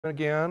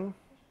Again.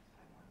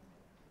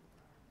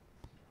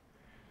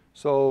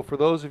 So for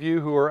those of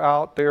you who are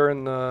out there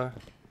in the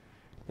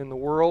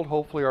world,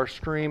 hopefully our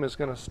stream is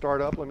going to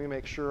start up. Let me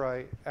make sure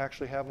I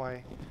actually have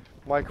my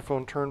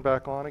microphone turned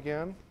back on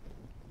again.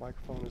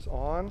 Microphone is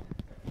on.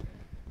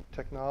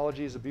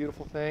 Technology is a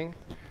beautiful thing.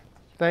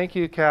 Thank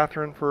you,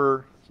 Catherine,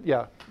 for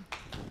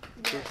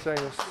saying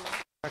this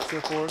back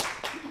there for us.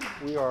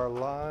 We are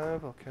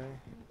live. Okay.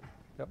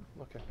 Yep.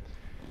 Okay.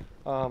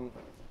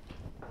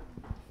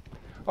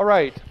 All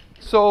right,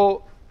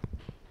 so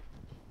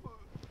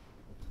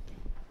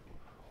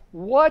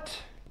when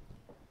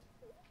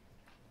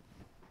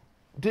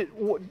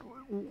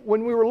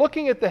we were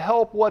looking at the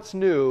help what's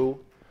new,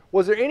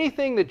 was there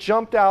anything that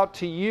jumped out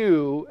to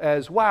you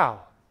as,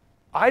 wow,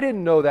 I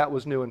didn't know that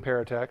was new in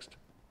Paratext?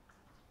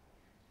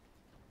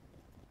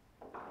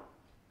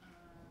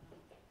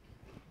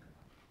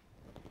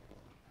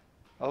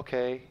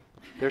 Okay,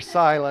 there's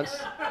silence.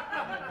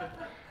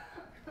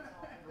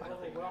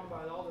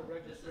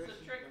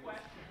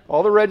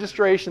 All the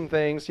registration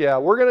things, yeah.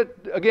 We're going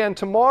to, again,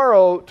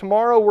 tomorrow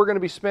we're going to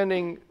be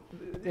spending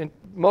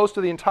most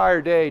of the entire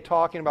day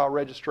talking about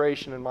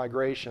registration and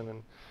migration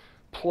and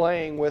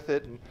playing with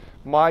it and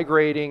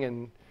migrating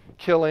and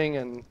killing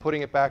and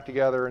putting it back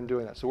together and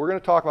doing that. So we're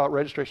going to talk about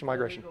registration and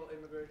migration.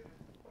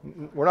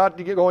 We're not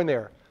going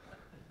there.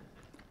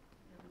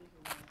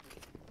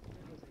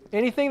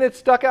 Anything that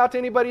stuck out to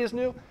anybody as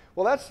new?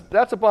 Well,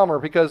 that's a bummer,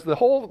 because the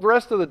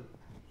rest of the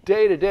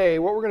day to day,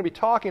 what we're going to be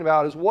talking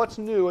about is what's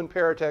new in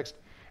Paratext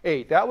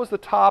 8. That was the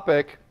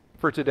topic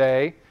for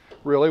today,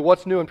 really,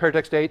 what's new in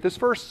Paratext 8. This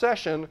first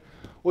session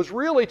was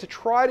really to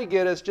try to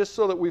get us just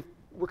so that we're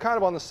kind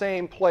of on the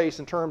same place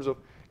in terms of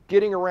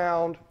getting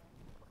around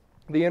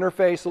the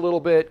interface a little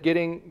bit,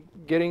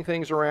 getting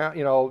things around,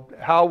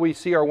 how we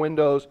see our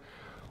windows.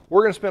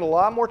 We're going to spend a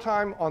lot more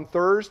time on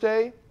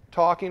Thursday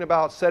talking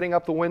about setting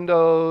up the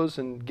windows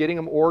and getting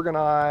them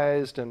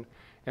organized and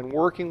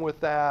working with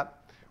that.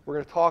 We're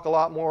going to talk a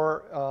lot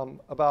more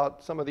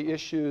about some of the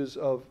issues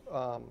of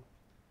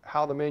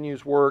how the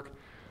menus work.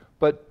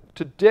 But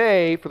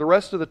today, for the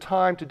rest of the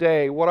time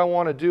today, what I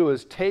want to do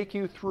is take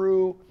you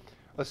through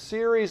a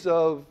series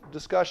of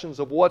discussions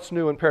of what's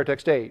new in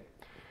Paratext 8.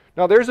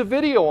 Now, there's a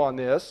video on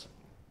this.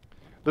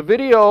 The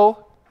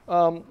video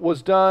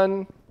was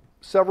done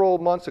several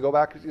months ago.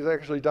 It was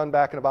actually done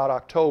back in about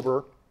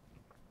October.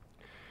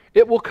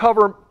 It will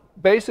cover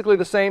basically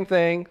the same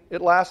thing.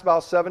 It lasts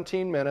about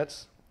 17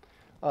 minutes.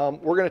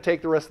 We're going to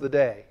take the rest of the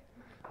day.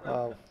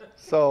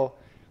 So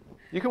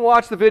you can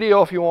watch the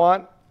video if you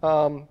want.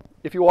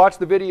 If you watch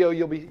the video,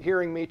 you'll be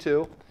hearing me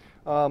too.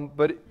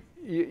 But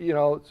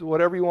it's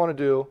whatever you want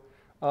to do.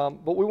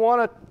 But we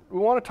want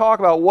to talk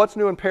about what's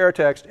new in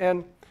Paratext.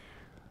 And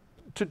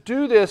to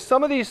do this,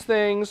 some of these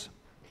things,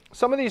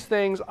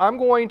 I'm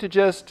going to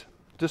just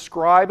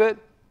describe it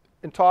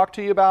and talk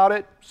to you about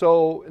it.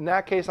 So in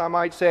that case, I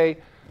might say,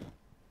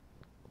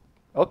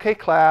 okay,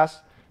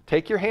 class,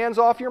 take your hands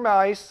off your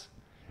mice.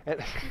 And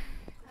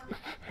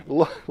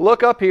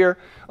look up here.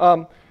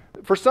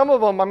 For some of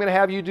them, I'm going to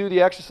have you do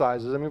the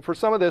exercises. I mean, for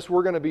some of this,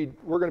 we're going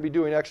to be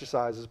doing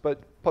exercises.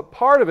 But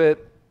part of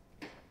it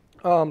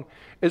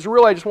is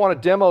really I just want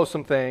to demo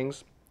some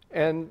things,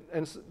 and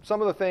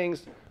some of the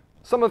things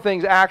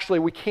actually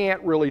we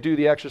can't really do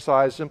the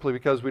exercise simply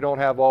because we don't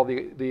have all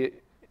the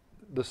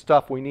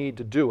stuff we need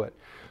to do it.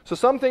 So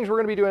some things we're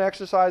going to be doing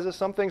exercises,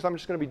 some things I'm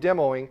just going to be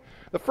demoing.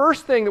 The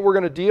first thing that we're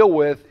going to deal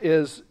with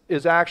is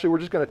actually, we're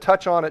just going to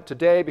touch on it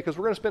today because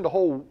we're going to spend a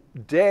whole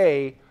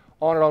day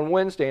on it on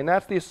Wednesday, and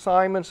that's the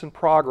assignments in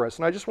progress.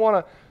 And I just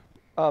want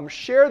to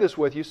share this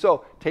with you.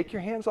 So take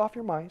your hands off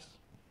your mice.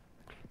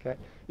 Okay.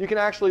 You can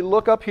actually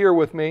look up here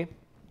with me.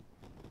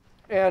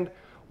 And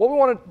what we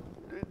want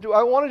to do,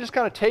 I want to just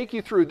kind of take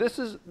you through.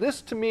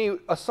 This to me,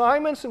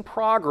 assignments in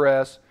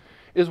progress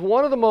is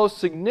one of the most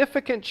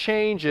significant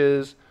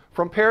changes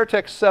from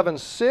Paratext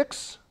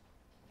 7.6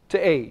 to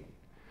 8.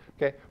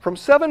 Okay? From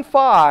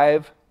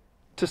 7.5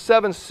 to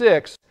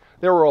 7.6,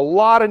 there were a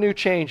lot of new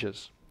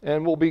changes,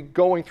 and we'll be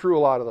going through a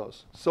lot of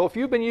those. So if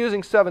you've been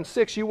using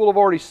 7.6, you will have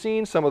already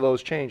seen some of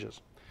those changes.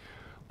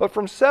 But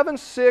from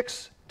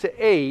 7.6 to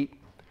 8,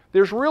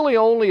 there's really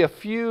only a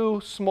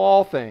few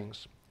small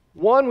things.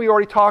 One we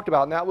already talked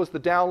about, and that was the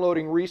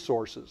downloading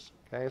resources.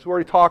 Okay? So we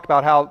already talked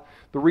about how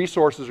the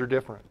resources are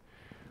different.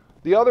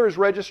 The other is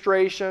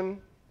registration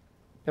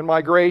and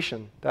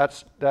migration.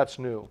 That's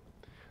new.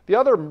 The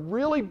other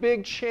really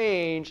big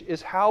change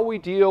is how we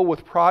deal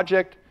with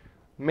project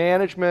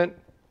management,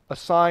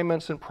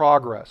 assignments, and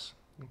progress.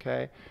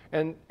 Okay?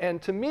 And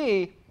to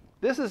me,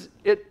 this is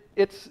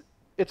it's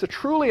a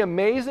truly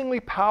amazingly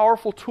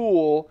powerful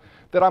tool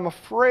that I'm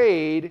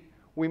afraid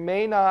we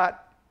may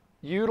not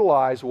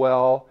utilize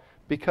well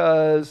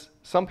because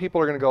some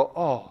people are going to go,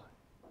 oh,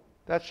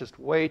 that's just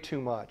way too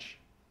much.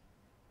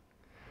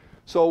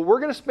 So we're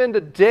going to spend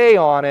a day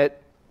on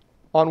it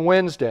on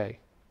Wednesday.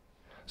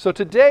 So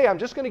today I'm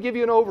just going to give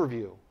you an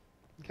overview.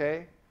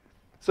 Okay?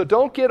 So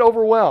don't get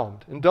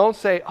overwhelmed and don't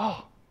say,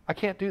 oh, I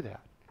can't do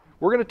that.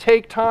 We're going to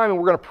take time and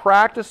we're going to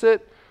practice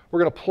it We're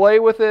going to play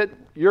with it.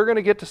 You're going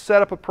to get to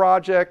set up a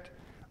project.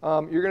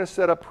 You're going to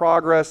set up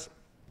progress.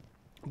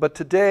 But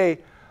today,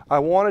 I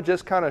want to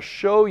just kind of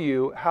show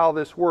you how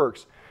this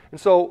works. And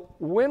so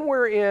when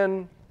we're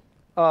in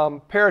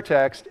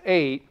Paratext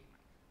 8,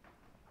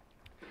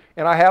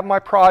 and I have my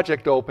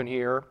project open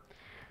here,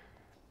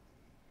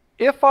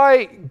 if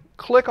I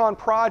click on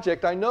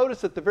project, I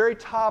notice at the very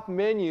top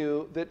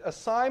menu that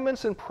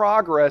assignments in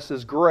progress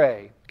is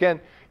gray. Again,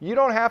 you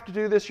don't have to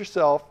do this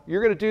yourself.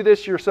 You're going to do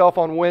this yourself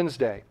on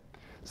Wednesday.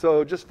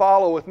 So just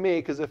follow with me,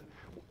 because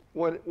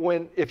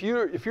if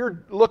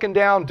you're looking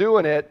down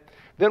doing it,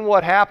 then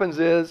what happens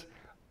is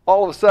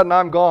all of a sudden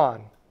I'm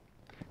gone.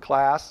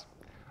 Class,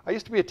 I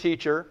used to be a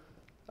teacher.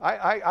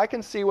 I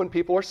can see when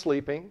people are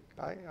sleeping.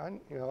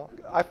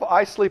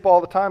 I sleep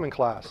all the time in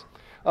class.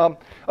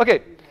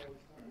 Okay.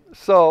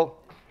 So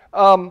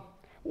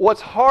what's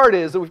hard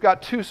is that we've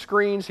got two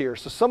screens here.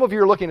 So some of you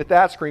are looking at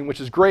that screen,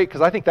 which is great, because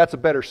I think that's a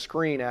better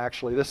screen,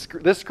 actually.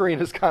 This screen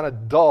is kind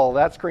of dull.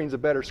 That screen's a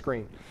better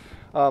screen.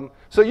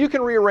 So you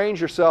can rearrange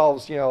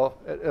yourselves, at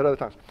other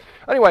times.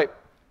 Anyway,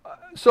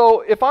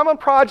 so if I'm on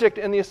project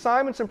and the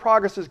assignments in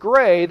progress is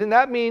gray, then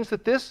that means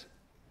that this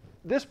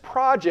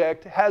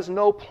project has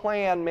no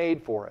plan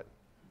made for it.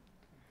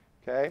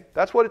 Okay?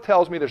 That's what it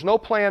tells me. There's no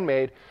plan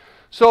made.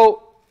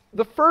 So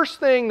the first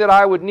thing that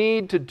I would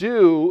need to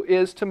do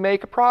is to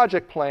make a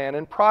project plan,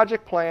 and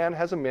project plan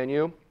has a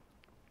menu.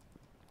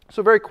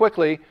 So very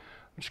quickly,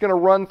 I'm just going to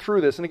run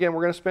through this, and again,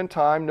 we're going to spend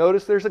time.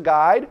 Notice there's a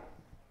guide.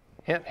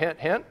 Hint, hint,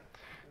 hint.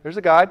 There's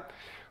a guide.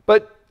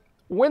 But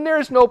when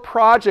there's no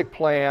project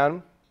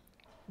plan,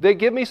 they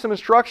give me some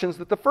instructions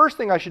that the first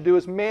thing I should do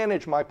is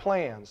manage my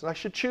plans, and I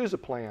should choose a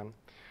plan.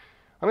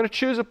 I'm going to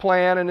choose a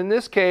plan, and in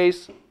this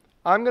case,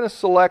 I'm going to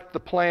select the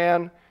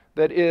plan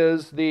that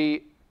is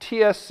the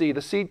TSC,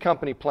 the seed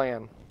company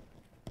plan,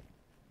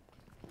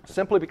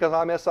 simply because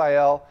I'm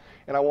SIL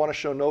and I want to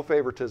show no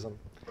favoritism.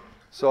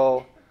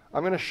 So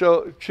I'm going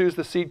to choose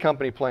the seed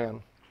company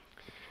plan.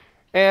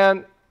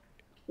 And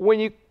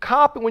when you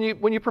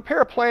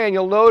prepare a plan,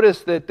 you'll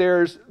notice that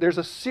there's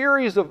a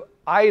series of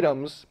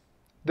items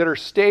that are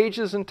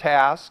stages and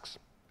tasks,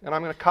 and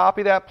I'm going to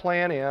copy that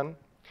plan in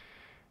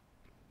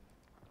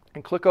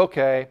and click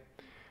OK.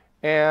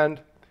 And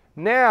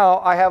now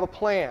I have a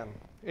plan.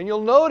 And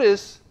you'll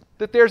notice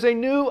that there's a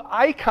new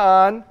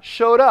icon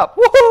showed up.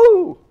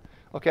 Woohoo!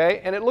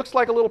 Okay, and it looks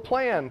like a little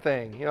plan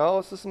thing.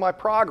 This is my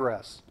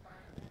progress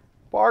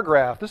bar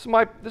graph. This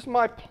is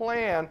my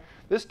plan.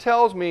 This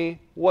tells me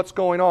what's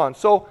going on.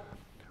 So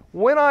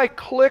when I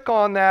click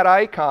on that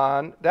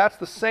icon, that's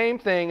the same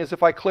thing as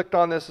if I clicked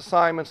on this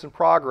assignments in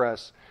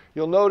progress.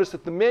 You'll notice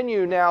that the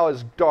menu now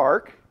is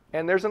dark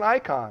and there's an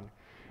icon.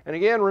 And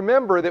again,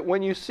 remember that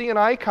when you see an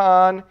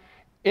icon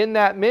in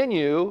that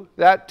menu,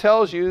 that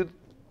tells you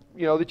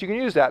that you can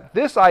use that.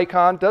 This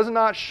icon does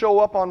not show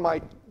up on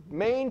my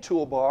main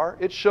toolbar.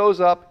 It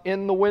shows up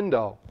in the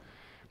window.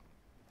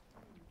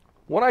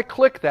 When I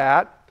click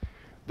that,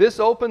 this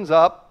opens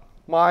up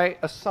my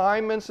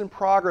assignments in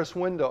progress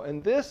window.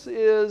 And this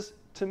is,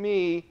 to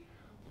me,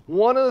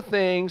 one of the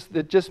things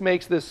that just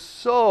makes this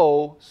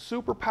so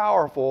super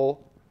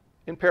powerful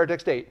in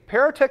Paratext 8.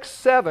 Paratext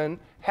 7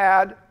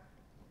 had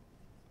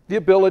the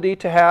ability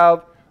to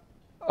have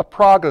a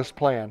progress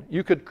plan.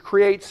 You could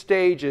create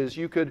stages.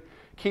 You could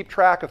keep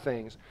track of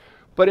things.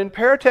 But in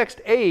Paratext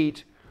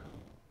 8,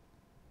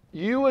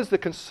 you as the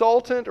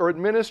consultant or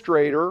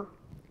administrator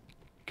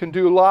can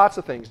do lots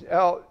of things.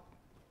 Now,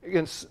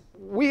 again,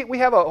 we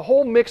have a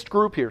whole mixed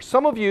group here.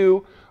 Some of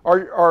you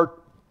are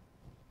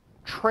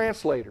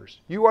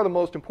translators. You are the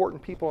most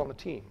important people on the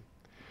team.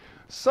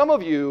 Some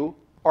of you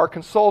are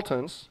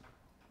consultants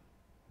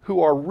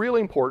who are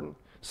really important.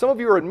 Some of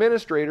you are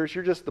administrators.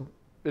 You're just the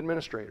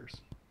administrators.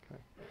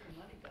 Okay.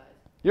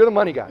 You're the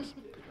money guys.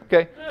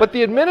 Okay, but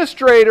the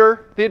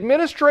administrator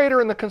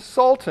and the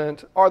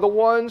consultant are the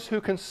ones who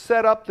can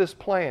set up this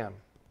plan.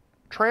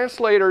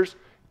 Translators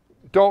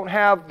don't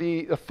have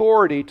the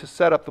authority to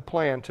set up the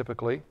plan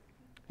typically.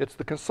 It's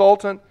the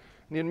consultant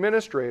and the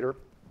administrator.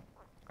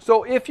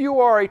 So if you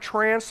are a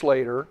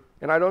translator,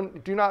 and I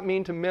do not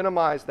mean to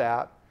minimize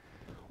that,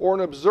 or an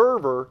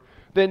observer,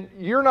 then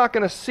you're not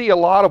going to see a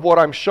lot of what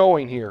I'm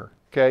showing here.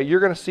 Okay, you're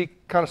going to see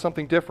kind of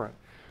something different.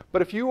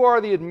 But if you are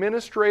the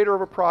administrator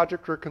of a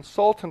project or a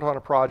consultant on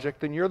a project,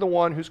 then you're the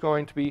one who's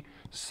going to be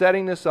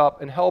setting this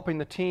up and helping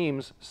the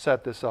teams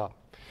set this up.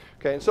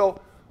 Okay, and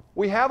so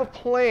we have a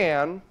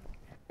plan,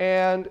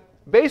 and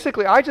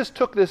basically I just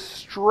took this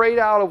straight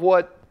out of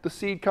what the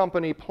seed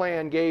company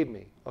plan gave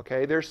me.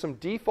 Okay, there's some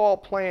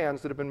default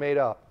plans that have been made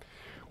up.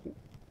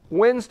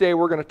 Wednesday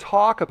we're going to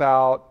talk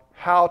about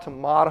how to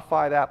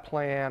modify that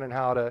plan and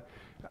how to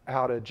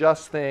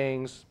adjust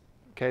things.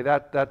 Okay,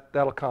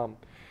 that'll come.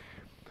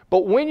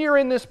 But when you're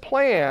in this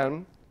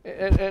plan,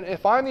 and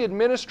if I'm the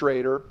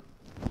administrator,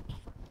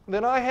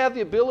 then I have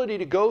the ability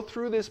to go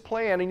through this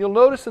plan, and you'll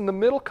notice in the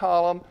middle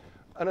column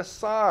an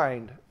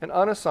assigned, an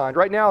unassigned.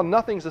 Right now,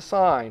 nothing's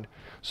assigned.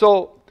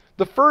 So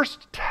the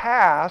first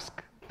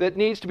task that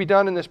needs to be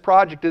done in this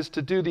project is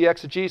to do the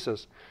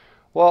exegesis.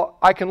 Well,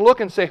 I can look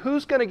and say,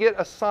 who's going to get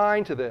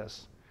assigned to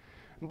this?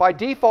 By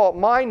default,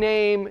 my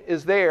name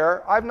is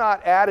there. I've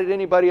not added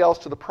anybody else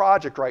to the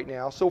project right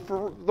now. So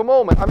for the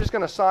moment, I'm just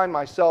going to assign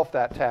myself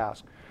that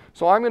task.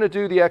 So I'm going to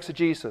do the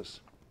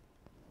exegesis.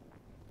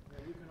 Now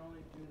you can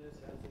only do this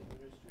as an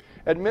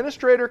administrator.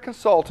 Administrator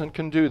consultant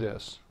can do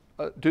this,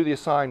 do the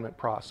assignment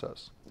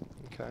process.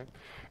 Okay.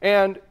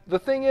 And the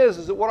thing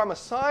is that what I'm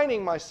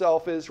assigning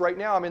myself is right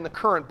now I'm in the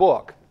current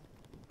book.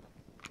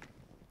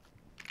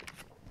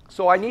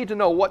 So I need to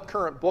know what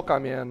current book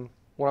I'm in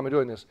when I'm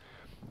doing this.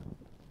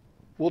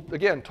 We'll,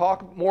 again,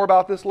 talk more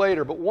about this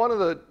later, but one of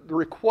the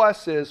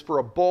requests is for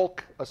a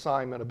bulk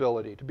assignment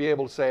ability, to be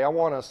able to say, I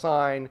want to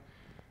assign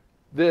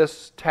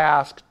this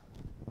task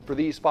for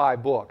these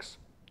 5 books,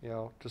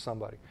 to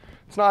somebody.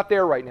 It's not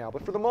there right now,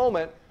 but for the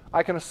moment,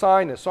 I can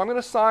assign this. So I'm going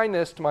to assign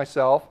this to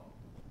myself,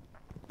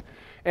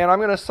 and I'm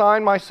going to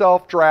assign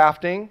myself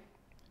drafting,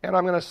 and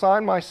I'm going to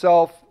assign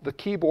myself the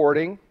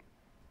keyboarding,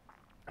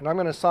 and I'm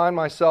going to assign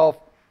myself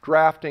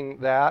drafting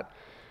that.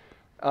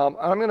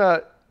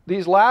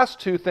 These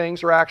last 2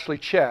 things are actually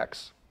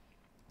checks.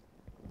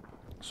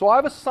 So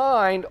I've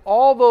assigned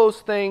all those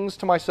things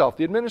to myself.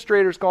 The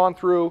administrator's gone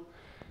through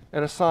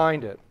and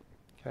assigned it.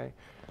 Okay.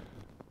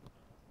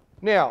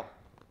 Now,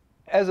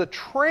 as a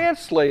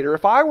translator,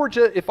 if I were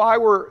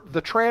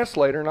the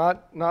translator,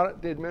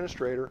 not the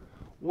administrator,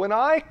 when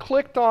I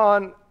clicked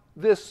on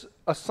this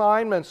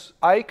assignments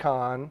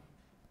icon,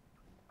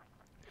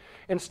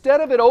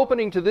 instead of it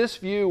opening to this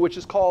view, which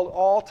is called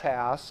All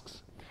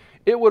Tasks,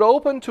 it would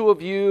open to a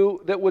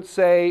view that would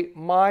say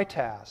My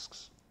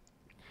Tasks.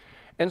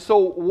 And so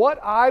what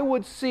I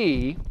would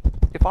see,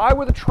 if I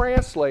were the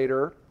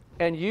translator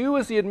and you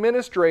as the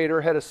administrator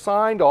had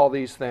assigned all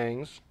these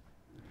things,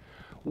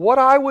 what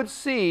I would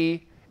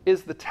see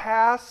is the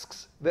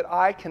tasks that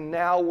I can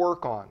now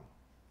work on.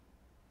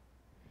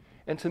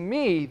 And to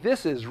me,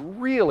 this is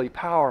really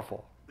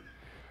powerful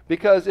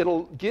because it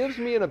gives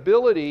me an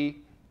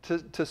ability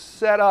to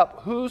set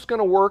up who's going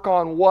to work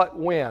on what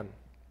when.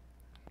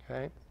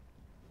 Okay?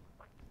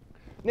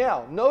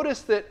 Now,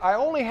 notice that I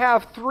only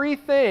have 3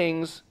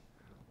 things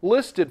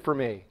listed for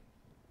me.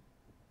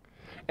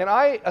 And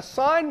I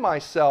assigned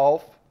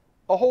myself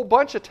a whole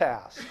bunch of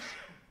tasks.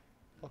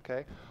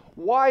 Okay?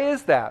 Why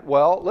is that?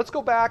 Well, let's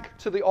go back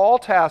to the All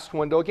Tasks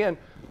window. Again,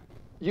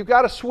 you've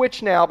got to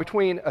switch now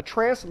between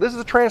this is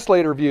a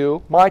translator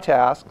view, My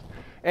Tasks,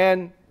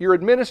 and your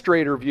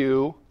administrator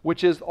view,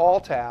 which is All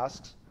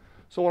Tasks.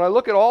 So when I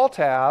look at All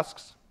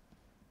Tasks,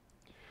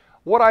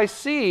 what I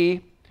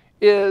see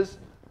is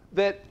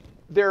that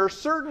there are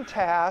certain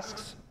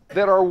tasks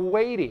that are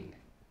waiting.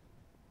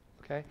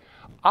 Okay?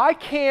 I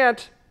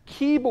can't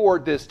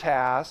keyboard this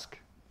task.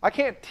 I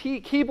can't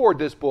keyboard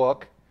this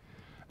book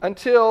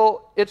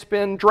until it's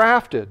been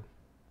drafted.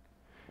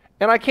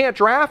 And I can't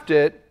draft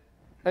it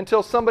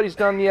until somebody's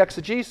done the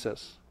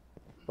exegesis.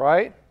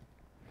 Right?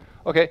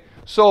 Okay,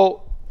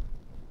 so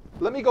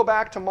let me go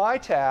back to My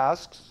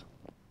Tasks,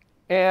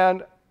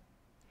 and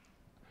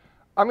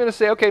I'm going to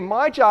say, okay,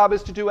 my job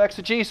is to do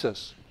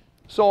exegesis.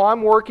 So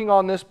I'm working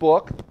on this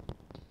book.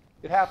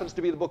 It happens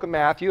to be the book of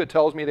Matthew. It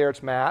tells me there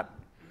it's Matt.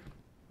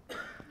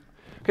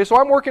 Okay, so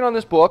I'm working on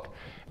this book,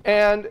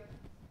 and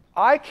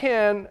I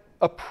can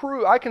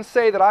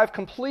say that I've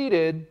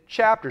completed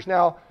chapters.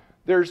 Now,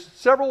 there's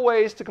several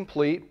ways to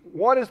complete.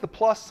 One is the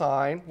plus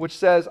sign, which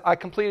says I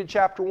completed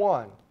chapter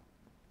 1.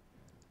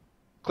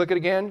 Click it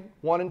again,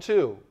 1 and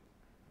 2.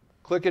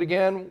 Click it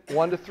again,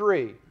 1 to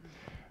 3.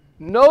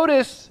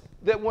 Notice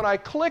that when I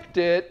clicked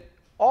it,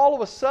 all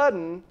of a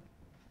sudden,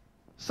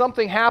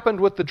 something happened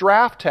with the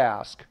draft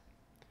task.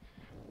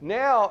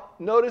 Now,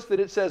 notice that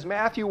it says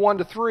Matthew 1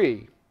 to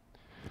 3.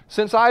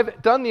 Since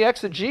I've done the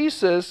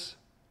exegesis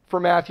for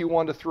Matthew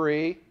 1 to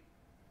 3,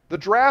 the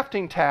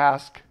drafting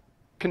task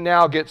can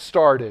now get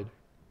started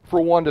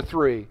for 1 to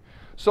 3.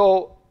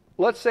 So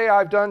let's say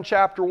I've done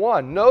chapter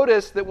 1.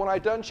 Notice that when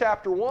I've done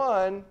chapter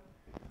 1,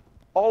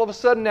 all of a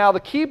sudden now the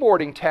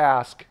keyboarding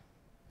task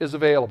is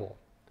available.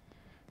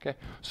 Okay?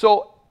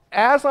 So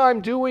as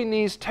I'm doing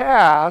these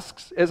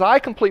tasks, as I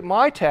complete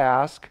my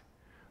task,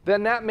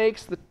 then that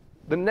makes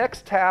the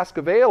next task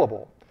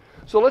available.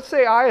 So let's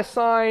say I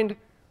assigned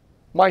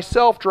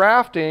myself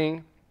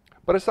drafting,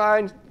 but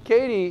assigned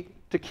Katie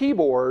to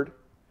keyboard.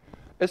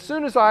 As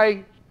soon as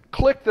I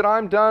click that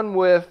I'm done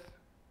with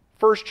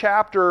first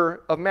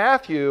chapter of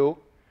Matthew,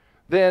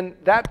 then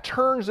that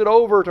turns it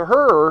over to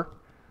her.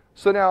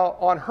 So now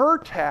on her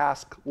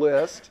task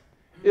list,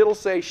 it'll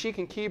say she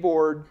can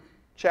keyboard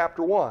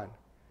chapter 1.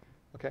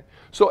 Okay?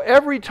 So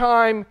every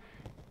time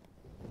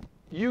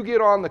you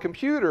get on the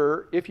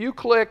computer, if you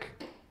click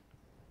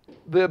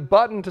the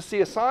button to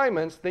see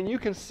assignments, then you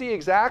can see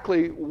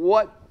exactly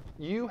what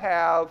you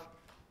have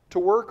to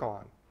work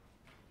on,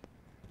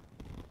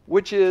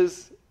 which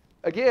is,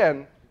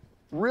 again,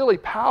 really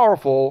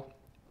powerful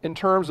in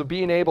terms of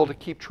being able to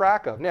keep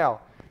track of.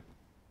 Now,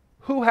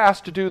 who has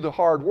to do the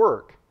hard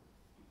work?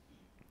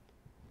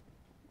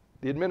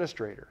 The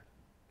administrator,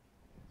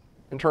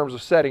 in terms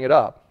of setting it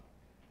up.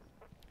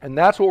 And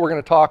that's what we're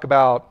going to talk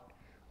about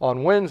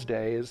on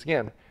Wednesday is,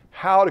 again,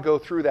 how to go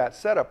through that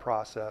setup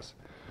process.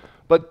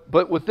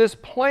 But with this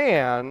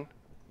plan,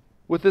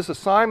 with this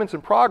assignments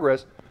in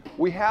progress,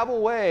 we have a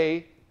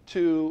way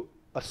to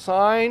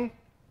assign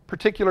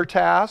particular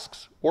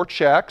tasks or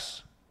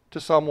checks to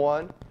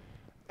someone,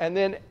 and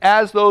then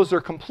as those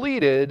are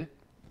completed,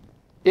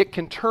 it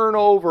can turn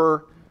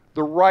over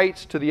the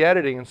rights to the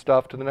editing and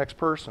stuff to the next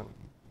person.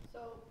 So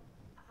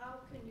how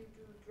can you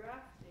do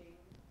drafting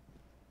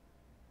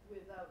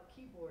without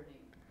keyboarding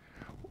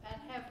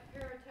and have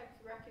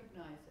Paratext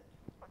recognize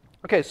it?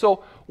 Okay,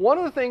 so one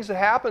of the things that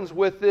happens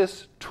with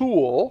this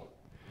tool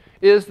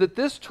is that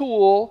this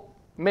tool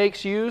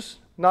makes use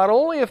not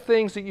only of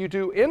things that you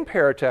do in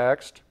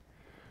Paratext,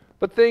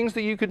 but things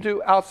that you can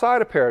do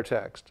outside of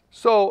Paratext.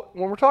 So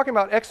when we're talking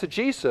about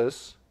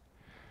exegesis,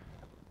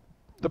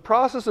 the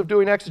process of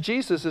doing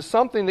exegesis is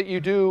something that you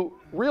do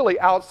really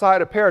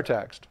outside of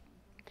Paratext.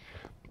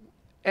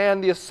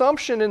 And the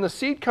assumption in the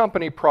seed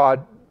company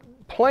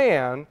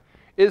plan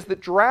is that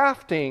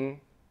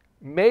drafting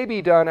may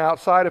be done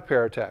outside of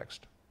Paratext.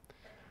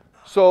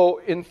 So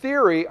in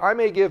theory, I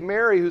may give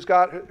Mary, who's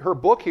got her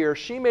book here,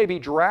 she may be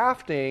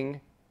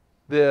drafting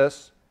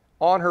this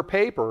on her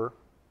paper,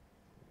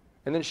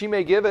 and then she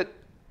may give it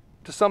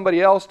to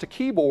somebody else to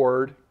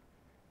keyboard,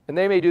 and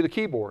they may do the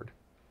keyboard.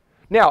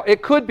 Now,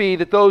 it could be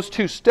that those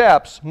two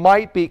steps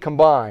might be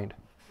combined.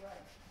 Right.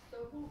 So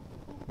who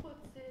puts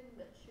in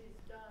that she's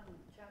done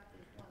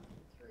chapters 1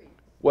 through 3?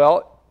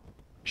 Well,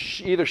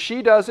 either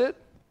she does it,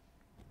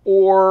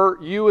 or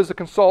you as a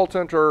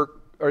consultant or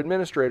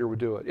administrator would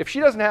do it. If she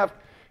doesn't have,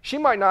 she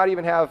might not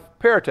even have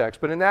Paratext,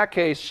 but in that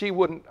case,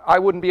 I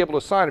wouldn't be able to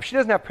assign. If she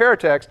doesn't have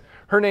Paratext,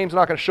 her name's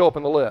not going to show up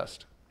in the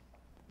list.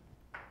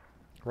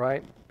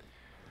 Right?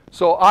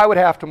 So I would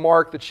have to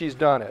mark that she's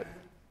done it.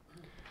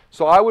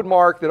 So I would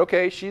mark that,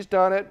 okay, she's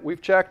done it,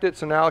 we've checked it,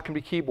 so now it can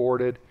be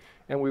keyboarded,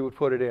 and we would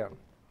put it in.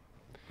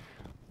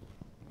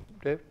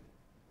 Dave?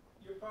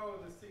 You follow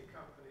the seed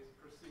company's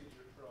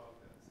procedure for all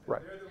this. And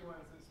Right. they're the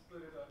ones that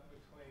split it up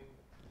between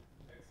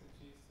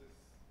exegesis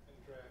and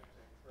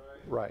drafting,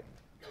 right? Right.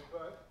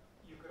 But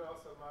you could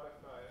also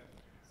modify it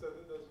so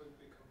that those would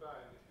be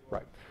combined if you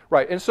Right. want.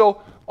 Right. And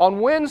so on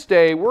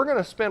Wednesday, we're going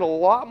to spend a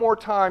lot more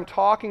time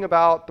talking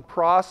about the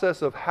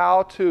process of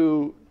how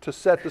to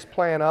set this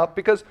plan up,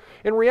 because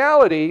in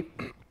reality,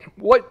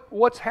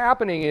 what's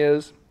happening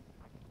is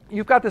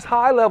you've got this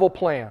high-level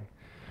plan.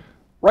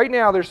 Right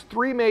now, there's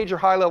 3 major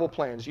high-level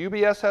plans.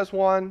 UBS has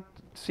one,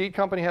 Seed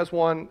Company has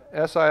one,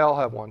 SIL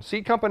have one.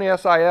 Seed Company,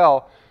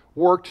 SIL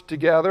worked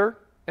together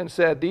and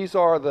said these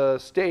are the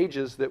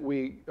stages that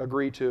we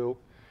agree to,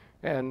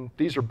 and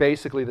these are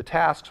basically the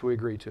tasks we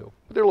agree to.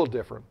 But they're a little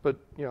different, but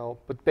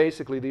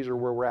basically these are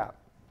where we're at.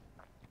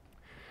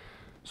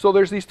 So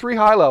there's these 3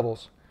 high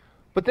levels.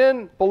 But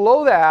then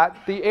below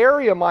that, the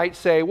area might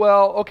say,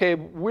 well, okay,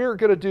 we're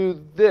going to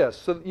do this.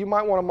 So you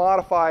might want to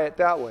modify it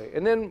that way.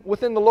 And then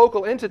within the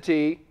local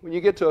entity, when you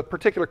get to a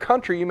particular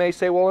country, you may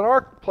say, well, in our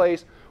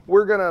place,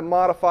 we're going to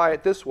modify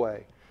it this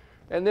way.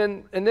 And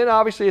then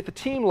obviously at the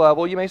team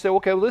level, you may say,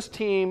 okay, well, this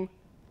team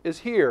is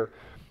here.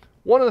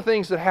 One of the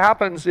things that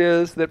happens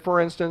is that, for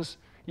instance,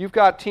 you've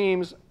got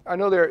teams, I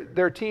know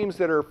there are teams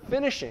that are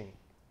finishing.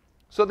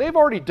 So they've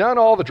already done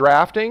all the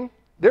drafting.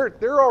 They're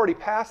already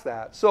past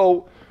that.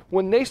 So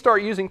when they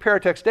start using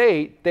Paratext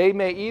 8, they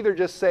may either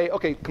just say,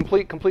 okay,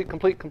 complete, complete,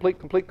 complete, complete,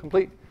 complete,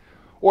 complete,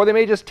 or they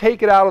may just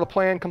take it out of the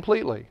plan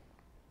completely.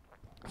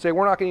 Say,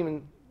 we're not going to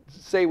even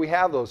say we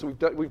have those, so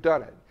we've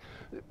done it.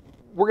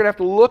 We're going to have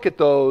to look at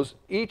those.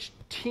 Each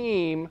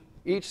team,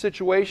 each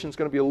situation is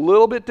going to be a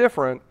little bit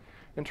different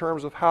in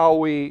terms of how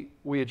we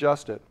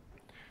adjust it.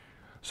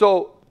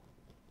 So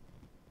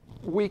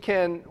we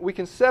can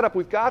set up,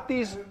 we've got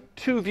these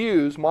 2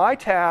 views. My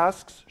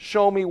tasks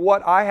show me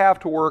what I have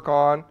to work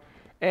on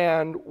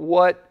and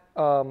what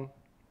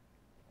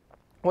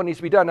needs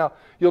to be done. Now,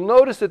 you'll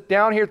notice that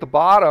down here at the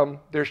bottom,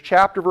 there's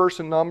chapter, verse,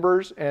 and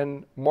numbers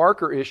and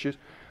marker issues.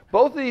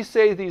 Both of these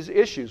say these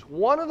issues.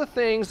 One of the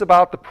things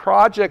about the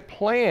project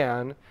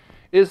plan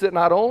is that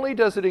not only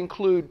does it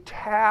include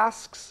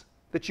tasks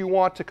that you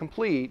want to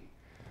complete,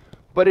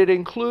 but it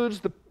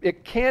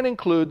can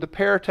include the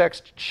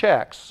Paratext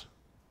checks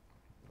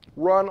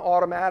run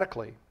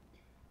automatically.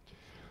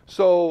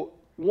 So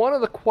one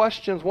of the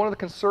questions, one of the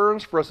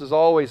concerns for us is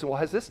always, well,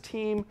 has this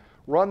team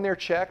run their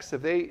checks?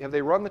 Have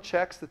they run the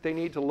checks that they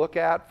need to look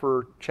at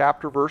for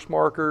chapter verse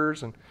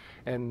markers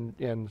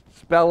and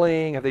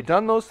spelling? Have they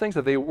done those things?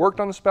 Have they worked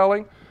on the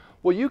spelling?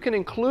 Well, you can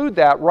include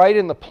that right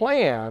in the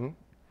plan,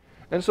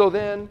 and so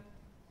then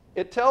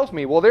it tells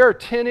me, well, there are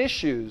 10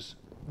 issues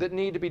that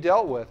need to be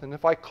dealt with. And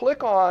if I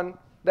click on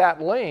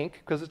that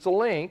link, because it's a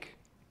link,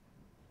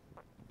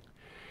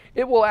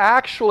 it will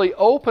actually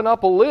open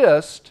up a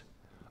list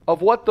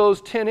of what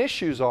those 10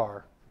 issues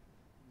are.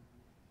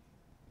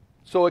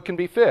 So it can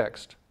be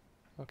fixed.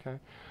 Okay?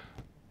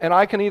 And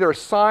I can either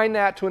assign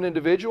that to an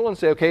individual and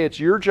say, okay, it's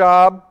your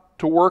job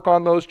to work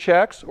on those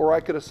checks, or I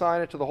could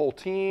assign it to the whole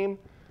team,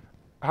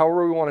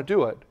 however we want to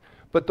do it.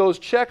 But those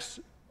checks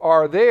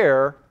are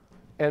there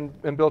and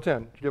built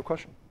in. Do you have a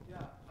question? Yeah,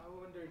 I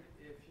wondered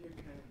if you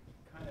can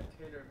kind of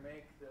tailor make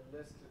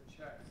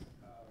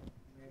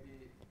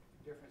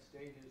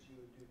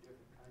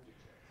different kinds of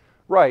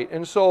checks. Right,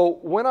 and so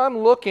when I'm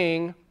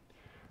looking,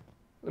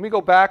 let me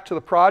go back to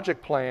the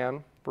project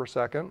plan for a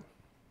second.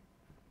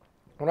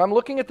 When I'm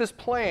looking at this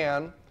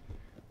plan,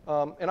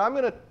 and I'm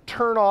going to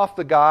turn off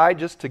the guide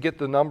just to get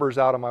the numbers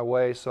out of my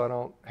way so I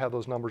don't have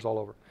those numbers all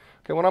over.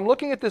 Okay, when I'm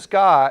looking at this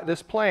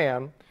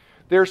plan,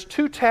 there's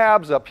two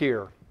tabs up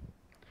here.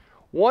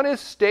 One is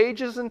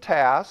stages and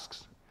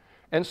tasks.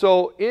 And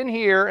so in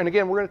here, and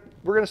again, we're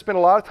going to spend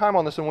a lot of time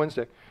on this on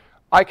Wednesday.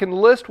 I can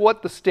list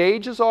what the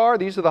stages are.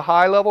 These are the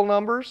high-level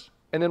numbers.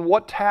 And then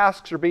what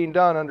tasks are being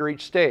done under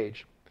each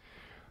stage.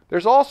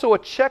 There's also a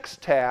checks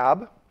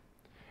tab.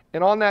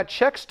 And on that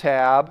checks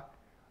tab,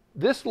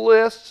 this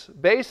lists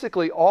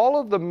basically all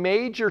of the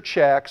major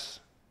checks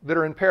that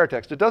are in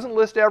Paratext. It doesn't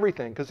list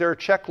everything because there are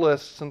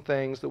checklists and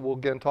things that we'll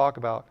again talk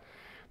about.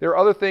 There are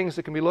other things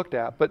that can be looked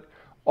at. But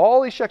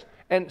all these checks,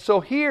 and so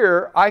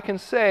here I can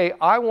say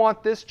I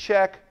want this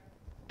check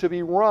to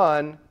be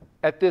run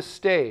at this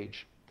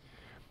stage.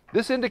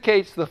 This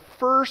indicates the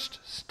first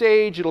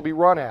stage it'll be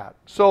run at.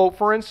 So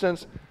for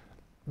instance,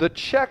 the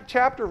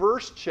chapter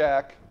verse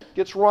check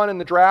gets run in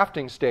the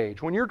drafting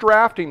stage. When you're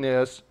drafting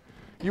this,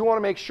 you want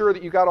to make sure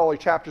that you got all your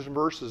chapters and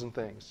verses and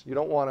things. You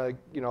don't want to,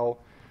 you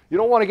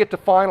don't want to get to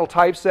final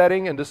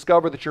typesetting and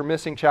discover that you're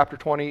missing chapter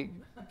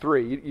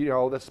 23. You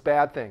know, that's a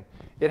bad thing.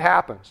 It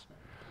happens.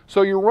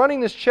 So you're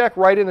running this check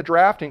right in the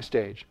drafting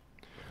stage.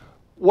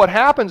 What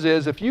happens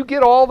is if you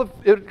get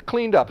it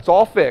cleaned up, it's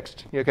all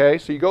fixed, okay?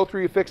 So you go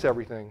through, you fix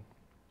everything,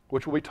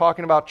 which we'll be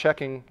talking about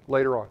checking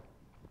later on.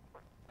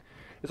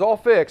 It's all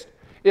fixed.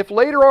 If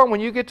later on when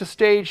you get to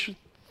stage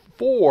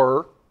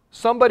 4,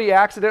 somebody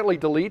accidentally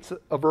deletes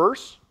a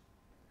verse,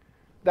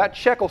 that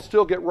check will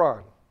still get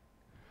run.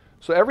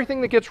 So everything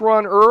that gets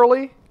run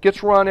early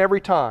gets run every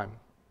time,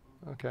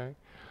 okay?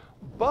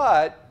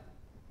 But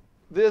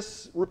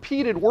this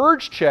repeated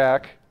words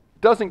check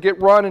doesn't get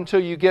run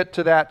until you get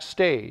to that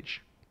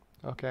stage,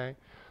 okay?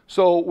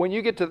 So when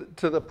you get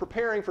to the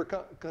preparing for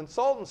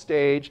consultant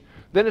stage,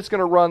 then it's going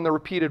to run the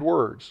repeated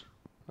words,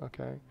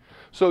 okay?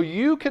 So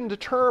you can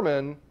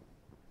determine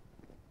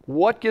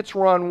what gets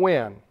run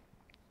when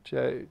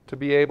to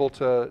be able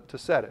to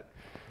set it.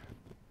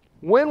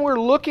 When we're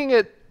looking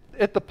at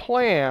the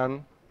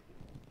plan,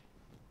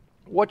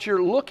 what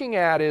you're looking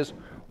at is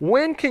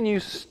when do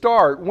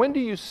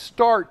you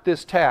start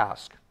this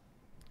task?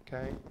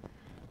 Okay?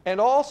 And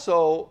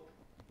also,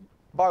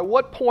 by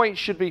what point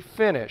should be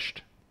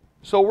finished?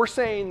 So we're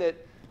saying that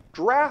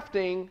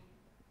drafting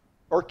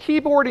or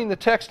keyboarding the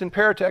text in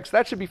Paratext,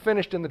 that should be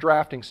finished in the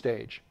drafting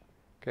stage.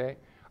 Okay?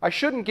 I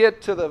shouldn't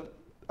get to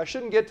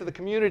the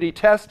community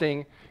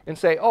testing and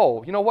say,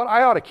 oh, you know what,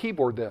 I ought to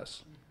keyboard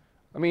this.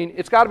 I mean,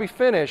 it's got to be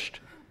finished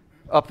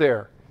up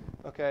there.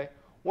 Okay?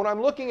 When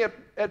I'm looking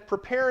at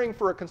preparing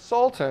for a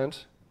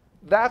consultant,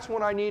 that's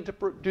when I need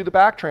to do the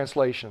back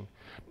translation.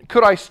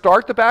 Could I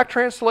start the back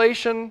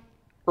translation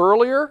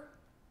earlier?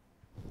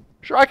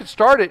 Sure, I could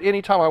start it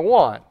anytime I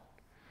want.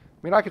 I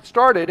mean, I could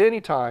start it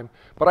anytime,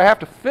 but I have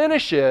to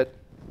finish it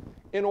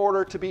in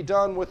order to be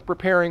done with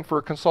preparing for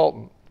a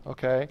consultant.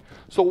 Okay?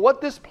 So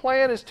what this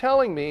plan is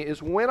telling me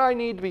is when I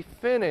need to be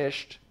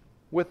finished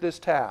with this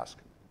task.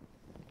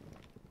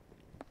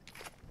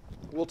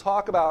 We'll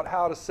talk about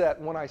how to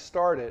set when I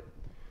start it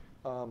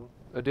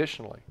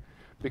additionally.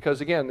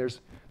 Because again, there's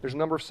a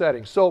number of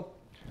settings.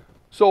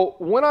 So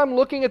when I'm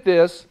looking at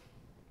this,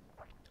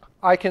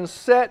 I can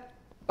set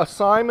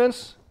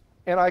assignments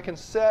and I can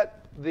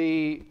set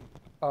the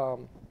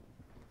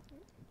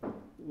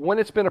when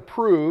it's been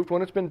approved,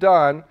 when it's been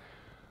done,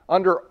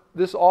 under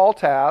this all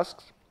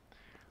tasks.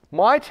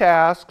 My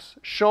tasks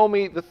show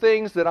me the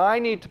things that I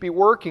need to be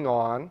working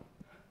on.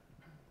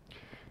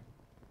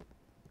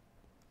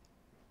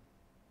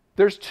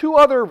 There's two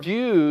other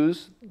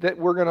views that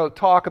we're going to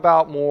talk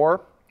about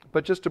more,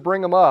 but just to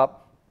bring them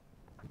up.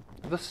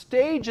 The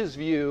stages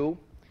view,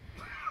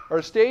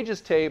 or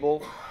stages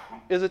table,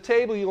 is a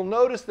table you'll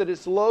notice that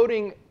it's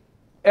loading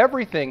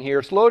everything here.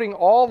 It's loading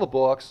all the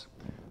books.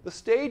 The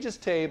stages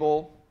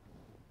table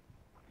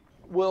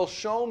will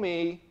show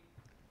me,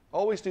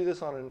 always do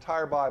this on an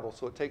entire Bible,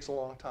 so it takes a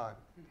long time.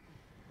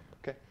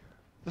 Okay.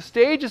 The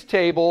stages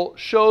table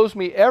shows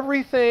me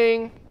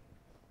everything,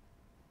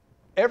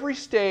 every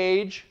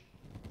stage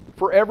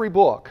for every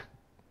book.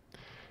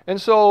 And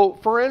so,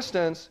 for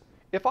instance,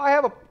 if I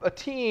have a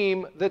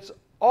team that's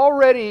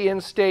already in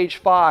stage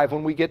 5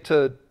 when we get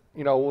to,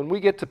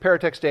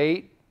 Paratext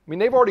 8, I mean,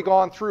 they've already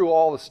gone through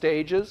all the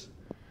stages,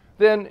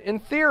 then in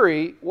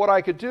theory, what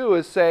I could do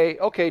is say,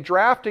 okay,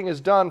 drafting is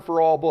done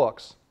for all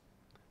books.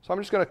 So I'm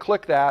just going to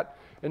click that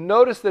and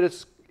notice that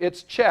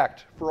it's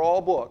checked for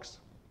all books.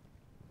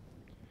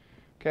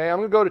 Okay, I'm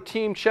going to go to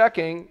team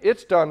checking.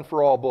 It's done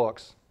for all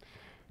books.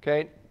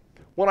 Okay,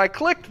 when I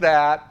clicked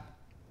that,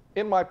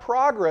 in my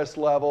progress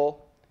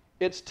level,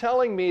 it's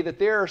telling me that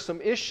there are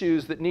some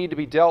issues that need to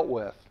be dealt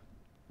with.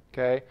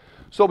 Okay,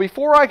 so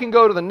before I can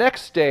go to the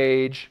next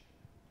stage,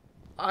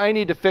 I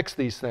need to fix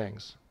these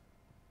things.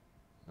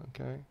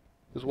 Okay,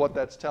 is what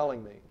that's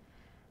telling me.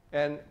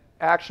 And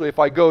actually, if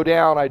I go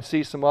down, I'd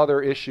see some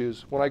other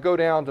issues. When I go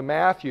down to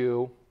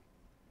Matthew,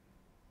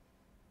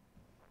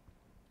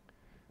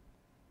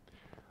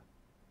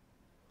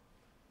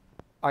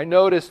 I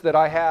notice that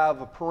I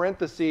have a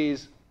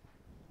parentheses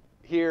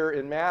here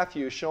in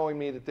Matthew showing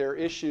me that there are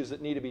issues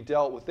that need to be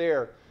dealt with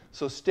there.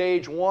 So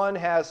stage 1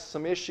 has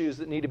some issues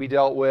that need to be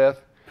dealt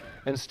with,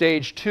 and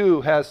stage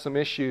 2 has some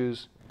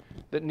issues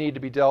that need to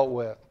be dealt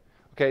with.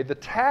 Okay, the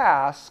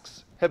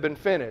tasks have been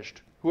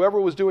finished. Whoever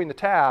was doing the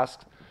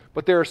tasks,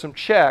 but there are some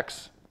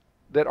checks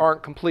that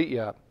aren't complete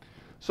yet.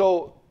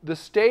 So the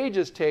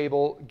stages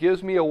table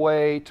gives me a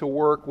way to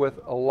work with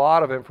a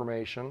lot of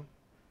information,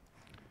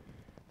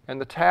 and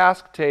the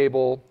task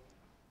table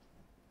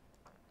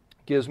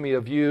gives me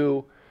a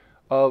view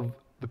of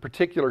the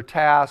particular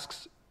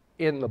tasks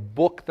in the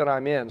book that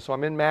I'm in. So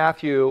I'm in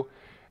Matthew,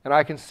 and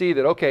I can see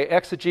that, okay,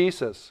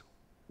 exegesis.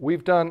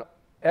 We've done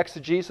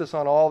exegesis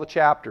on all the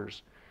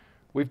chapters.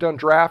 We've done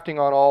drafting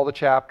on all the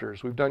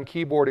chapters. We've done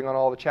keyboarding on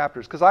all the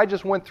chapters. Because I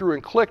just went through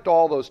and clicked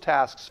all those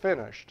tasks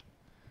finished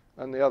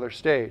on the other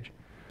stage.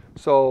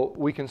 So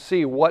we can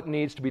see what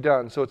needs to be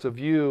done. So it's a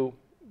view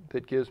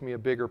that gives me a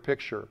bigger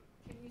picture.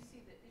 Can you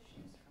see the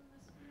issues from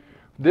this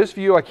view? This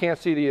view, I can't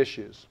see the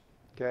issues.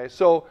 Okay,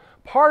 so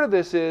part of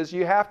this is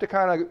you have to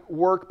kind of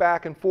work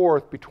back and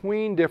forth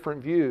between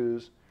different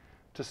views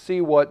to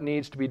see what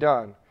needs to be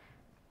done.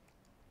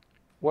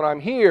 When I'm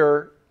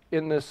here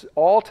in this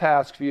all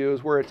task view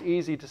is where it's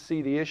easy to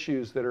see the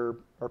issues that are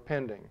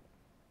pending.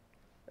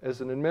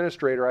 As an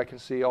administrator, I can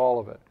see all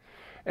of it.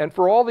 And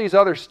for all these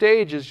other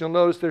stages, you'll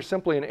notice there's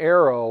simply an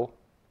arrow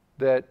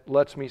that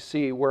lets me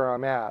see where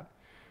I'm at.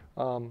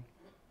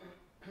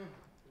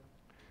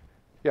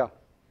 Yeah.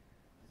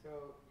 So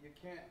you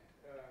can't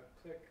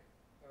click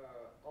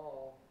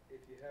all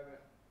if you haven't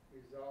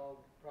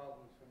resolved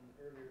problems from an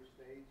earlier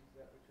stage. Is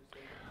that what you're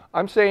saying?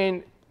 I'm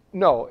saying,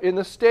 no. In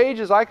the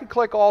stages, I could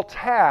click all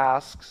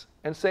tasks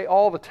and say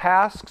all the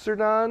tasks are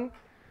done,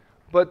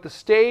 but the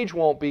stage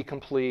won't be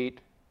complete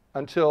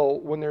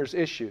until when there's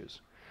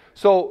issues.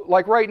 So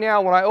like right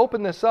now, when I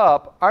open this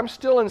up, I'm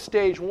still in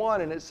stage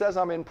 1 and it says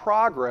I'm in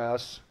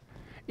progress.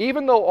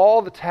 Even though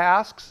all the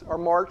tasks are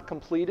marked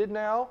completed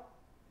now,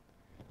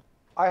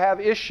 I have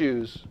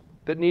issues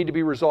that need to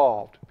be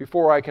resolved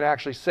before I can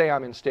actually say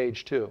I'm in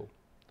stage 2.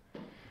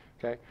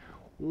 Okay?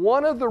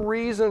 One of the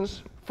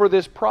reasons for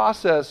this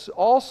process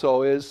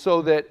also is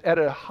so that at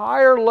a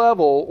higher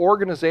level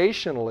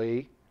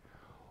organizationally,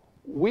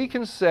 we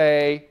can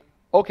say,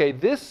 okay,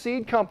 this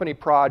seed company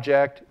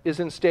project is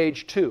in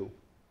stage 2.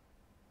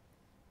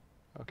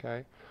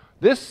 Okay?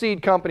 This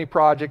seed company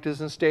project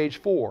is in stage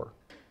 4.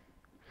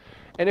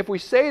 And if we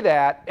say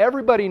that,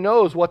 everybody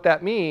knows what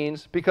that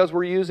means because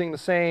we're using the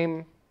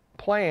same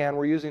plan,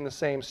 we're using the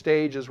same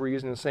stages, we're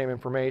using the same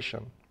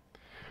information.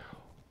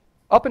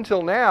 Up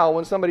until now,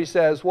 when somebody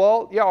says,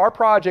 well, yeah, our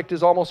project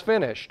is almost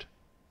finished.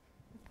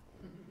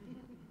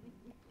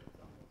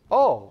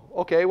 Oh,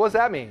 okay, what does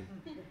that mean?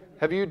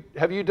 Have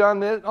you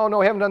done this? Oh, no,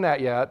 we haven't done that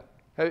yet.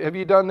 Have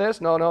you done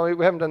this? No,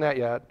 we haven't done that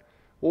yet.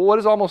 Well, what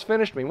does almost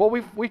finished mean? Well,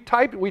 we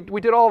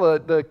did all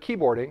the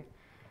keyboarding.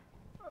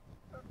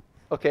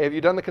 Okay, have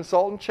you done the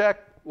consultant check?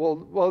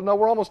 Well, no,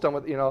 we're almost done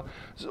with,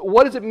 So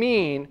what does it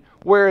mean?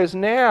 Whereas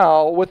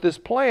now, with this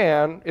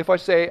plan, if I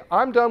say,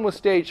 I'm done with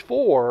stage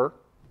 4,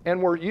 and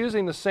we're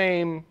using the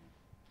same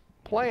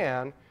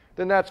plan,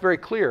 then that's very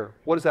clear.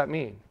 What does that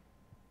mean?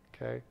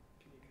 Okay.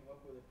 Can you come up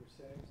with a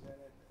percentage then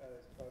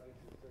as project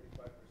is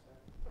 35%?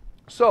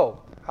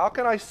 So, how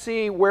can I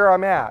see where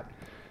I'm at?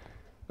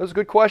 That's a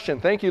good question.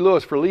 Thank you,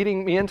 Lewis, for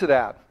leading me into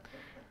that.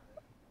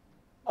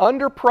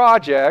 Under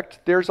project,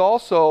 there's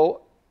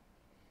also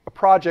a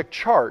project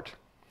chart.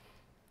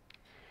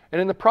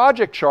 And in the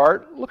project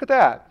chart, look at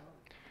that.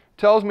 It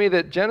tells me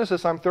that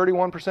Genesis, I'm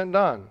 31%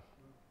 done,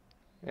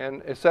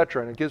 and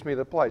etc. And it gives me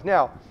the place.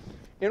 Now,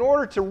 in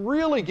order to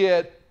really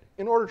get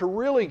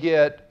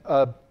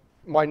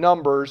my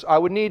numbers, I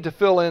would need to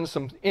fill in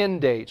some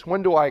end dates.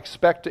 When do I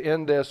expect to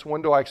end this?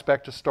 When do I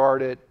expect to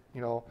start it?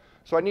 So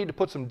I need to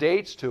put some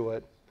dates to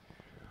it.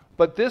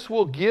 But this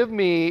will give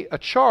me a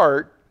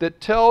chart that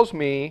tells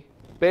me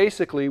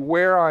basically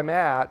where I'm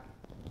at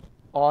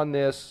on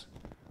this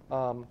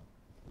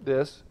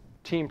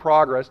team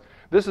progress.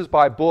 This is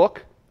by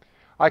book.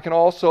 I can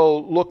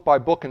also look by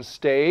book and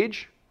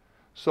stage.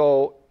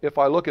 So if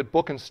I look at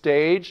book and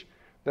stage,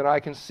 then I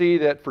can see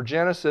that for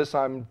Genesis,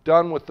 I'm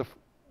done with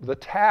the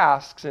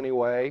tasks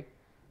anyway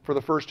for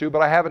the first 2,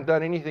 but I haven't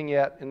done anything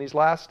yet in these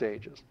last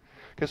stages.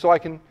 Okay, so I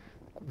can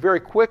very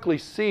quickly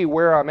see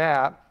where I'm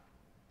at,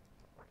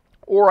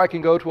 or I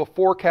can go to a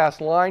forecast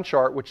line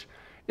chart, which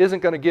isn't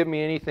going to give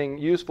me anything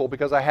useful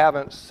because I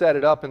haven't set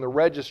it up in the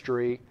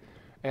registry.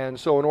 And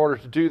so in order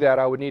to do that,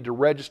 I would need to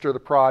register the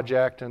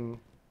project and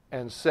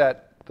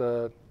set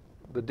the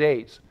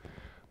dates.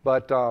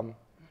 But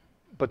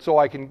so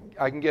I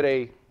can get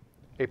a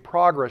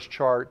progress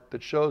chart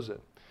that shows it.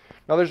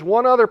 Now there's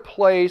one other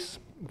place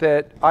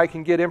that I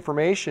can get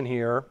information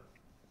here,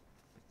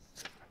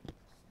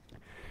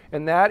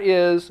 and that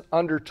is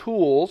under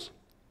Tools.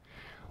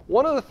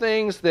 One of the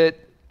things that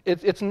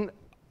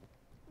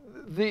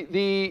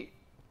the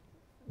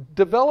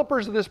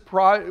developers of this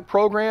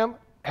program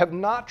have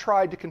not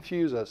tried to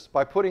confuse us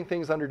by putting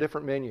things under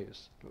different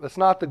menus. That's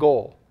not the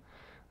goal.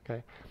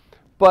 Okay.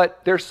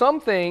 But there's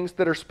some things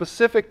that are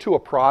specific to a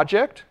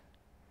project,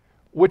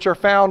 which are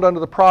found under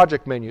the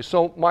project menu.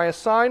 So my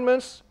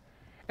assignments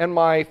and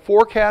my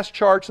forecast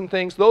charts and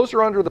things, those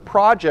are under the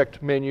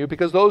project menu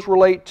because those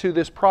relate to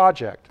this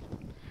project.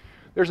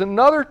 There's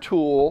another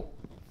tool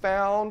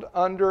found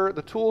under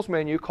the tools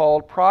menu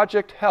called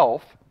Project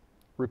Health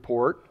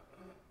Report.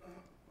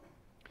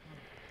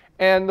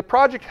 And the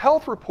Project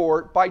Health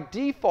Report, by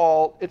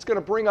default, it's going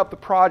to bring up the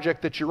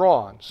project that you're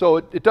on. So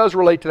it does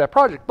relate to that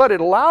project, but it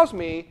allows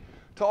me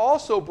to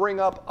also bring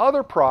up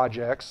other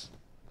projects.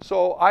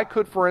 So I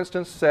could, for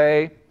instance,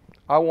 say,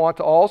 I want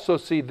to also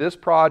see this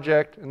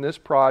project and this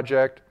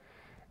project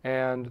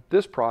and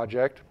this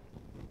project.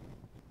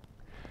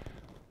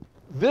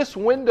 This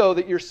window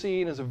that you're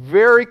seeing is a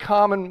very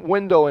common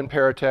window in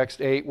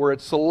Paratext 8 where it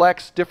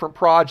selects different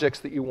projects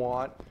that you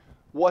want.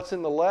 What's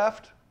in the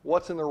left,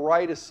 what's in the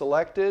right is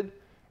selected.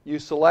 You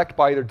select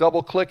by either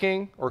double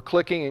clicking or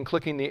clicking and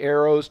clicking the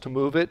arrows to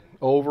move it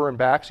over and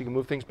back, so you can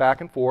move things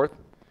back and forth.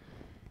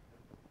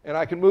 And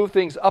I can move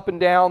things up and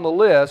down the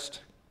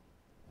list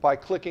by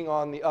clicking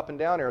on the up and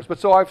down arrows. But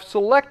so I've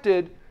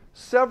selected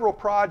several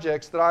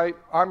projects that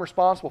I'm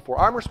responsible for.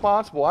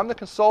 I'm the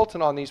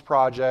consultant on these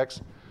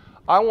projects.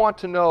 I want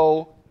to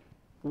know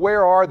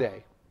where are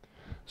they.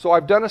 So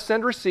I've done a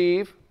send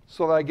receive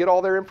so that I get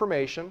all their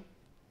information.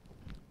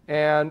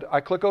 And I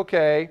click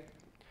OK.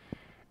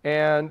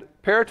 And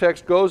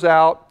Paratext goes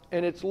out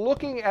and it's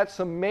looking at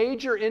some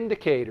major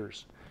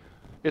indicators.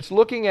 It's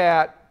looking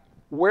at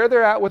where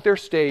they're at with their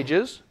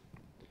stages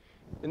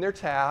in their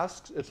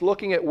tasks. It's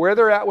looking at where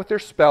they're at with their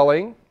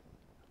spelling,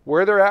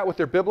 where they're at with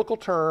their biblical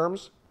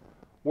terms,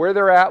 where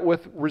they're at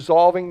with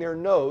resolving their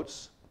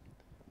notes.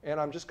 And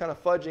I'm just kind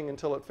of fudging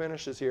until it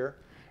finishes here.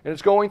 And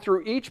it's going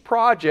through each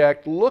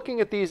project,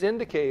 looking at these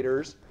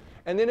indicators,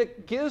 and then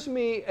it gives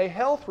me a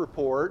health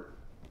report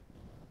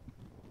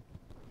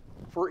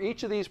for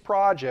each of these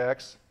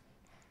projects.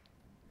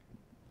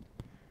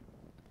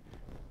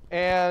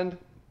 And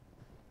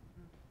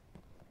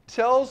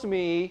tells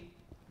me,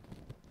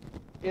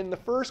 in the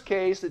first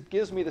case, it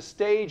gives me the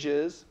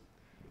stages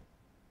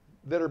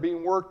that are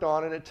being worked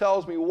on, and it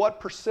tells me what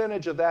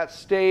percentage of that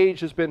stage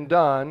has been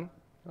done.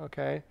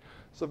 Okay,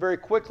 so very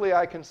quickly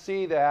I can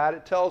see that.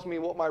 It tells me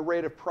what my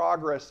rate of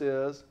progress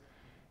is.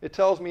 It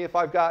tells me if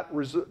I've got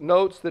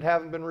notes that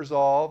haven't been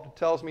resolved. It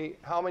tells me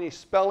how many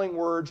spelling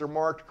words are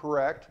marked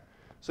correct.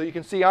 So you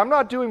can see I'm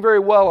not doing very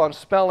well on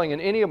spelling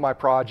in any of my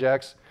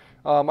projects.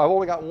 I've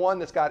only got one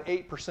that's got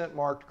 8%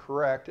 marked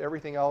correct.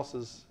 Everything else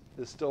is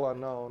still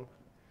unknown.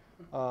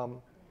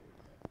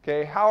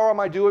 Okay, how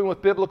am I doing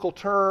with biblical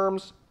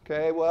terms?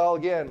 Okay, well,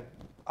 again,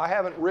 I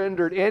haven't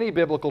rendered any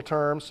biblical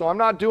terms, so I'm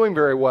not doing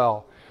very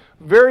well.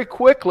 Very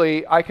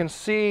quickly, I can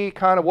see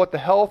kind of what the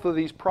health of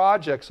these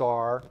projects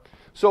are.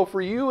 So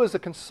for you as a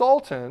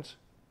consultant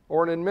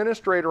or an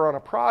administrator on a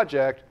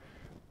project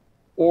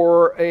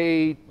or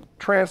a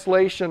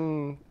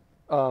translation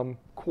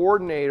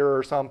coordinator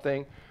or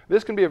something,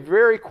 this can be a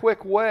very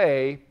quick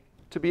way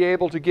to be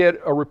able to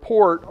get a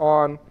report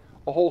on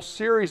a whole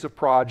series of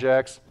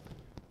projects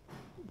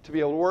to be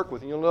able to work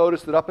with. And you'll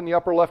notice that up in the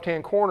upper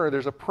left-hand corner,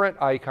 there's a print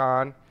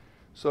icon,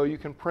 so you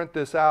can print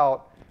this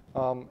out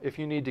if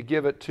you need to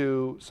give it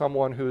to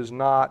someone who is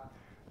not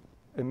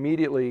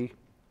immediately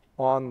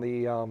on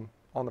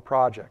the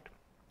project.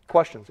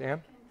 Questions,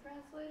 Ann? Can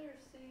translators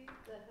see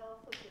the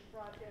health of the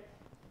project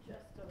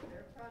just of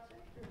their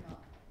project or not?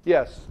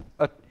 Yes.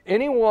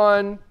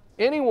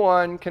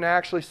 Anyone can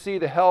actually see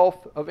the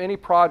health of any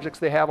projects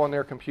they have on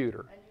their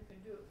computer. And you can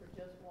do it for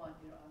just one,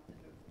 you don't have to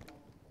do it for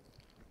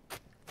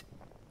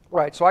multiple.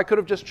 Right, so I could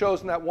have just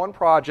chosen that one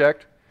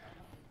project,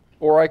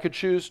 or I could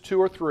choose 2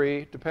 or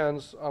 3,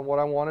 depends on what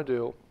I want to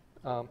do.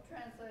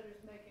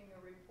 Translators making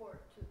a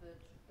report to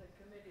the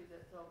committee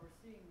that's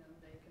overseeing them,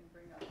 they can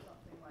bring up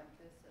something like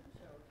this and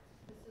show,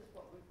 this is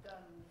what we've done,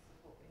 and this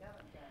is what we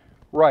haven't done.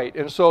 Right,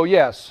 and so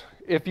yes,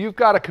 if you've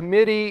got a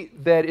committee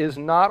that is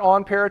not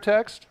on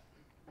Paratext,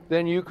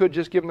 then you could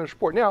just give them a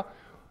report. Now,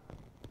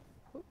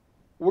 again,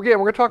 we're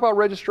going to talk about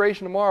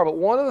registration tomorrow, but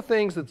one of the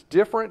things that's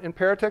different in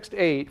Paratext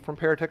 8 from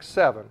Paratext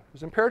 7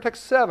 is in Paratext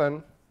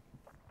 7,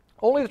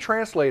 only the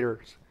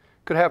translators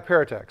could have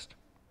Paratext.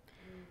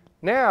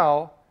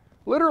 Now,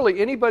 literally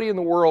anybody in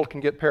the world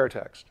can get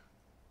Paratext.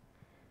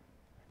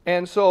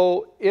 And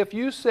so if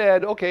you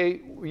said,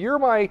 okay, you're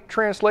my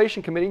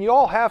translation committee, and you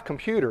all have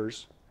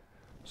computers,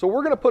 so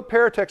we're going to put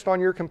Paratext on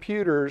your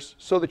computers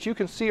so that you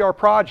can see our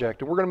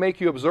project, and we're going to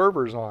make you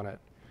observers on it.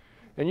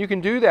 And you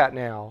can do that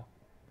now,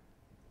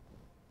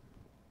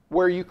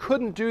 where you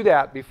couldn't do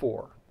that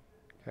before.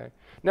 Okay?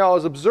 Now,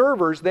 as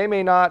observers, they're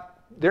not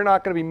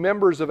going to be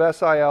members of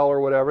SIL or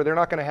whatever. They're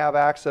not going to have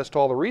access to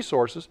all the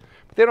resources,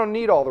 but they don't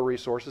need all the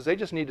resources. They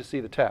just need to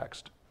see the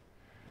text.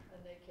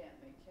 And they can't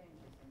make changes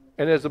in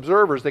the And as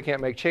observers, they can't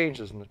make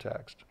changes in the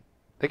text.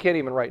 They can't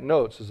even write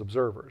notes as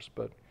observers,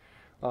 but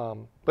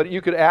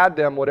you could add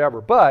them,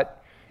 whatever.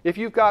 But if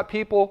you've got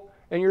people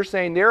and you're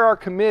saying they're our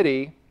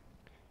committee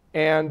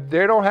and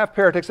they don't have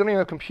Paratext, they don't even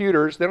have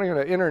computers, they don't even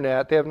have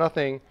internet, they have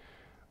nothing,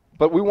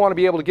 but we want to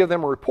be able to give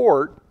them a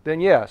report, then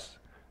yes,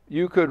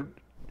 you could,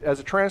 as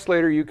a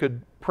translator, you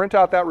could print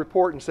out that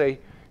report and say,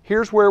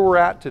 here's where we're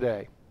at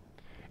today.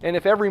 And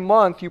if every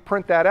month you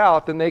print that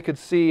out, then they could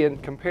see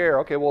and compare,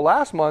 okay, well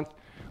last month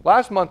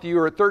you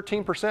were at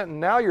 13% and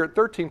now you're at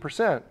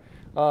 13%.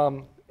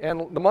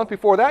 And the month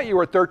before that you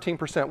were at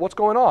 13%. What's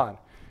going on? You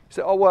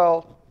say, oh,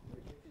 well,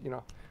 we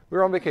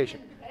were on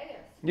vacation.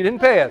 You didn't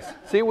pay us.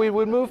 See, we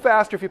would move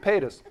faster if you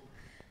paid us.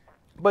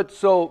 But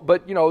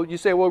you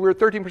say, well, we were at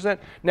 13%.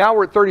 Now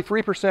we're at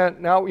 33%.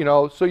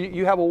 Now, so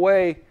you have a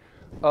way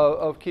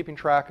of keeping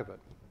track of it.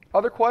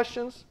 Other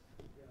questions?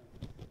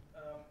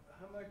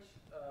 How much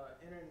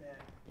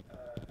internet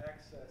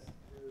access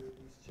do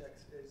these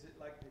checks? Is it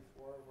like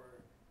before where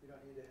you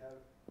don't need to have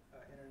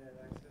internet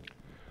access?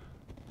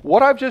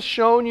 What I've just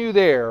shown you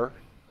there,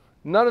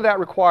 none of that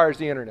requires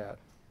the internet.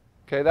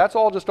 Okay, that's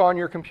all just on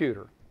your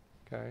computer.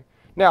 Okay.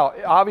 Now,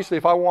 obviously,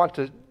 if I'm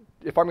going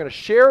to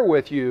share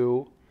with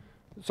you,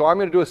 so I'm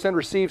going to do a send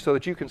receive so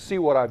that you can see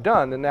what I've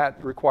done, then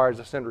that requires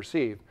a send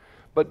receive.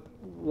 But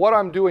what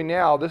I'm doing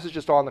now, this is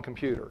just on the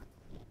computer.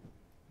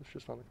 It's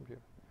just on the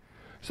computer.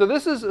 So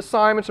this is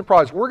assignments and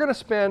projects. We're going to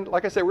spend,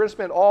 like I said, we're going to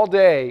spend all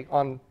day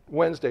on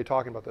Wednesday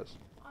talking about this.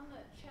 On the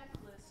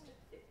checklist,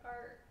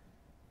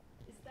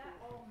 is that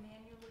all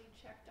manually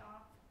checked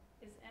off?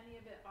 Is any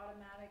of it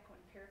automatic when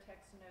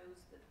Paratext knows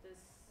that this,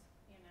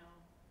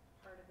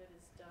 part of it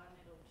is done,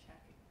 it'll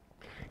check it?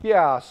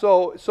 Yeah,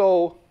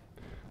 so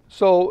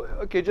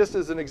okay, just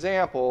as an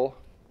example,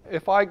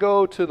 if I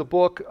go to the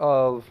book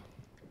of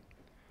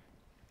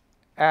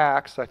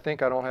Acts, I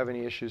think I don't have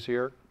any issues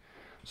here.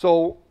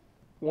 So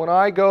when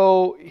I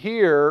go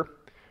here,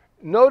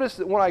 notice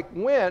that when I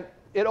went,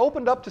 it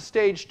opened up to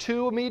stage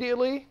 2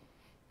 immediately,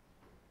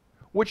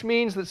 which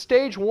means that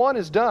stage 1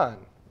 is done.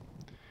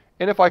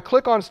 And if I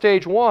click on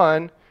stage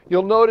 1,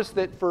 you'll notice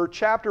that for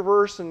chapter,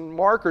 verse, and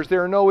markers,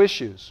 there are no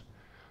issues.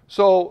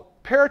 So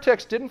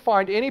Paratext didn't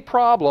find any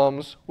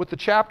problems with the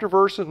chapter,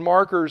 verse, and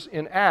markers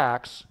in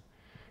Acts.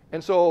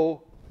 And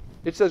so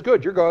it says,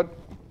 good, you're good.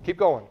 Keep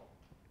going.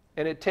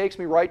 And it takes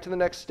me right to the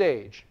next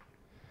stage.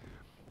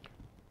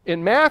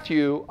 In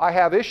Matthew, I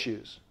have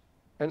issues.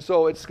 And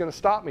so it's going to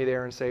stop me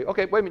there and say,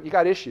 okay, wait a minute, you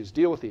got issues.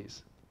 Deal with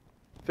these.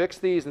 Fix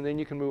these, and then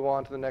you can move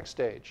on to the next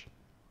stage.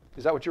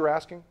 Is that what you're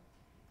asking?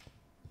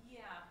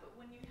 Yeah, but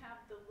when you have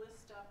the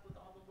list up with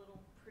all the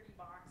little pretty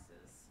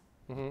boxes,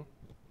 Mm-hmm.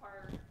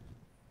 are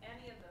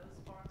any of those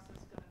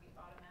boxes going to be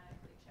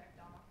automatically checked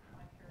off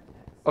by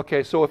Paratext?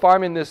 Okay, so if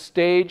I'm in this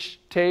stage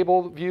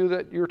table view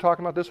that you were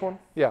talking about, this one?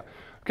 Yeah.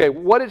 Okay,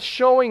 what it's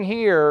showing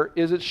here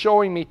is it's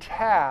showing me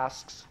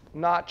tasks,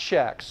 not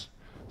checks.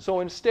 So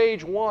in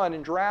stage 1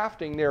 in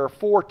drafting, there are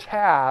 4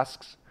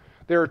 tasks.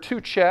 There are 2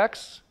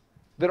 checks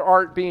that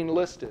aren't being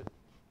listed.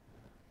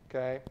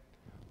 Okay?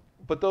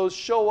 But those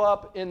show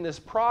up in this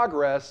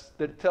progress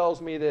that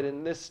tells me that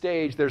in this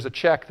stage there's a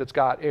check that's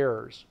got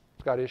errors,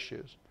 it's got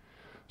issues.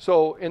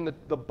 So in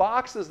the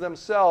boxes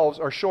themselves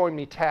are showing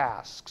me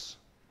tasks.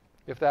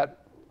 If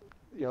that,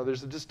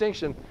 there's a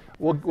distinction.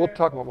 We'll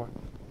talk about more.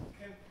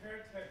 Can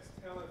Paratext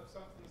tell if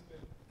something's been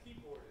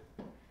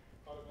keyboarded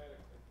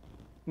automatically?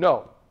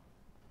 No.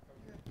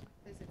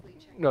 Physically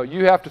check. No,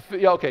 you have to,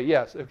 yeah, okay,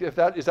 yes. If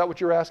that, is that what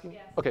you're asking?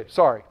 Yes. Okay,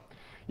 sorry.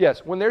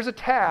 Yes, when there's a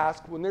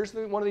task, when there's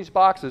one of these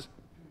boxes,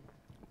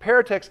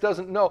 Paratext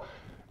doesn't know.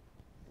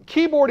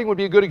 Keyboarding would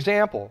be a good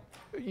example.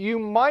 You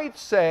might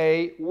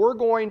say, we're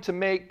going to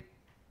make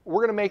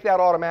that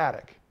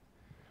automatic.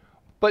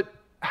 But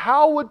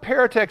how would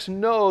Paratext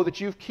know that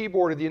you've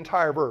keyboarded the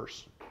entire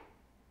verse?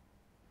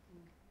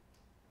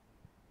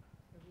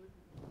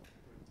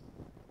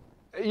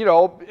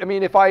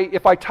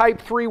 If I type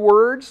 3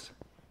 words,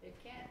 It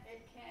can't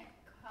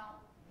count,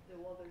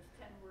 well, there's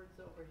 10 words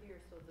over here,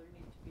 so there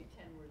need to be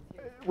 10 words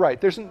here. right,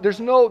 there's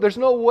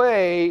no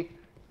way,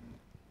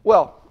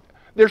 well,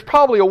 there's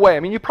probably a way.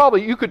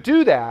 You could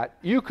do that.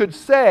 You could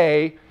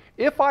say,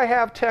 if I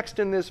have text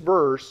in this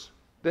verse,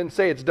 then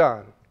say it's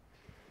done.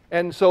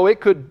 And so it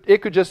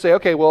could just say,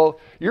 okay, well,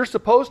 you're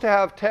supposed to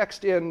have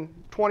text in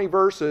 20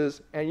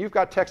 verses, and you've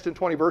got text in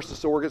 20 verses,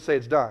 so we're going to say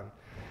it's done.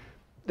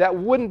 That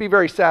wouldn't be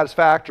very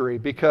satisfactory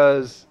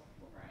because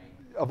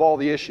of all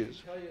the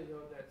issues. Tell you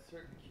though that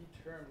certain key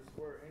terms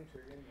were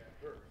entered in that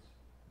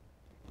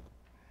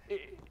verse.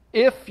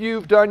 If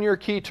you've done your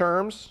key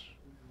terms,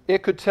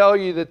 it could tell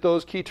you that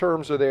those key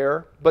terms are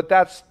there, but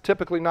that's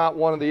typically not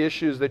one of the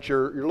issues that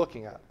you're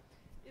looking at.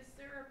 Is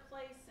there a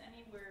place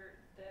anywhere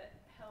that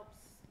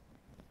helps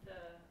the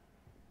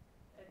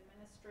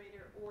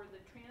administrator or the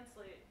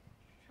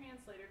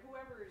translator,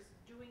 whoever is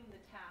doing the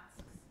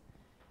tasks,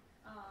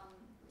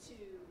 to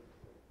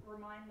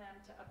remind them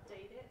to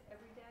update it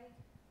every day?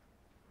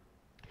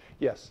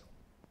 Yes.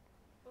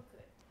 Oh,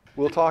 good.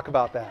 We'll talk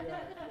about that.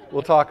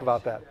 We'll talk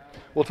about that.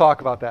 We'll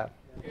talk about that.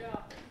 Yeah,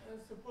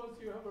 suppose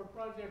you have a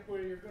project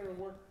where you're going to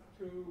work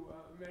through,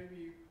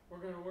 maybe we're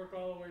going to work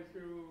all the way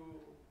through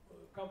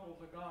a couple of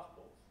the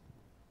Gospels.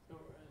 So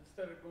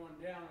instead of going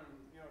down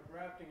and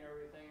drafting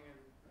everything, and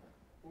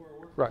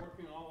we're Right.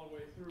 working all the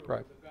way through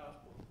Right. the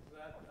Gospels.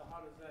 How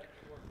does that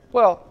work?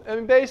 Well, I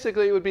mean,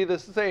 basically it would be the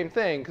same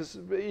thing, because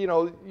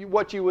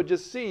what you would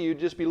just see, you'd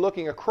just be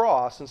looking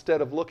across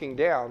instead of looking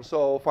down.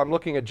 So if I'm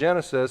looking at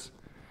Genesis,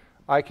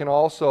 I can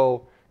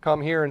also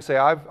come here and say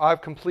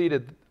I've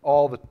completed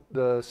all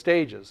the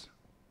stages.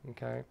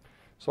 Okay,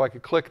 so I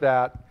could click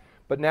that,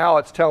 but now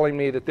it's telling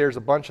me that there's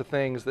a bunch of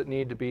things that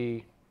need to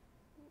be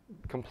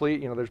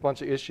complete. There's a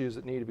bunch of issues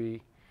that need to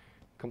be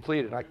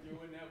completed. You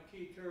wouldn't have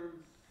key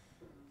terms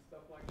and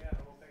stuff like that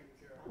all taken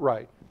care of.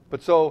 Right,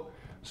 but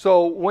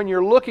so when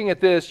you're looking at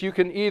this, you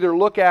can either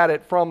look at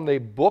it from the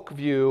book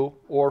view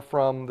or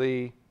from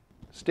the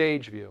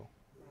stage view.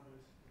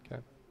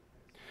 Okay.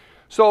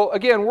 So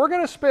again, we're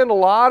going to spend a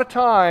lot of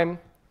time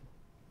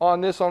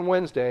on this on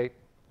Wednesday.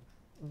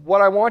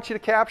 What I want you to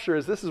capture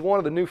is this is one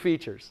of the new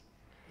features.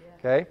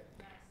 Okay?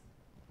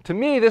 To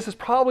me, this is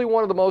probably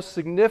one of the most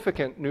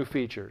significant new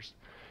features.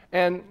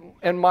 And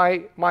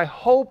my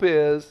hope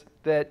is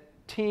that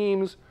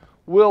teams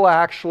will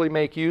actually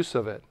make use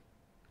of it,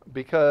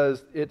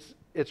 because it's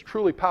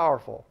truly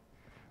powerful.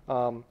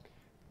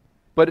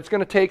 But it's going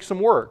to take some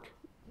work,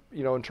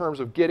 in terms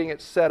of getting it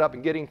set up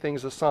and getting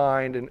things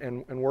assigned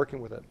and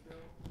working with it.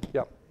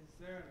 Yeah. Is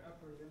there an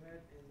upper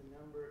limit in the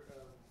number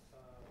of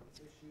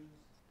issues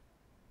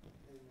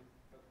in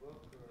a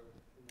book or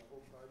in the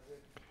whole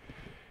project?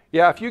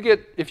 Yeah, if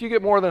you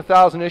get more than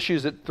 1,000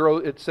 issues,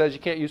 it says you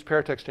can't use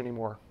Paratext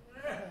anymore.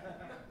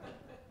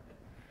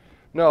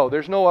 No,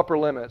 there's no upper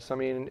limits. I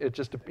mean, it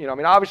just,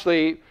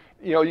 obviously,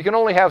 you can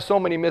only have so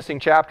many missing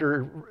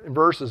chapter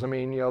verses. I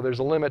mean, there's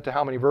a limit to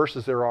how many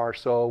verses there are.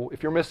 So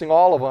if you're missing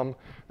all of them,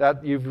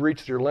 that you've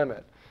reached your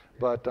limit.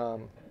 But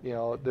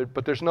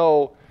there's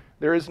no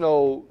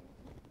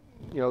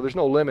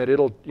limit.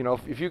 It'll,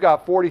 if you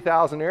got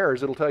 40,000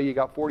 errors, it'll tell you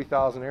got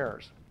 40,000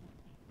 errors.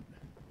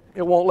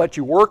 It won't let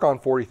you work on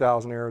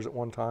 40,000 errors at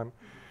one time,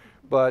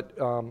 but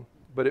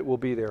it will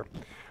be there.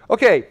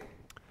 Okay,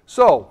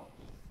 so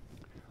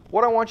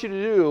what I want you to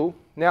do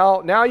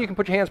now you can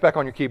put your hands back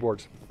on your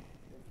keyboards.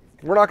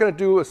 We're not going to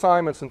do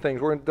assignments and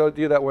things. We're going to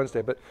do that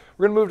Wednesday, but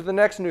we're going to move to the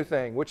next new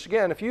thing, which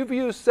again, if you've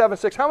used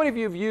 7.6, how many of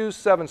you have used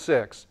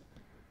 7.6?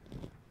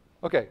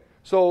 Okay,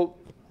 so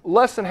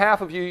less than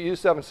half of you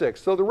use 7.6.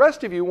 So the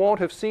rest of you won't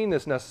have seen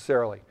this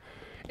necessarily.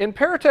 In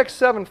Paratext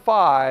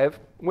 7.5,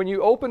 when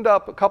you opened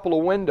up a couple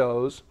of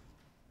windows,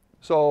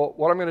 so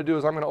what I'm going to do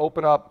is I'm going to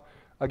open up,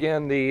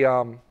 again,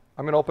 I'm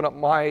going to open up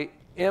my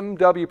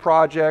MW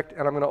project,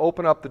 and I'm going to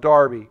open up the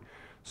Darby.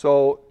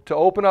 So to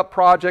open up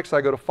projects, I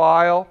go to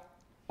File,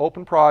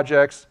 Open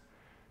Projects.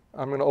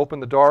 I'm going to open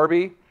the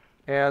Darby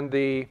and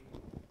the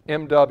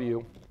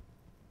MW.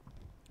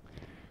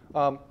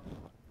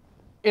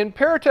 In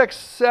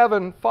Paratext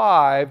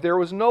 7.5, there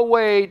was no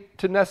way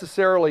to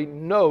necessarily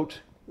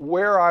note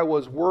where I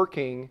was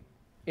working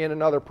in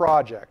another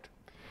project.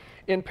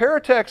 In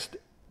Paratext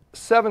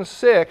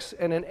 7.6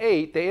 and in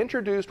 8, they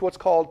introduced what's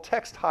called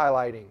text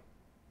highlighting,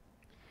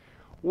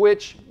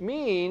 which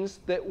means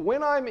that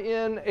when I'm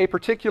in a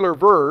particular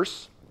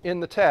verse in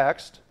the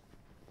text,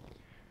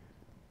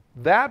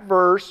 that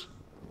verse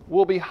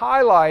will be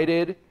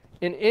highlighted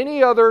in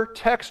any other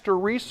text or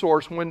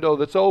resource window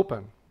that's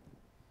open,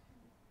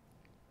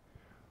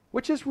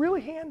 which is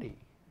really handy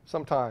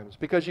sometimes,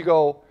 because you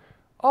go,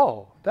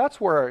 oh, that's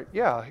where,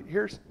 yeah,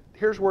 here's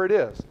where it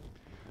is.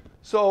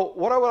 So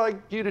what I would like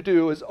you to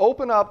do is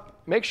open up,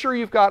 make sure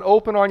you've got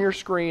open on your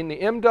screen the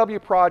MW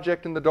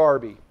project and the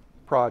Darby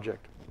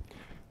project.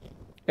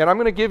 And I'm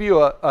going to give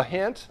you a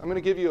hint. I'm going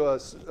to give you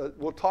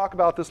we'll talk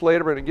about this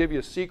later, but I'm going to give you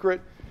a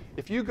secret.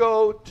 If you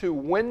go to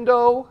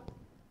Window,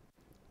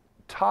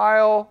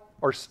 Tile,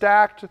 or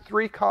Stacked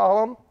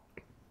 3-column,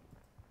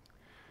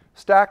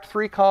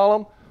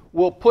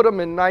 we'll put them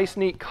in nice,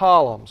 neat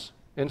columns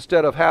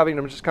instead of having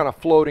them just kind of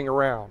floating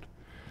around.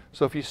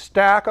 So if you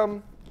stack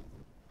them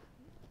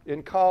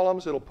in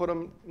columns, it'll put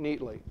them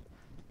neatly.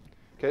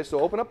 Okay, so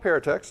open up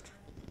Paratext.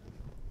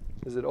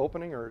 Is it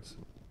opening or it's...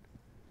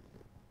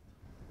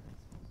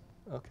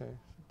 Okay,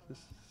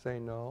 just say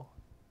no.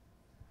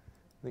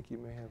 I think you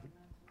may have it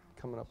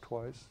coming up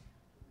twice.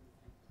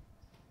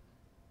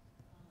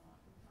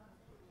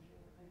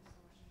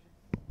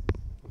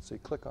 Let's see,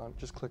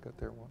 just click it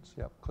there once.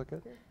 Yep, click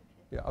it.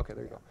 Yeah, okay,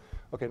 there you go.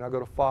 Okay, now go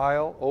to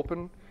File,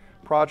 Open,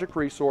 Project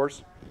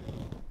Resource.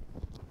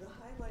 The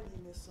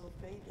highlighting is so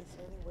faint, is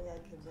there any way I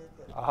can make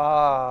it?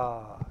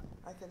 Ah.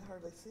 I can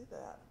hardly see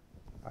that,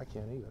 I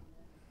can't either.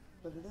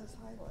 but it is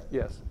highlighted.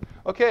 Yes.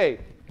 Okay,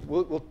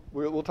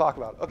 we'll talk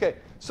about it. Okay,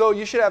 so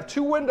you should have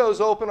two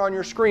windows open on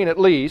your screen at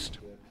least.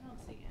 I don't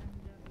see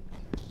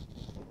MW.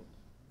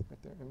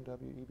 Right there,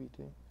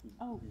 MWEBT.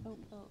 Oh.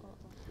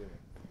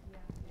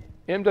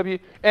 MW,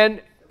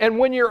 and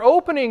when you're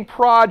opening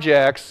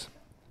projects,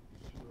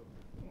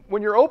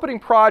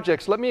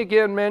 let me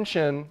again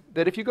mention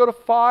that if you go to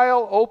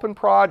File, Open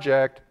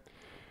Project,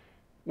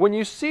 when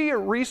you see your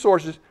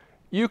resources,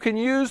 you can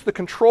use the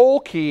Control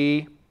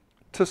key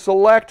to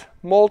select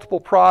multiple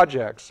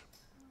projects.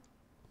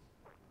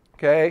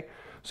 Okay?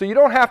 So you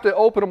don't have to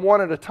open them one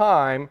at a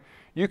time.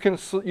 You can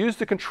use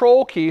the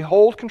Control key,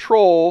 hold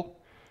Control,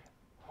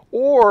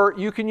 or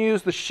you can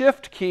use the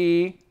Shift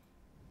key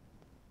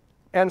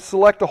and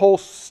select a whole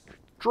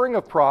string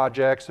of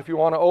projects if you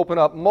want to open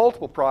up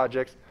multiple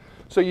projects.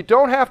 So you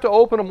don't have to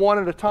open them one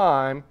at a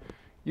time.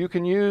 You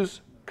can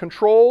use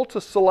Control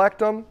to select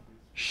them,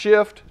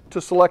 Shift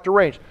to select a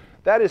range.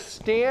 That is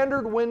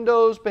standard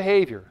Windows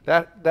behavior.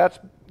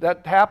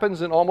 That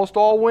happens in almost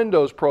all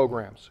Windows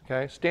programs.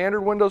 Okay,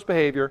 standard Windows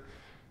behavior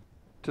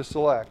to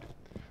select.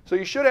 So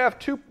you should have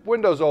two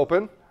windows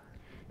open.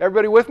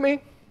 Everybody with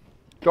me?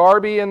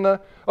 Darby and the...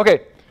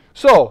 Okay,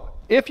 so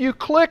if you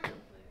click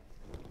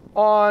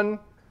on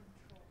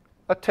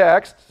a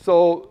text,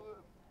 so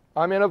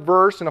I'm in a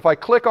verse, and if I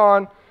click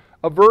on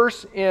a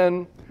verse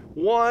in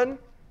 1,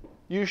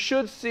 you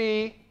should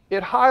see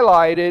it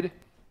highlighted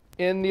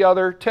in the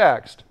other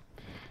text.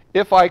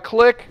 If I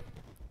click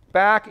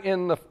back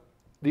in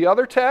the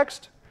other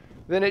text,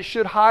 then it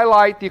should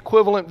highlight the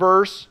equivalent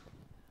verse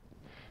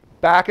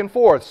back and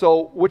forth.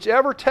 So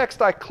whichever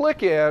text I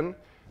click in,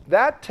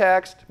 that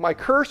text my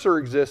cursor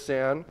exists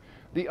in,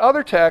 the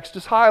other text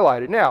is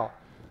highlighted. Now,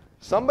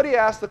 somebody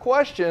asked the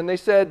question, they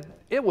said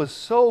it was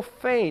so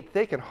faint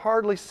they can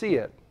hardly see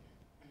it.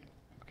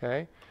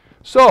 Okay?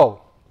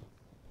 So,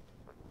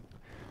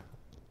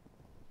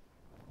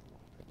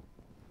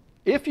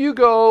 if you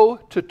go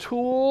to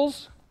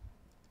Tools,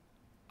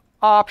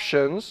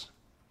 Options,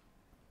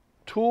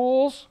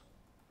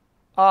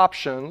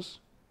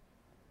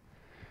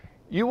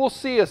 you will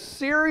see a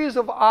series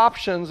of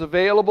options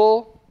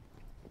available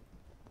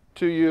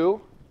to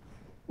you.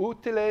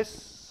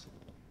 Útiles,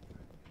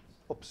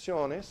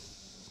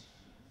 opciones.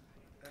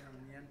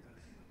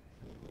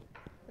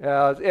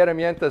 It's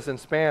herramientas in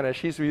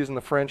Spanish. He's using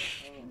the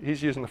French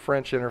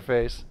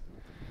interface.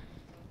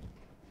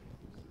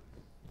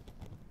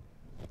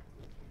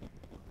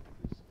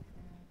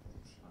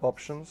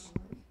 Options.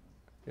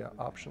 Yeah,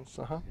 options.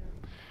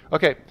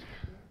 Okay.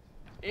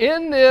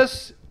 In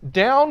this,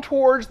 down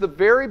towards the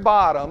very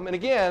bottom, and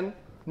again,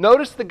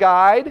 notice the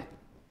guide.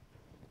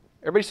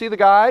 Everybody see the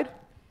guide?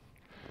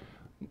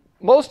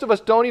 Most of us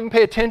don't even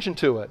pay attention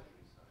to it.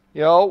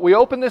 You know, we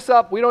open this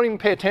up, we don't even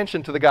pay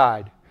attention to the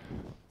guide.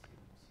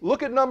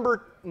 Look at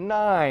number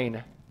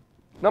 9.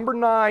 Number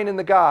 9 in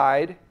the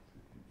guide.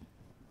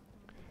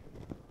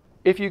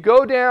 If you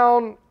go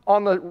down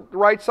on the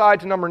right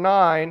side to number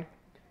 9,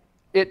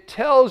 it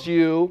tells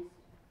you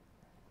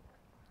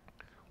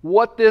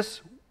what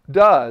this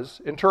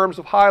does in terms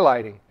of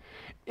highlighting.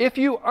 If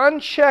you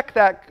uncheck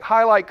that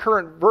highlight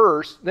current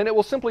verse, then it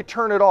will simply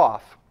turn it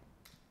off.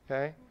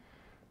 Okay?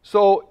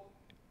 So,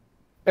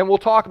 and we'll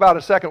talk about in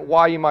a second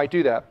why you might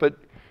do that, but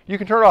you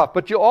can turn it off.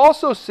 But you'll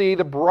also see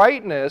the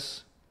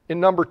brightness in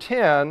number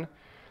 10.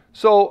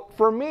 So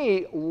for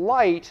me,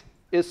 light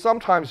is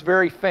sometimes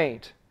very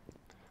faint.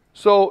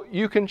 So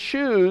you can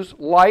choose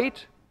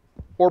light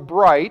or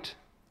bright.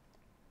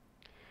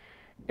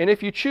 And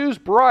if you choose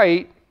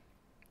bright,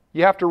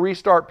 you have to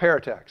restart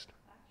Paratext.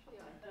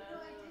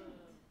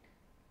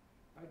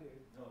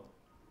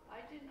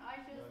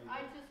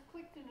 I just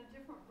clicked in a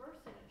different verse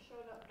and it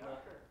showed up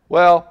darker.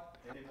 Well,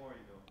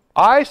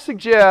 I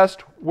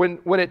suggest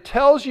when it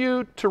tells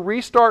you to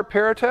restart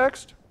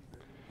Paratext,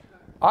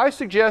 I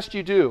suggest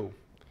you do.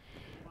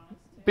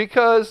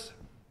 Because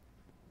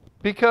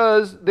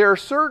there are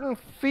certain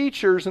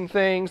features and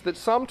things that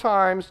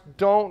sometimes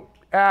don't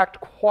act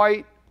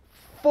quite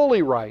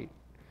fully right.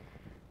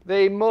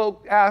 They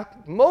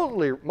act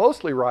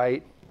mostly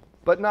right,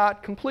 but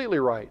not completely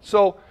right.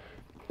 So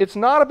it's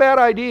not a bad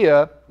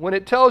idea when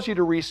it tells you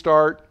to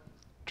restart.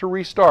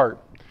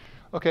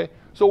 Okay,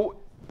 so,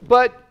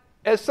 but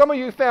as some of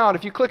you found,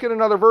 if you click in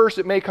another verse,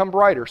 it may come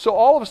brighter. So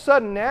all of a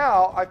sudden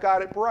now I've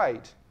got it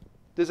bright.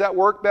 Does that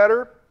work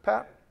better,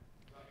 Pat?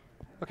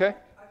 Okay.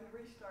 I can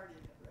restart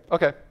it.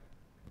 Okay.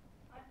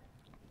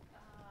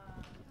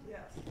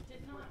 Yes.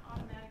 Did not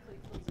automatically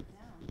close it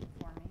down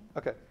for me.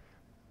 Okay.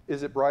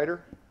 Is it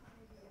brighter?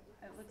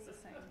 It looks the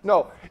same.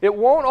 No, it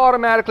won't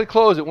automatically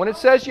close it. When it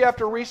says you have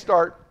to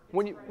restart,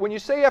 when you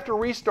say you have to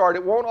restart,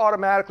 it won't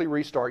automatically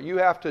restart. You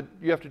have to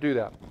do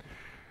that.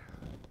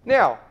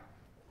 Now,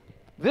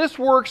 this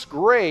works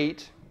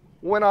great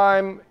when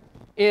I'm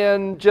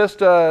in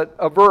just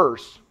a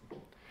verse.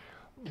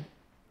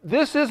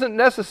 This isn't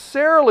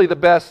necessarily the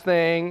best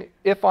thing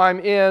if I'm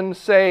in,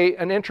 say,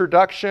 an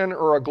introduction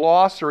or a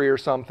glossary or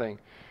something.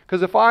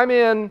 Because if I'm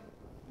in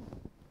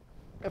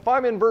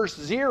verse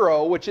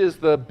 0, which is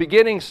the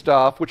beginning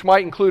stuff, which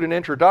might include an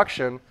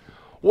introduction,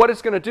 what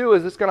it's going to do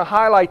is it's going to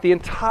highlight the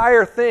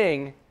entire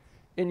thing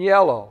in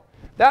yellow.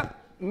 That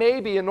may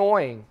be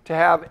annoying to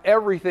have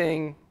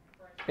everything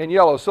in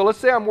yellow. So let's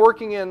say I'm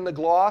working in the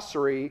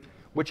glossary,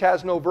 which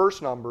has no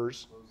verse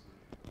numbers.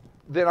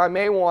 Then I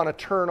may want to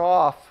turn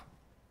off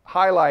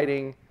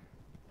highlighting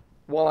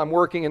while I'm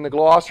working in the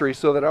glossary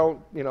so that I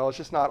don't, it's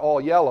just not all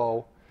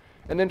yellow,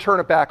 and then turn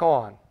it back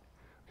on.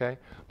 Okay?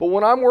 But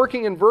when I'm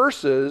working in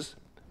verses,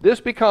 this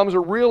becomes a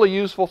really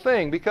useful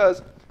thing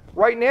because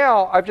right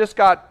now I've just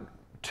got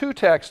 2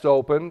 texts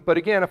open, but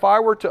again, if I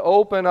were to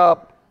open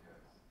up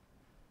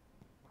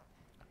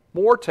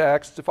more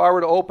text, if I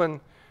were to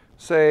open,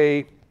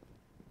 say,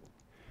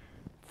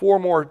 4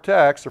 more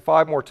texts or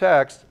 5 more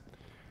texts,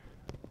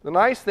 the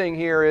nice thing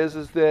here is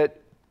that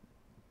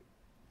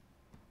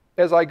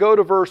as I go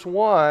to verse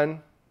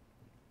 1,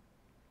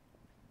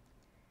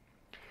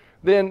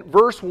 then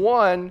verse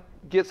 1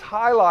 gets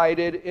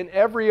highlighted in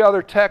every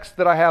other text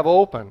that I have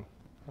open.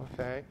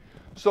 Okay?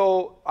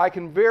 So I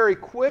can very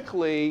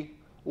quickly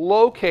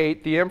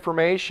locate the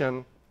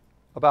information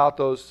about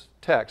those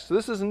texts. So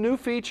this is a new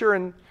feature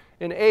in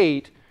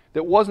 8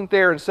 that wasn't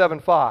there in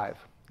 7.5.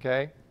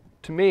 Okay?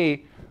 To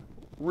me,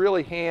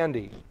 really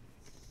handy.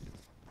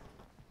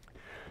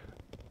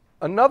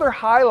 Another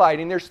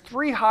highlighting, there's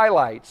 3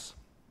 highlights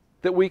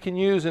that we can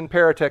use in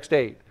Paratext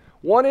 8.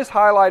 One is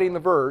highlighting the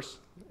verse,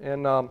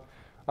 and I'm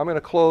going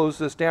to close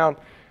this down.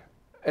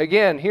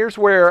 Again, here's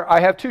where I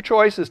have 2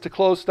 choices to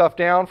close stuff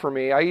down for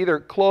me. I either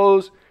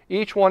close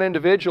each one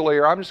individually,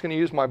 or I'm just going to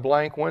use my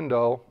blank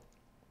window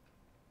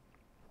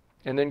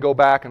and then go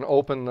back and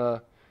open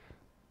the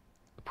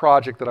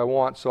project that I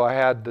want. So I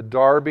had the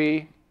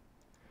Darby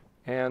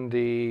and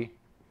the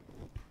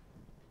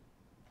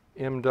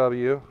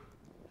MW.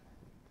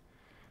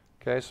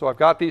 Okay, so I've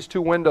got these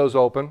 2 windows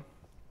open.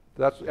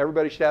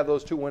 Everybody should have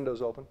those 2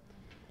 windows open.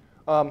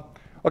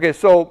 Okay,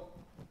 so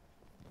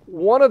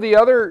one of the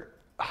other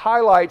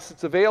highlights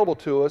that's available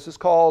to us is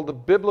called the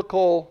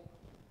Biblical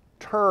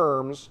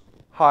Terms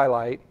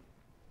highlight.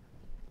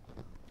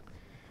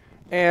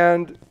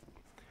 And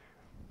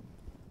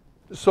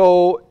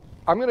so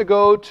I'm going to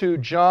go to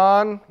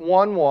John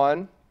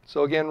 1:1.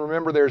 So again,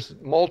 remember there's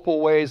multiple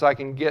ways I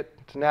can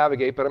get to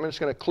navigate, but I'm just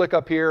going to click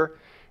up here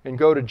and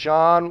go to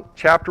John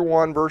chapter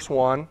 1, verse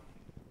 1.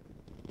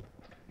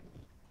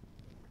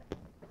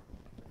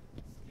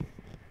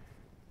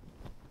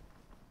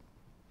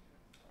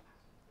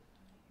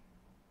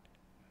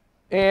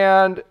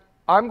 And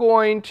I'm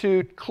going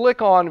to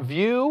click on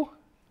View,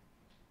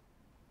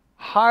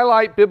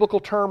 Highlight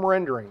Biblical Term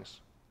Renderings.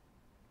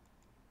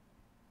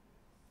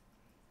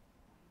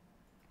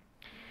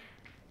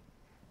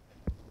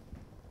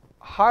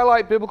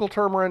 Highlight Biblical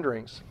Term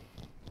Renderings.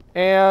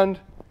 And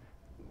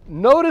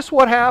notice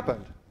what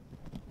happened.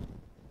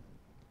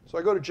 So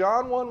I go to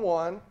John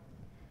 1:1,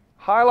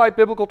 Highlight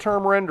Biblical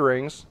Term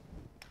Renderings,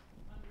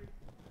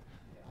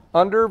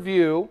 under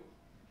View,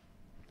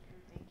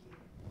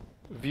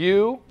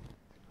 View,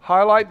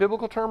 Highlight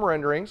Biblical Term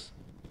Renderings,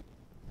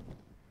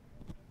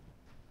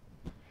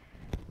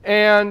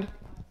 and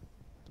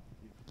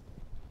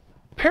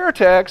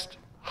Paratext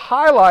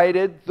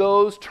highlighted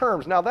those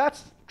terms. Now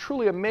that's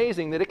truly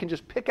amazing that it can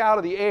just pick out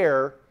of the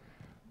air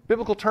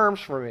biblical terms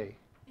for me.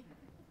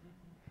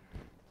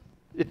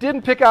 It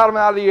didn't pick them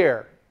out of the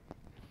air.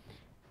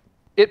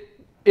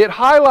 It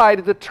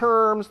highlighted the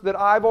terms that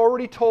I've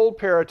already told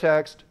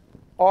Paratext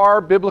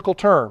are biblical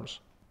terms.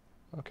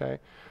 Okay?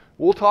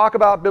 We'll talk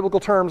about biblical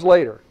terms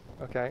later.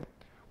 Okay?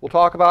 We'll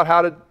talk about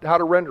how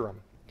to render them.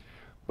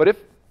 But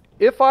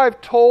if I've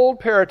told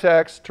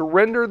Paratext to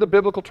render the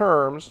biblical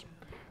terms,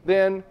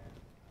 then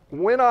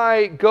when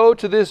I go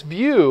to this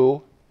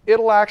view,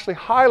 it'll actually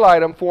highlight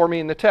them for me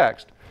in the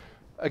text.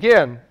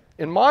 Again,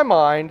 in my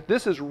mind,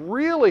 this is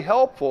really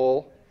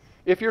helpful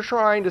if you're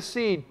trying to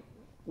see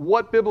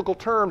what biblical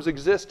terms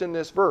exist in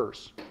this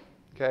verse.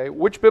 Okay?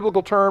 Which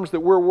biblical terms that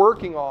we're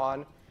working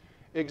on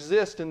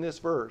exist in this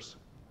verse.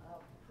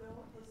 Phil,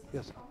 does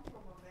Yes. this come from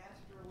a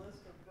master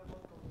list of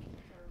biblical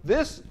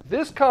terms?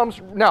 This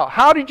comes, now,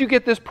 how did you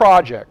get this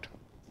project?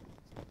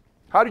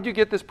 How did you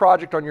get this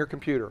project on your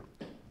computer?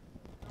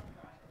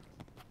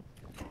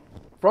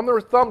 From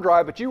the thumb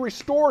drive, but you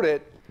restored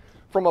it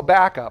from a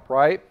backup,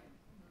 right?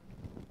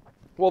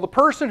 Well, the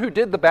person who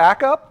did the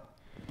backup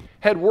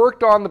had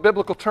worked on the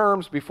biblical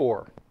terms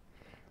before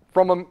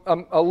from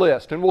a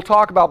list. And we'll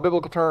talk about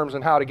biblical terms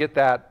and how to get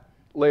that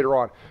later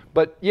on.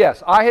 But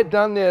yes, I had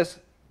done this,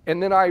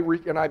 and then I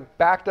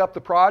backed up the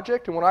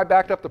project. And when I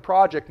backed up the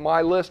project,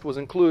 my list was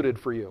included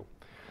for you.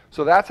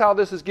 So that's how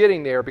this is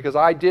getting there, because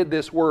I did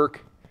this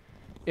work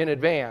in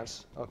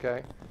advance.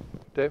 Okay,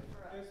 Dave?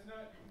 It's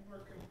not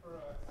working for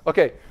us.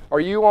 Okay, are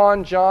you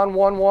on John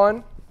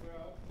 1:1? Well,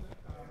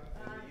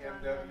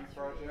 The MW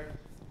project?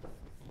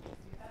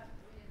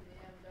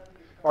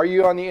 Are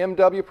you on the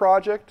MW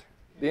project?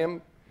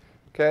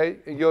 Okay,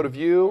 and you go to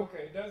View.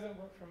 okay, it doesn't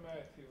work for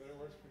Matthew, but it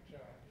works for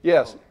John.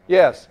 Yes,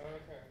 yes,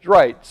 Okay.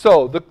 right.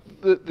 So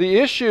the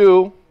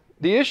issue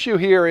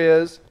here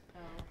is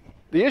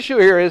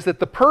that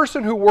the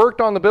person who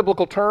worked on the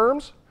biblical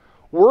terms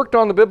worked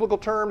on the biblical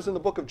terms in the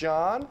book of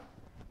John,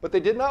 but they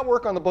did not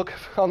work on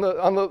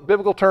the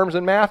biblical terms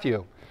in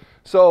Matthew.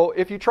 So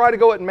if you try to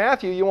go it in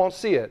Matthew, you won't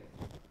see it.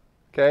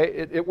 Okay,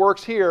 it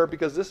works here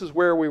because this is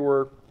where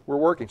we're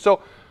working.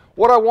 So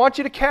what I want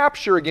you to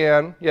capture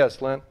again,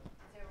 yes, Lynn. Is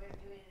there a way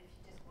of doing it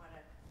if you just want to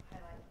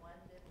highlight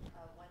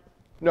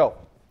one?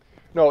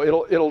 No,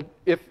 it'll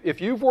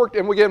if you've worked,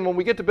 and again when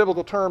we get to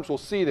biblical terms we'll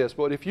see this,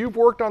 but if you've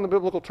worked on the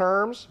biblical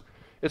terms,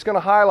 it's going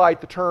to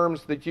highlight the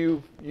terms that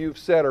you've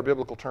said are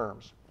biblical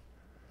terms.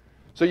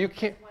 So you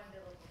can't. One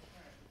biblical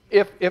term.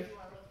 If You want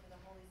to look for the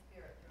Holy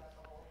Spirit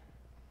throughout the whole.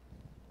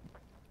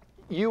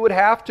 you would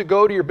have to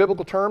go to your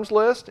biblical terms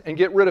list and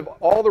get rid of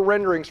all the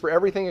renderings for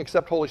everything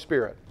except Holy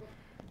Spirit.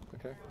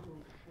 Okay.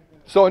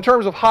 So in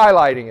terms of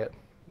highlighting it,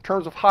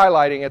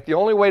 the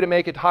only way to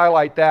make it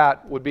highlight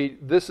that would be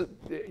this,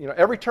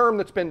 every term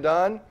that's been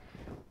done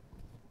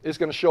is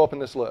going to show up in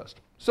this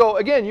list. So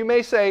again, you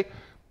may say,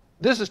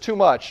 this is too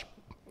much.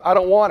 I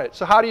don't want it.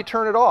 So how do you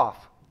turn it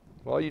off?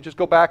 Well, you just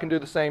go back and do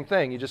the same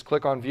thing. You just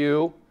click on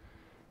View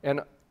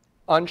and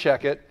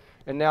uncheck it,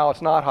 and now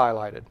it's not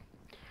highlighted.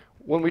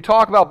 When we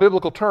talk about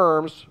biblical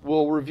terms,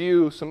 we'll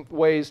review some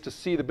ways to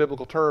see the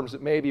biblical terms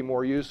that may be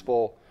more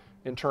useful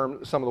in some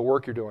of the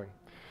work you're doing.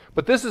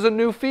 But this is a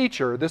new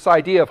feature, this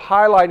idea of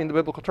highlighting the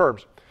biblical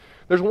terms.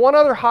 There's one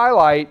other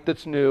highlight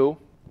that's new,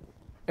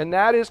 and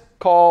that is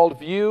called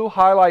View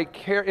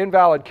Highlight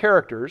Invalid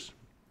Characters.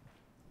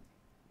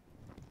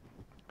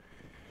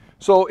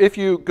 So if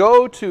you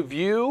go to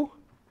View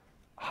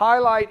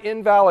Highlight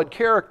Invalid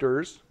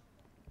Characters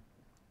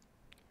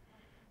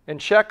and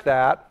check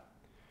that,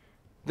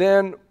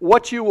 then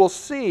what you will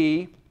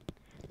see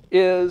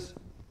is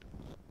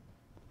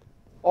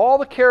all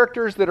the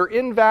characters that are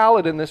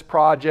invalid in this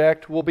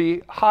project will be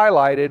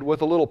highlighted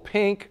with a little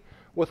pink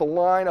with a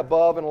line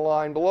above and a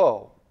line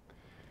below.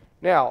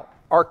 Now,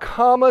 are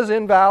commas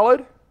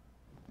invalid?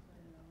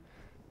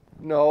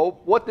 No.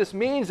 What this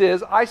means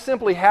is I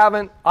simply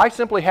haven't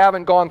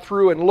gone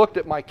through and looked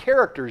at my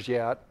characters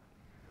yet.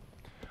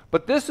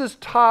 But this is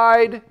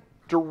tied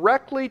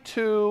directly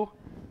to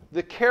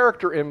the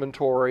character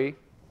inventory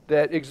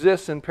that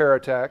exists in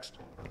Paratext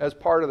as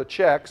part of the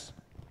checks.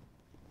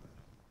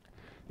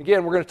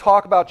 Again, we're going to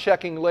talk about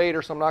checking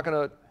later, so I'm not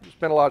going to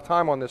spend a lot of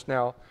time on this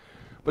now.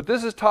 But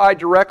this is tied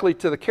directly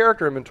to the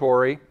character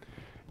inventory.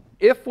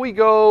 If we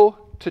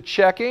go to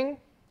checking,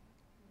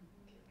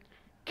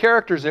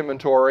 characters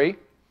inventory,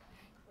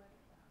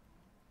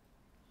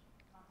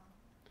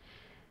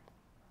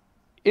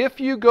 if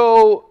you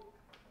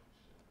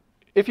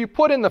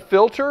put in the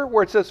filter,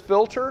 where it says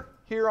filter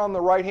here on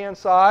the right-hand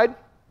side,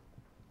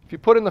 if you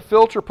put in the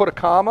filter, put a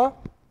comma,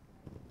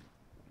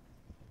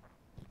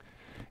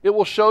 it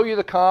will show you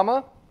the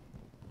comma.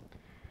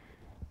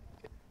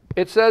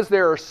 It says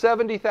there are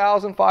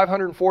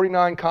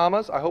 70,549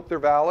 commas. I hope they're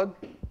valid.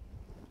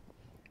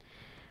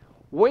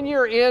 When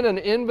you're in an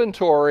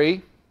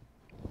inventory,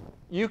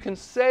 you can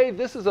say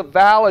this is a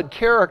valid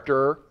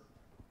character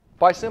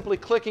by simply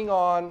clicking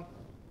on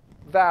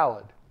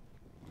valid.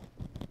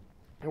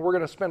 And we're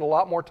going to spend a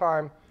lot more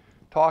time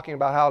talking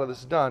about how this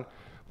is done.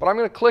 But I'm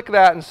going to click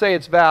that and say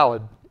it's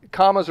valid.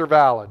 Commas are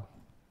valid.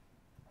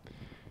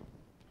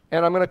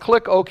 And I'm going to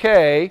click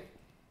OK.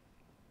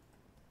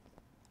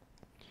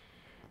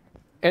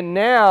 And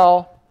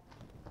now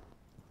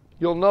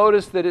you'll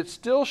notice that it's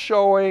still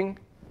showing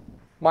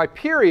my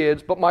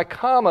periods, but my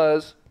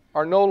commas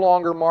are no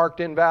longer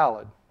marked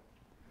invalid.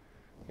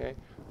 Okay.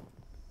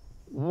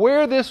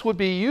 Where this would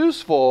be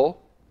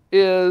useful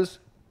is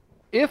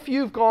if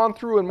you've gone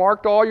through and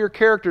marked all your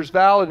characters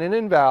valid and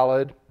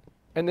invalid,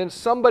 and then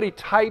somebody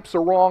types a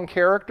wrong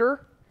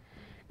character,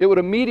 it would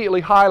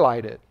immediately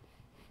highlight it.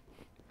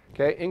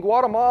 Okay. In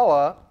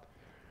Guatemala,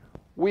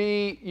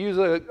 we use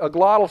a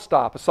glottal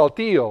stop, a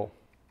saltillo.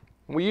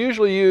 We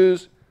usually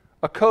use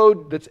a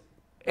code that's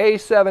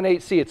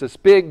A78C. It's this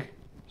big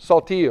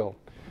saltillo.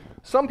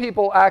 Some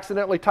people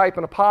accidentally type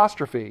an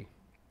apostrophe.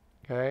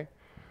 Okay.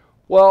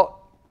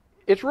 Well,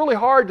 it's really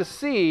hard to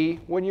see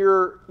when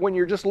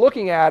you're just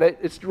looking at it.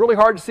 It's really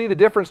hard to see the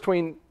difference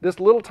between this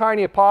little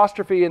tiny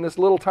apostrophe and this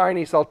little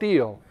tiny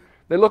saltillo.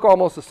 They look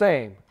almost the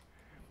same.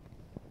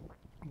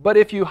 But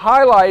if you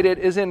highlight it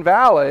as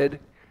invalid,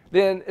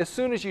 then as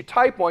soon as you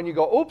type one, you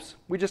go, oops,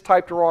 we just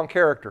typed the wrong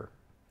character.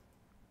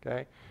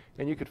 Okay?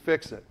 And you could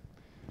fix it.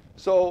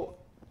 So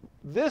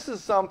this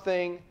is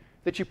something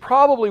that you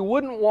probably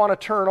wouldn't want to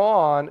turn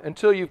on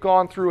until you've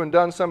gone through and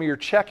done some of your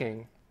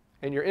checking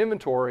and your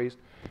inventories,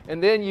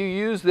 and then you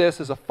use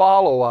this as a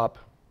follow-up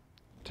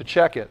to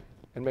check it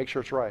and make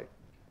sure it's right.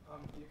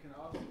 You can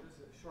also,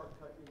 this is a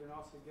shortcut, you can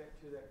also get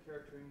to that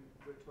character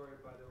inventory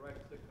by the right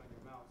click on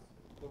your mouse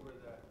over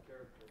that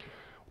character.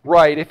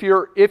 Right.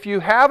 If you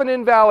have an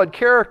invalid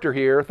character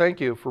here, thank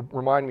you for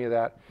reminding me of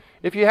that.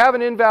 If you have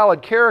an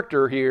invalid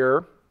character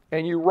here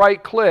and you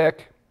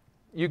right-click,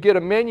 you get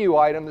a menu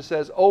item that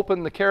says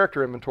Open the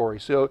Character Inventory.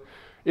 So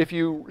if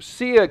you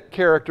see a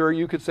character,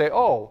 you could say,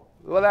 oh,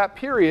 well, that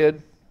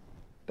period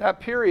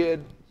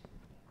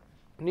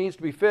needs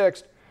to be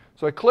fixed.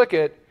 So I click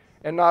it,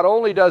 and not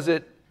only does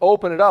it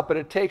open it up, but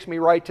it takes me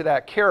right to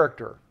that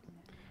character.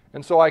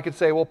 And so I could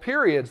say, well,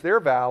 periods, they're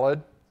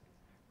valid,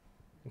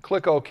 and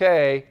click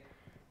OK,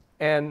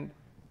 and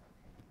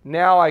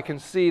now I can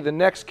see the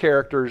next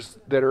characters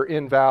that are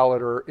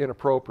invalid or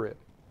inappropriate.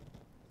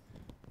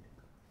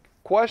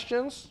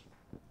 Questions?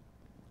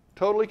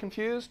 Totally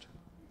confused?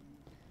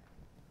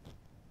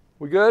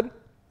 We good?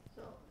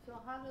 So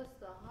how does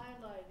the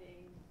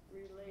highlighting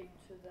relate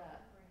to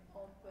that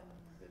open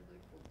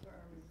biblical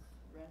terms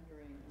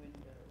rendering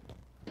window?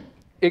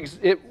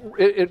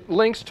 It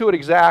links to it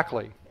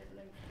exactly. It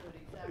links to it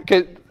exactly. Okay.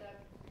 Except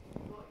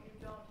what you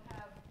don't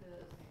have the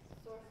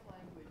source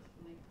language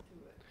linked to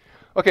it.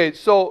 Okay,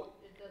 so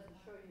It doesn't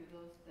show you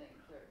those things.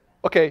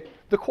 okay,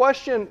 the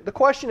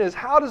question is,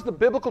 how does the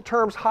biblical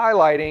terms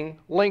highlighting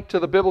link to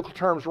the biblical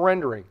terms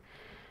rendering?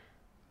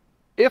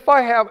 If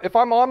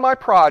I'm on my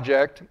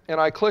project and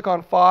I click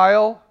on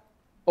File,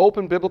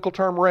 Open Biblical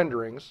Term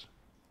Renderings,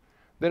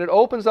 then it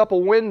opens up a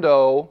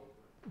window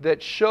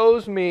that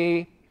shows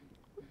me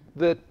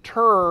the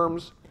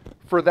terms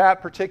for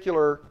that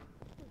particular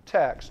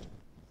text.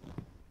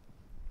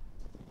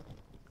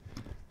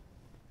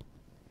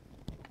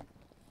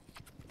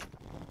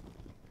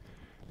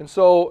 And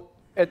so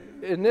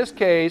in this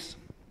case,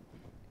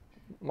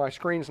 my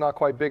screen's not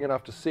quite big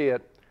enough to see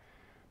it,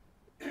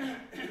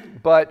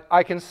 but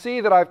I can see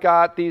that I've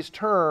got these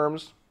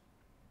terms.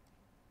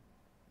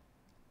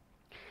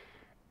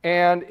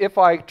 And if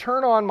I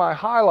turn on my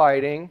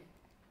highlighting,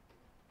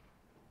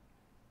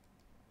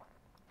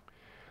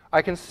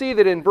 I can see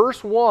that in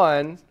verse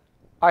 1,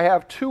 I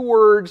have two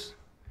words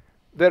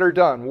that are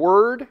done,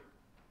 word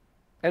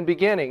and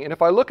beginning. And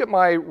if I look at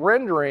my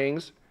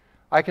renderings,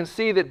 I can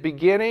see that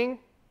beginning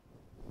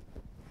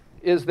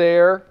is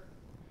there,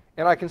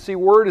 and I can see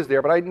word is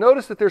there. But I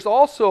notice that there's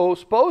also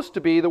supposed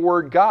to be the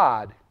word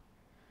God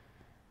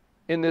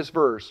in this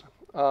verse.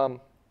 I'm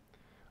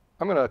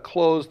going to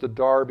close the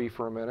Darby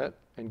for a minute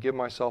and give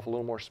myself a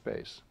little more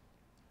space.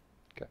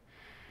 Okay.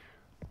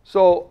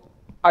 So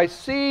I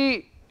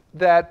see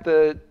that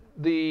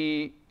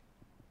the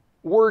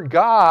word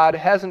God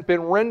hasn't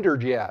been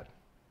rendered yet.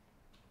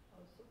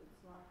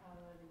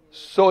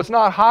 So it's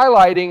not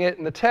highlighting it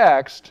in the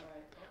text.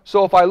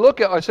 So if I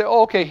look at, I say,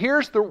 oh, okay,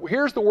 here's the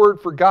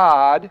word for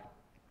God.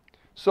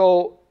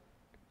 So,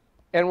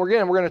 and we're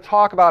going to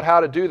talk about how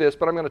to do this,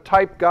 but I'm going to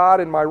type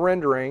God in my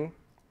rendering.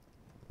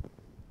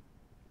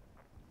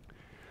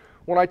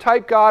 When I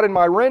type God in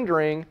my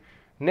rendering,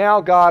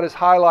 now God is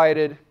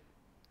highlighted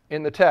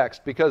in the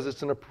text because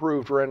it's an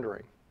approved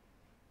rendering.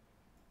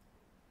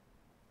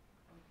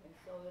 Okay,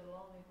 so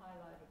it'll only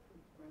highlight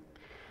approved renderings.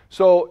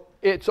 So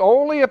it's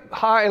only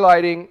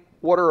highlighting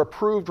what are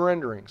approved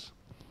renderings.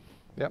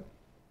 Yep.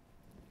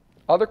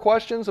 Other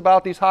questions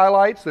about these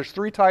highlights? There's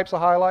three types of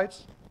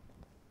highlights.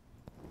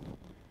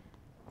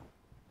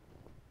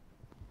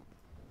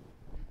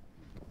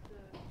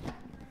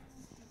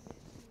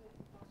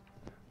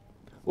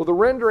 Well, the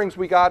renderings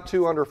we got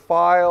to under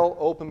File,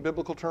 Open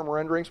Biblical Term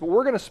Renderings, but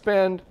we're going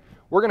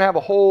to have a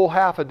whole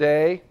half a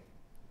day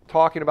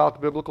talking about the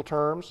biblical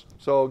terms.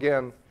 So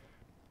again,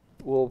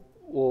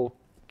 we'll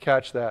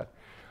catch that.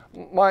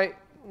 My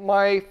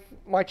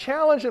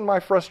challenge and my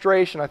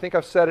frustration, I think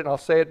I've said it and I'll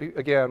say it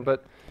again,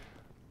 but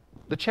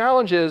the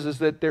challenge is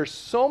that there's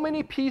so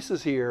many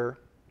pieces here,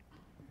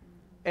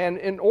 and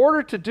in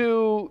order to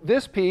do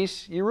this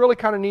piece, you really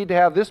kind of need to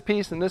have this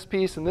piece and this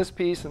piece and this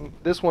piece and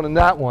this one and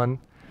that one.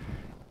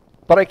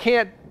 But I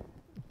can't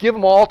give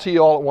them all to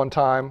you all at one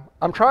time.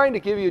 I'm trying to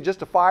give you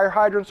just a fire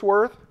hydrant's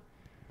worth,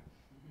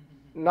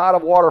 not a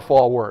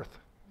waterfall worth.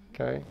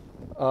 Okay,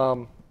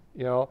 I'm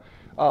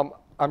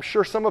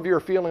sure some of you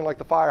are feeling like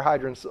the fire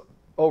hydrant's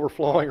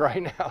overflowing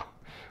right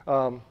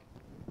now.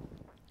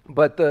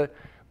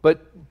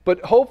 But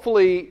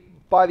hopefully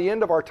by the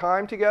end of our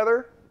time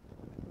together,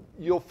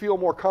 you'll feel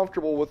more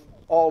comfortable with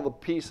all the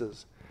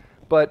pieces.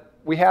 But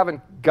we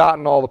haven't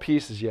gotten all the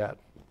pieces yet,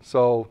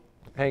 so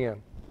hang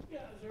in.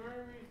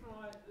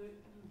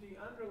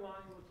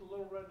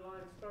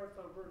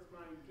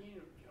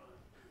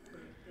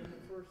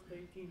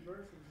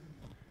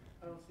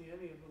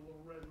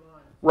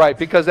 Right,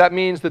 because that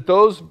means that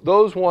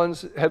those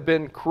ones have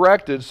been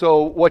corrected.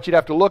 So what you'd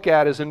have to look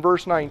at is in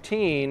verse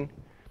 19,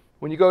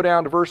 when you go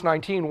down to verse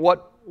 19,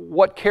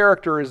 what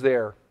character is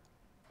there?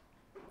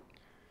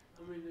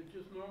 I mean, it's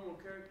just normal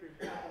characters,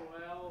 capital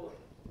L.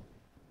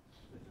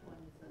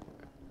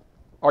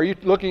 Are you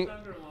looking? It's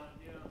underlined,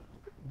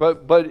 yeah.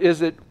 But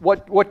is it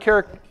what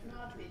character? It's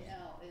not the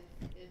L, it's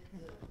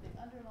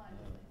the underline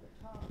is at the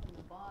top and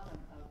the bottom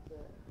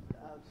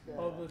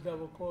of the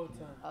double quotes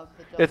on.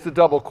 It's the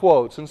double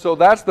quotes, and so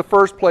that's the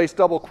first place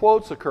double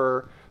quotes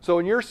occur. So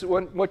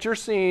what you're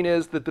seeing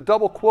is that the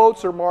double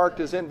quotes are marked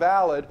as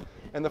invalid,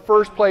 and the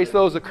first place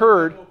those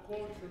occurred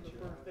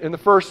in the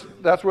first.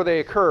 That's where they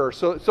occur.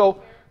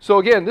 So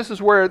again, this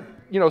is where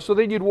So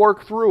then you'd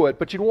work through it,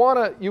 but you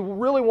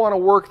really want to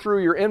work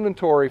through your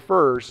inventory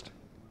first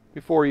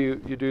before you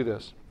do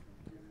this.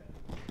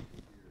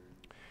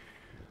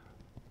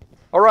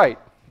 All right.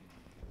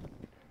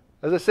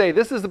 As I say,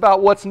 this is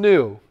about what's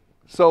new.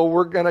 So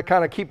we're going to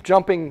kind of keep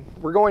jumping.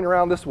 We're going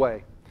around this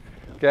way.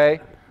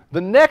 Okay?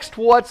 The next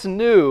what's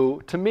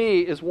new to me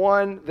is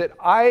one that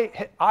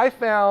I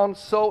found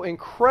so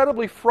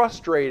incredibly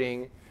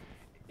frustrating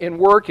in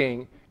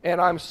working, and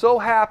I'm so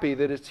happy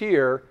that it's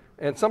here,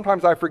 and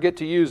sometimes I forget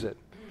to use it.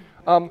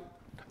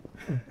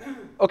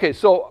 Okay,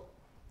 so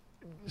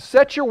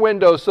set your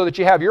windows so that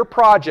you have your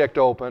project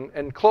open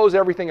and close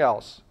everything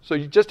else. So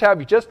you just have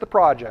the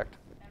project.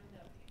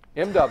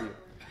 MW.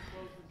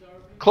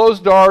 Close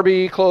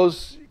Darby,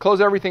 close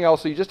everything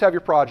else, so you just have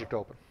your project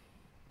open.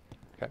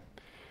 Okay.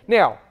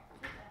 Now,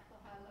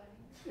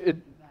 it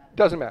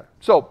doesn't matter.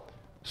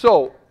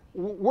 So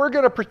we're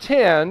going to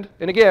pretend,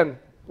 and again,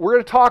 we're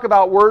going to talk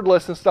about word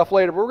lists and stuff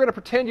later, but we're going to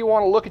pretend you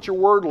want to look at your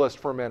word list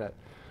for a minute.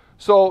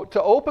 So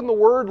to open the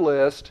word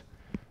list,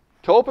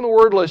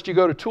 you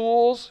go to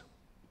Tools,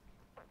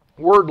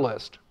 Word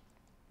List.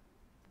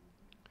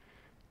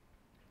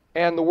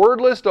 And the word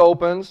list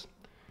opens,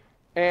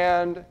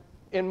 and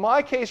in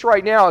my case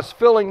right now, it's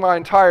filling my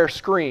entire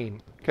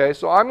screen. Okay,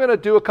 so I'm going to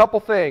do a couple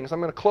things. I'm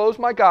going to close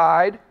my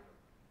guide.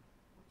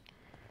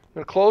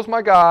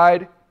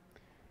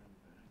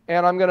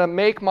 And I'm going to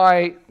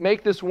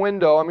make this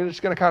window. I'm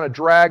just going to kind of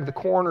drag the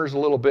corners a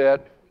little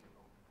bit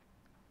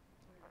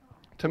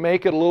to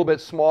make it a little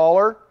bit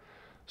smaller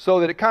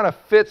so that it kind of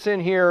fits in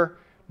here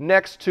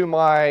next to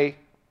my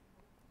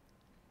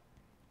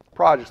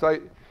projects.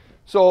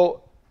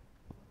 So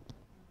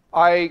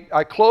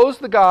I close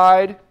the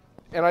guide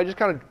and I just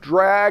kind of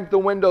drag the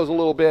windows a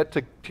little bit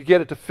to get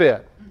it to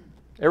fit.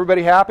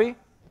 Everybody happy?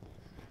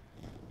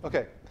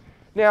 Okay.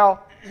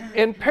 Now,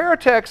 in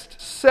Paratext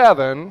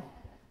 7,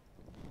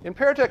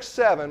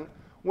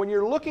 when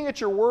you're looking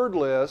at your word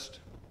list,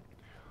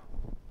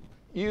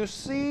 you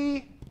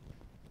see,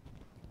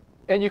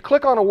 and you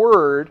click on a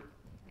word,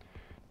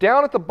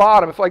 down at the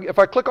bottom, if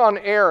I click on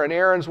Aaron,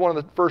 Aaron's one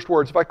of the first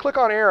words. If I click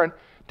on Aaron,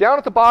 down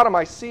at the bottom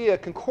I see a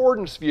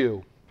concordance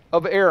view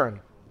of Aaron.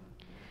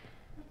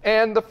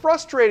 And the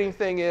frustrating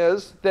thing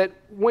is that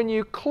when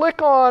you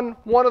click on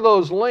one of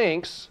those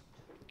links,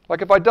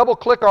 like if I double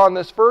click on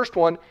this first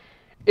one,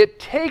 it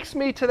takes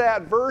me to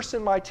that verse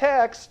in my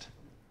text,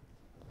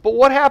 but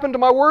what happened to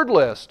my word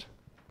list?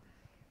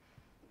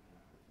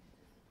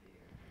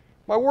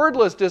 My word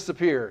list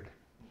disappeared.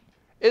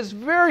 It's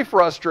very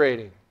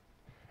frustrating.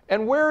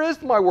 And where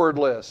is my word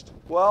list?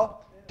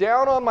 Well,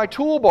 down on my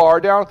toolbar,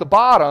 down at the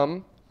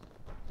bottom,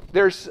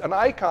 there's an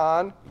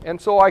icon, and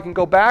so I can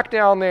go back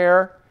down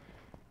there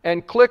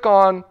and click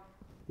on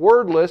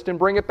word list and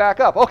bring it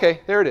back up.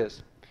 Okay, there it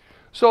is.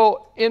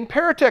 So in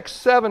Paratext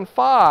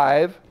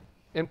 7.5,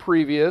 in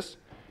previous,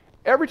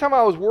 every time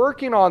I was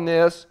working on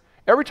this,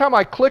 every time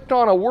I clicked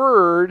on a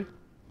word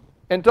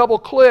and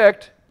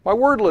double-clicked, my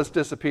word list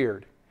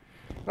disappeared.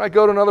 And I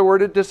go to another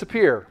word, it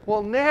disappeared.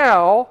 Well,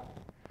 now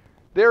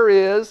there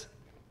is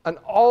an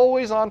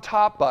always on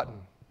top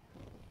button.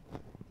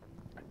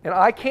 And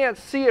I can't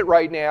see it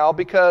right now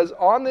because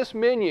on this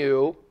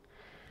menu,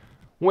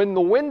 when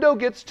the window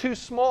gets too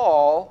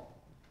small,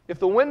 if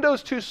the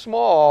window's too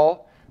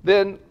small,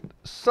 then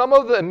some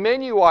of the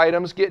menu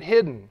items get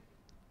hidden.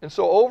 And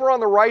so over on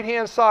the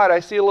right-hand side, I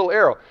see a little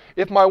arrow.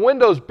 If my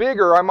window's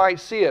bigger, I might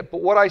see it.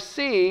 But what I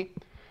see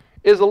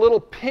is a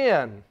little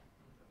pin.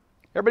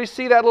 Everybody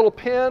see that little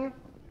pin?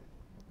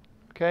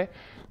 Okay.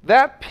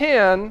 That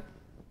pin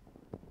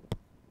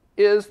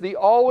is the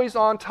always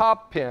on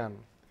top pin.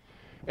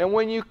 And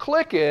when you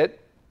click it,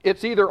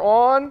 it's either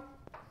on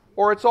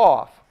or it's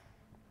off.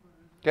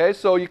 Okay,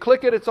 so you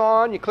click it, it's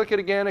on. You click it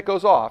again, it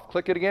goes off.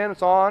 Click it again,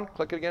 it's on.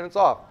 Click it again, it's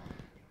off.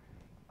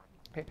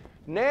 Okay.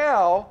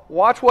 Now,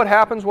 watch what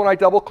happens when I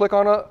double-click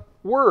on a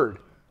word.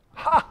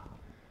 Ha!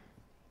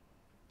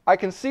 I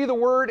can see the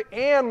word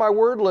and my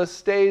word list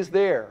stays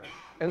there.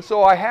 And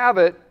so I have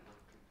it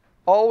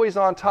always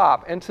on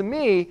top. And to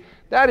me,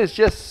 that is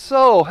just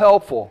so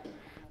helpful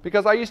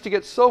because I used to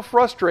get so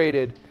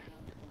frustrated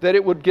that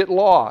it would get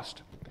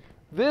lost.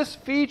 This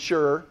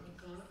feature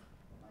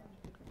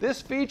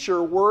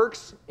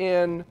works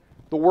in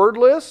the word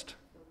list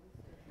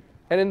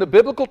and in the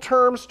biblical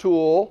terms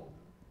tool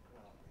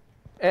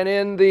and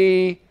in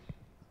the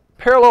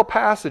parallel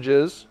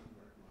passages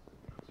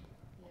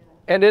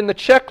and in the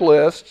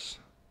checklists.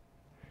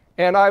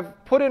 And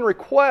I've put in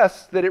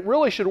requests that it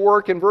really should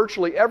work in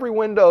virtually every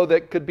window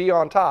that could be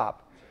on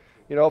top.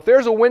 You know, if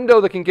there's a window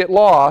that can get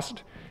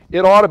lost,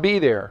 it ought to be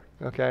there.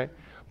 Okay,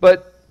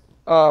 but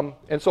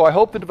and so I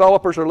hope the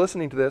developers are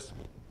listening to this.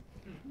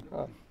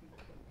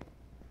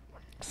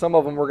 Some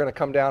of them we're going to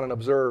come down and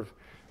observe.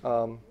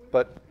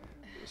 But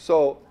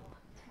so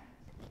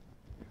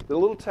the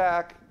little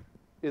tack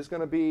is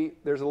going to be,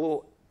 there's a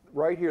little,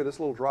 right here, this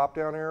little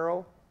drop-down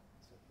arrow.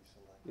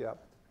 Yeah.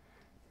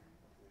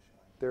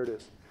 There it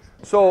is.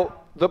 So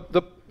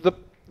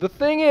the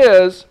thing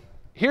is,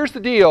 here's the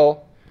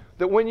deal,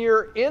 that when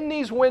you're in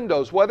these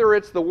windows, whether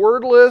it's the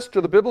word list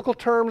or the biblical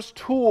terms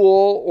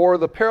tool or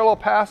the parallel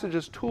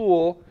passages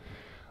tool,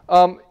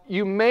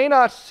 you may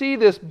not see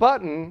this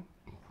button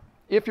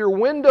if your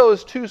window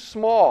is too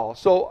small.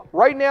 So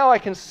right now I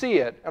can see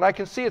it, and I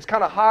can see it's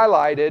kind of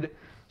highlighted,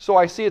 so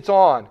I see it's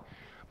on.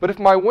 But if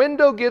my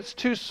window gets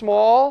too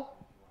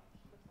small,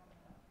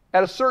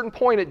 at a certain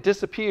point it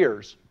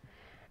disappears.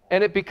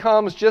 And it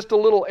becomes just a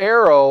little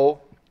arrow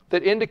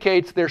that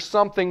indicates there's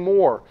something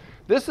more.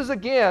 This is,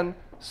 again,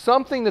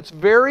 something that's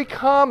very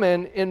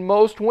common in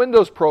most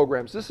Windows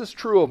programs. This is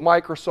true of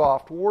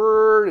Microsoft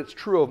Word. It's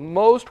true of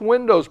most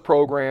Windows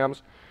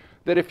programs,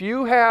 that if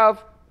you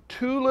have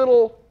too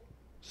little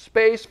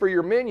space for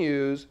your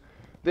menus,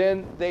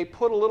 then they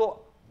put a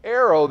little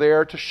arrow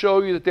there to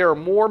show you that there are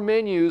more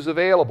menus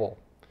available.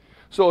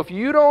 So if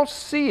you don't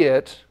see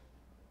it,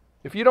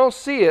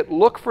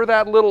 look for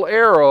that little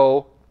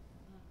arrow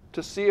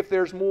to see if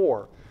there's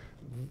more.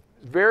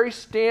 very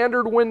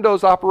standard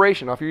Windows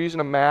operation. Now, if you're using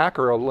a Mac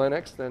or a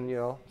Linux, then,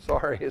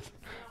 sorry, it's,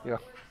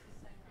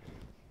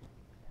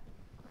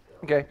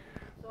 Okay.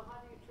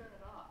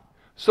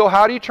 So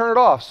how do you turn it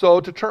off?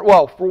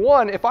 Well, for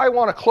one, if I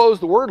want to close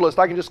the word list,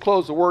 I can just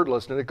close the word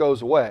list and it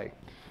goes away.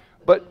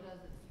 But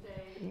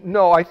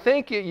no, I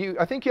think you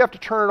have to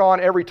turn it on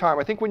every time.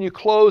 I think when you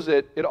close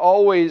it, it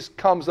always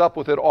comes up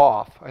with it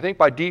off. I think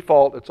by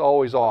default, it's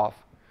always off.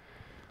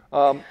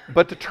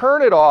 But to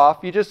turn it off,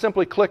 you just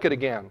simply click it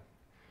again.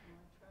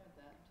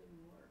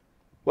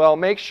 Well,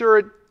 make sure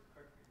it,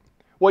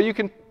 well, you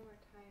can,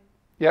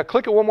 yeah,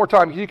 click it one more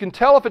time. You can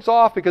tell if it's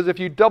off because if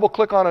you double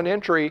click on an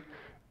entry,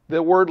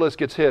 the word list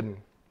gets hidden.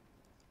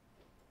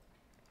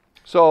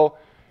 So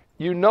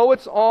you know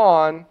it's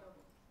on.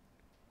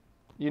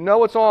 You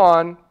know it's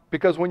on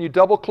because when you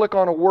double click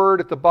on a word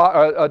at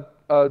the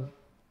a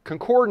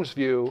concordance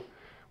view,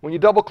 when you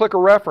double click a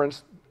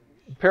reference,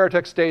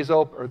 Paratext stays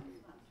open.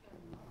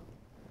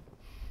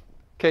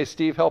 Okay,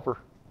 Steve, help her.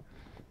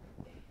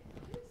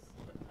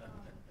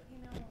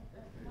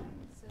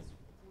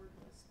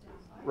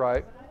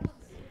 Right.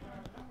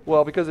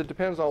 Well, because it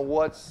depends on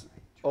what's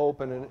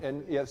open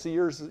and yeah. See,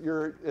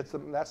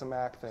 that's a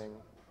Mac thing.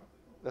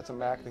 That's a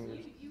Mac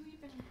thing.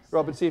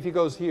 Well, but see, if he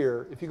goes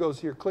here,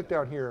 click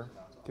down here,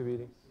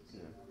 Kaviti.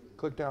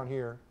 Click down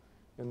here,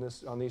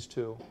 on these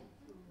two.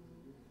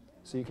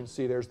 So you can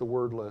see there's the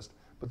word list.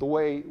 But the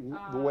way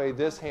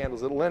this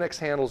handles it, Linux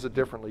handles it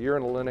differently. You're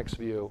in a Linux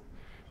view,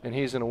 and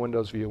he's in a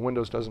Windows view.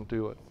 Windows doesn't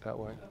do it that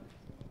way.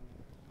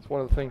 It's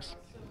one of the things.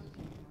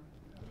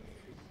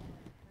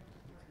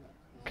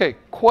 Okay,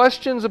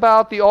 questions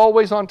about the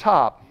always on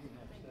top?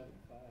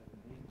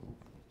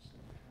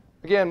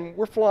 Again,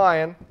 we're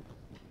flying.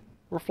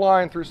 We're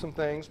flying through some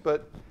things,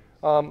 but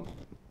the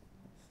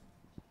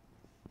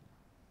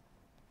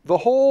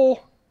whole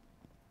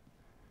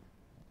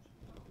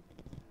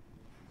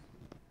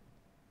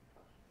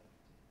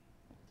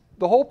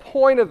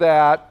point of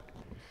that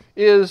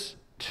is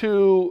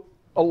to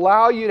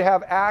allow you to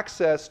have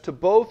access to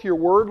both your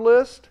word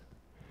list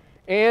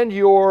and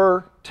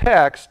your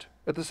text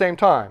at the same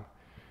time.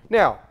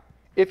 Now,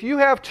 if you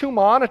have two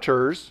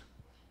monitors,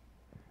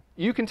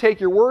 you can take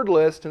your word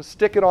list and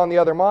stick it on the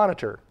other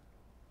monitor.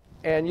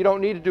 And you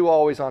don't need to do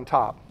always on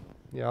top.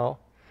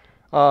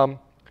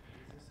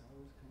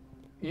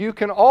 You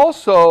can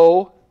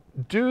also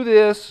do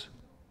this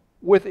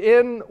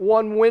within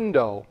one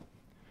window.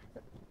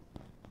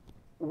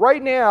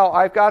 Right now,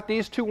 I've got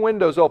these two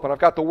windows open. I've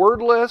got the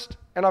word list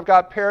and I've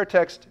got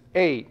Paratext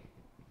 8.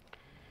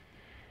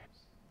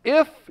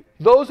 If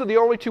those are the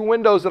only two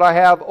windows that I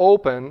have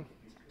open,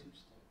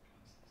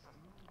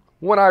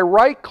 when I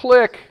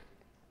right-click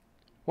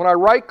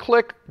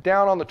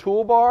down on the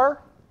toolbar,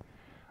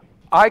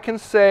 I can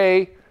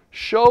say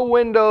show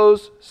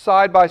windows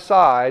side by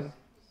side.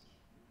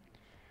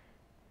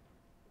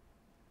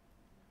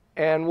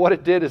 And what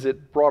it did is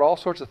it brought all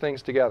sorts of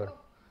things together.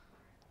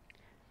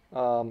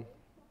 Oh,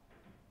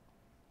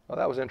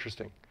 that was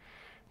interesting.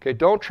 Okay,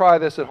 don't try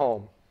this at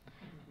home.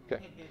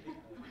 Okay.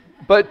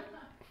 But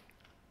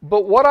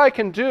what I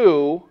can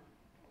do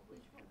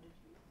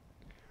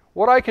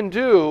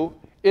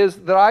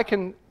is that I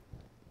can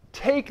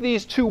take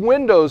these two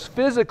windows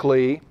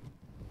physically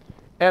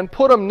and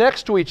put them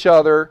next to each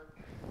other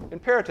in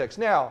Paratext.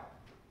 Now,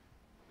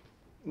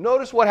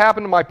 notice what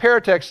happened to my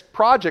Paratext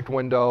project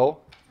window.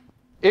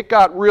 It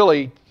got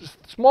really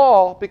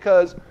small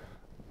because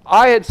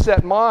I had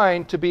set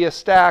mine to be a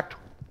stacked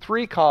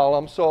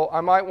 3-column, so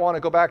I might want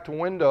to go back to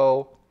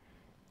Window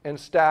and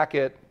stack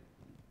it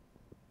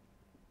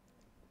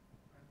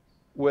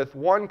with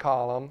 1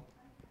 column.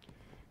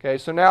 Okay,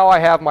 so now I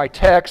have my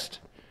text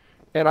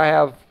and I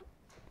have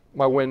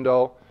my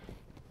window.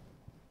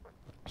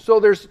 So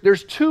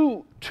there's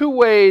two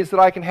ways that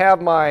I can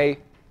have my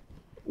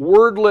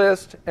word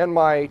list and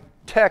my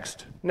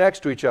text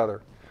next to each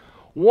other.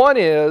 One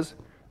is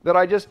that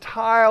I just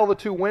tile the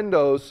two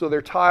windows so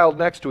they're tiled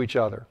next to each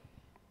other.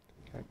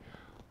 Okay.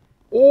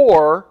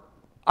 Or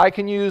I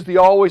can use the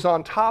always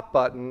on top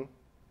button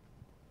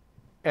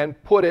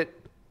and put it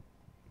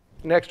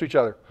next to each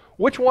other.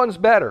 Which one's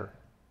better?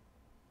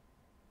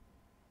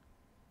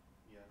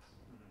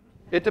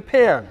 It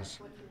depends.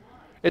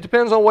 It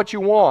depends on what you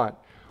want.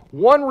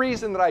 One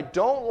reason that I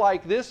don't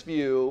like this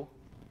view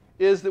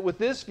is that with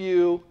this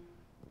view,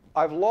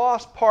 I've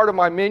lost part of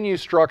my menu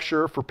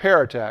structure for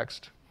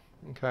Paratext.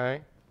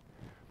 Okay?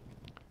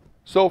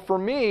 So for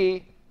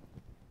me,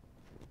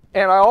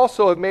 and I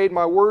also have made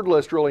my word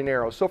list really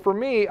narrow. So for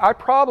me, I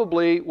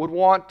probably would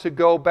want to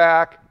go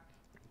back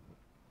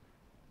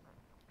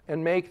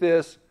and make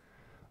this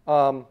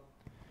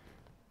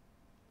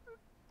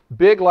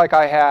big like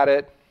I had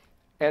it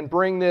and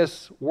bring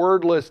this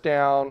word list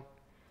down.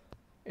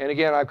 And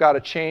again, I've got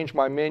to change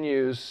my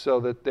menus so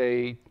that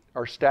they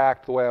are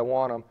stacked the way I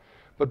want them.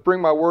 But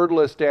bring my word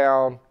list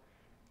down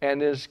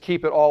and just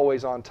keep it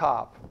always on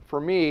top.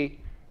 For me,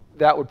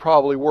 that would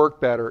probably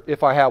work better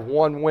if I have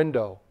one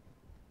window,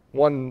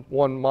 one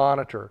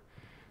monitor.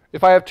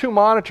 If I have two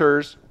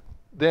monitors,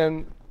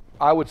 then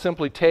I would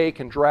simply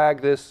take and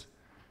drag this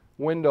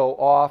window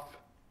off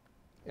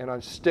and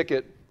I'd stick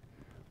it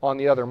on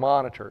the other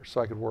monitor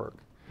so I could work.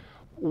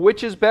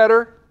 Which is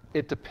better?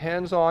 It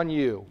depends on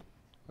you.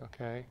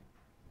 Okay?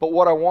 But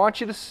what I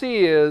want you to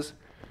see is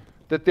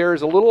that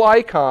there's a little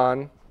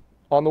icon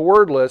on the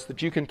word list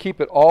that you can keep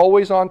it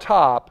always on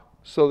top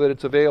so that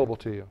it's available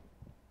to you.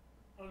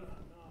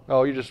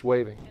 Oh, you're just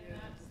waving. And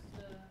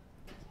that's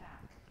the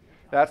tack.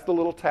 That's the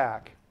little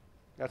tack.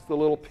 That's the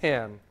little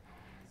pin.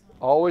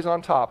 Always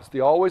on top. It's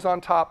the always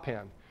on top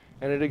pin.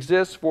 And it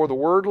exists for the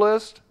word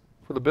list,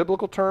 for the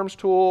biblical terms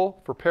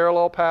tool, for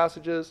parallel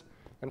passages,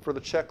 and for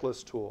the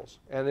checklist tools.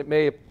 And it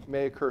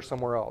may occur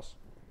somewhere else.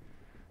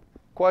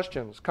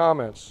 Questions?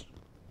 Comments?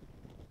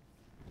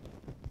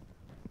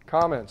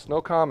 Comments?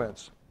 No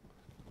comments?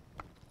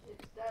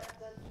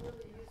 That's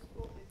really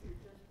useful if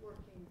you're just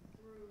working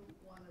through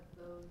one of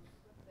those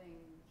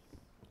things,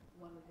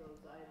 one of those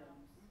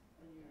items,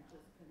 and you're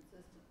just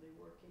consistently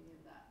working in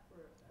that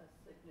for a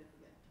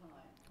significant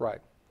time.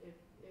 Right. If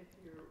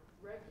you're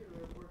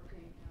regular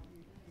working,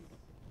 you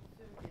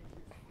soon get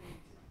your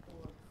screens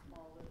full of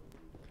small little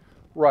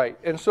windows. Right.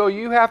 And so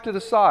you have to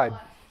decide.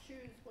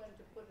 Choose when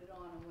to put it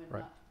on and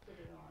when Right. not to put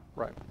it on.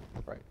 Right.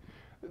 Right.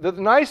 The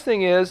nice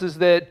thing is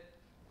that,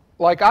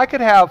 like, I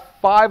could have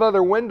 5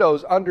 other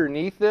windows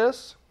underneath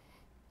this,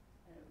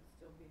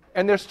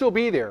 and they'll still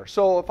be there.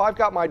 So if I've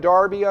got my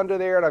Darby under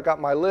there, and I've got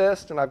my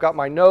list, and I've got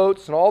my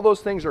notes, and all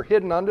those things are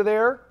hidden under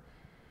there,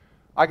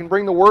 I can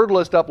bring the word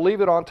list up,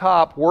 leave it on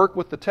top, work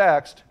with the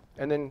text,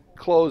 and then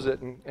close it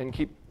and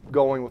keep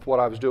going with what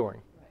I was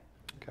doing.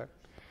 Okay.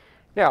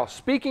 Now,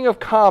 speaking of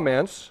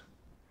comments,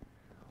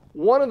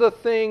 one of the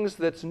things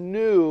that's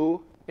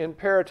new in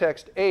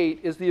Paratext 8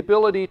 is the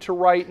ability to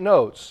write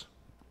notes.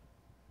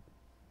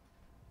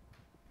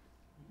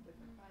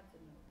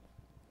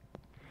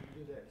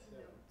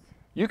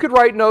 You could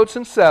write notes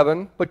in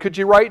 7, but could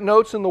you write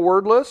notes in the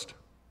word list?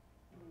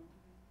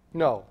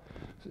 No.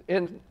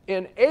 In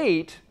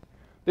 8,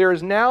 there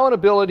is now an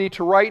ability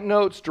to write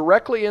notes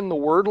directly in the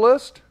word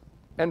list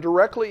and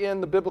directly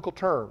in the biblical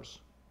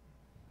terms.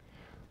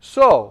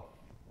 So,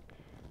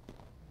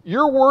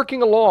 you're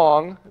working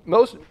along.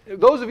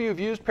 Those of you who've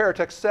used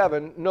Paratext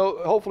 7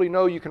 hopefully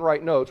know you can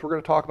write notes. We're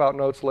going to talk about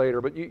notes later,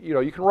 but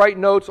you can write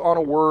notes on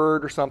a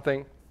word or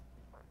something.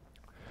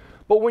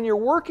 But when you're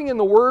working in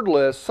the word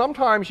list,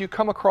 sometimes you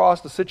come across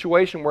the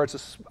situation where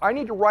I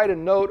need to write a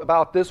note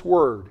about this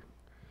word,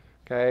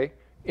 okay,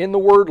 in the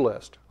word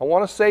list. I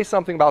want to say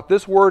something about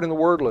this word in the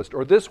word list,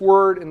 or this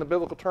word in the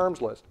biblical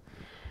terms list.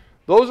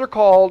 Those are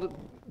called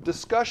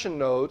discussion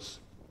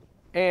notes,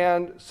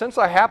 and since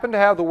I happen to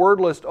have the word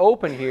list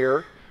open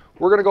here,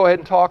 we're going to go ahead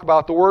and talk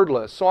about the word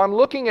list. So I'm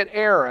looking at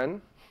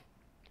Aaron,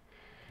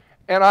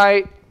 and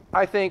I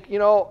think,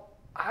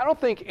 I don't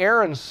think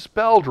Aaron's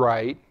spelled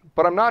right,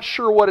 but I'm not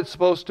sure what it's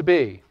supposed to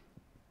be.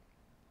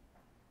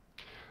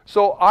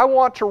 So I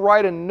want to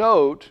write a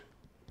note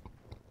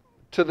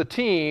to the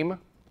team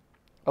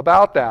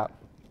about that.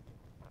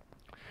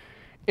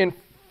 In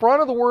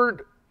front of the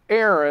word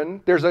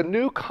Aaron, there's a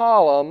new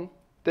column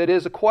that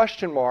is a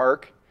question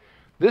mark.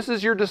 This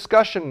is your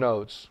discussion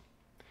notes.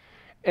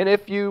 And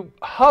if you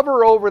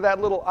hover over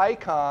that little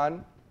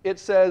icon, it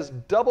says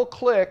double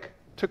click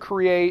to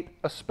create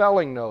a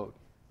spelling note.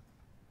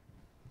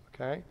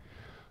 Okay?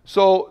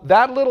 So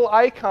that little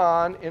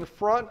icon in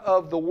front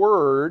of the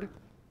word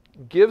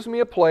gives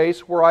me a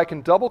place where I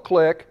can double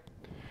click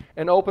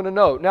and open a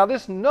note. Now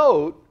this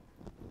note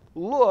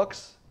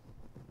looks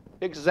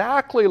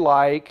exactly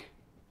like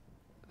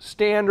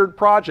standard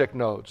project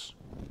notes,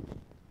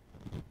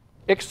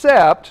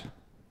 except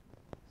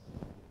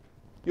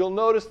you'll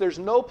notice there's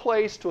no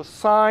place to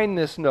assign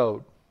this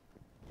note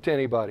to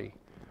anybody.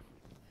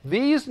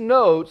 These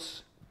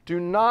notes do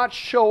not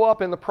show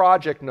up in the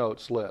project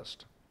notes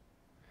list.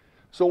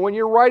 So when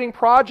you're writing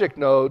project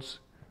notes,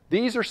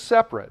 these are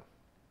separate.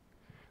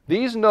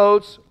 These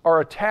notes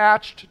are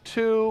attached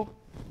to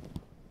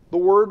the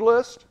word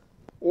list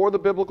or the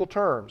biblical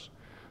terms.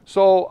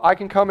 So I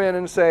can come in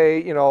and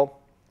say,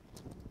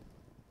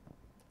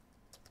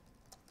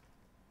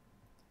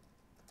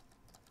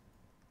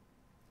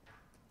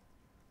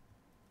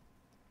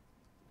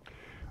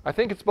 I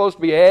think it's supposed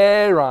to be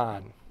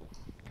Aaron.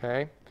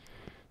 Okay?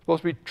 It's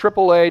supposed to be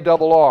triple A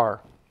double R,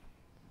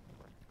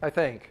 I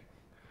think.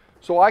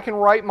 So I can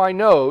write my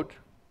note,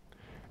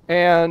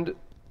 and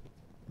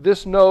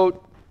this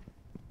note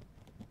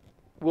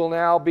will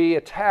now be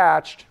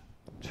attached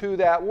to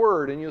that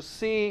word. And you'll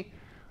see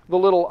the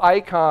little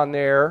icon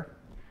there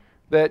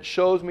that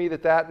shows me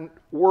that that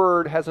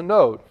word has a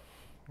note.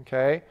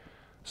 Okay?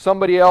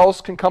 Somebody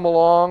else can come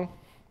along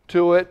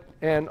to it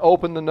and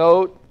open the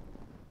note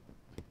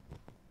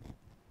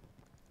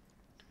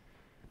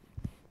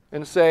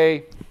and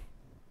say,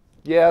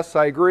 yes,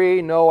 I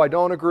agree, no, I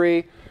don't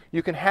agree.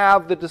 You can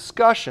have the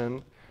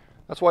discussion.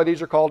 That's why these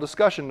are called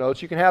discussion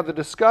notes. You can have the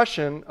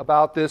discussion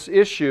about this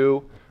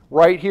issue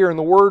right here in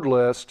the word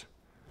list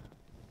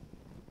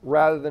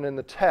rather than in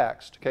the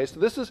text. Okay, so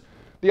this is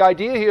the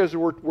idea here is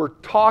we're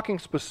talking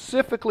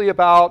specifically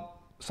about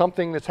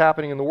something that's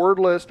happening in the word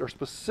list or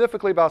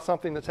specifically about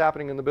something that's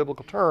happening in the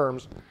biblical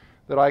terms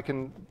that I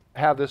can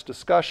have this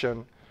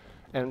discussion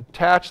and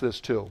attach this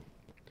to.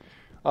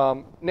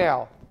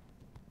 Now,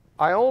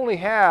 I only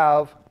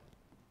have,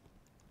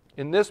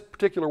 in this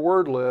particular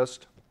word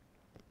list,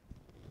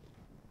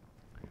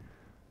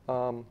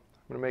 I'm going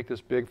to make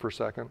this big for a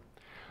second.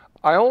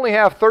 I only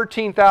have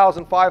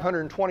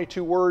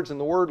 13,522 words in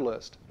the word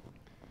list.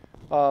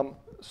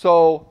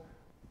 So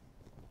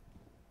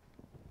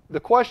the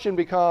question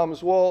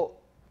becomes, well,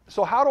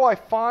 so how do I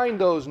find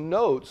those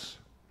notes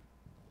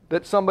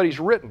that somebody's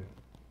written?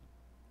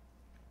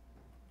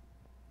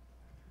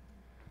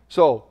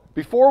 So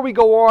before we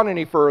go on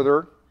any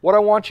further, what I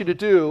want you to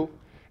do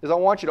is I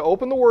want you to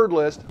open the word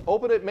list,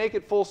 open it, make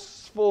it full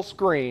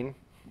screen.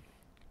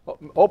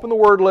 Open the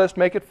word list,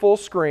 make it full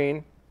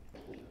screen,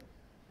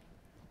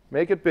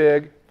 make it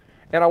big,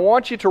 and I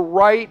want you to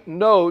write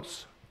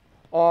notes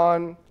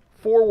on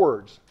 4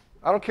 words.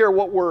 I don't care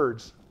what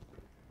words.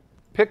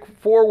 Pick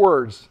 4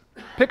 words.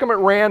 Pick them at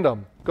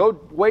random.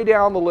 Go way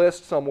down the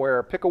list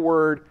somewhere. Pick a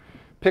word.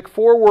 Pick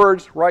 4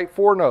 words. Write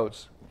 4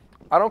 notes.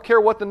 I don't care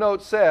what the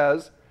note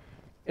says.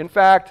 In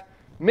fact,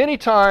 many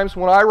times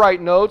when I write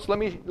notes, let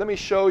me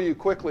show you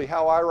quickly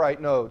how I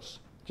write notes,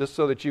 just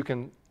so that you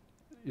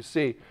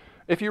see.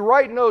 If you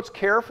write notes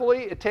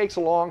carefully, it takes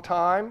a long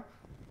time.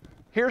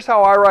 Here's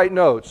how I write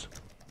notes.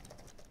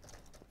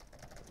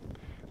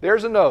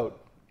 There's a note.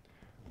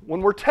 When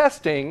we're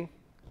testing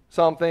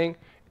something,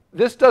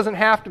 this doesn't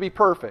have to be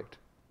perfect,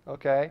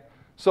 okay?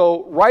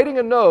 So writing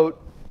a note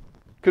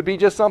could be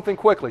just something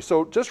quickly.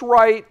 So just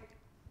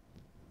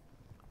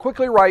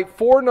quickly write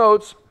 4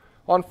 notes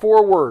on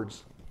 4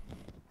 words.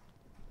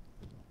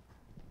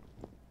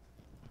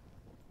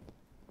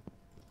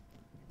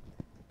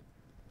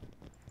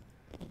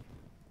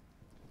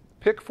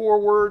 Pick 4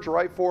 words,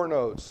 write 4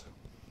 notes.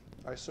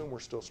 I assume we're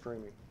still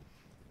streaming.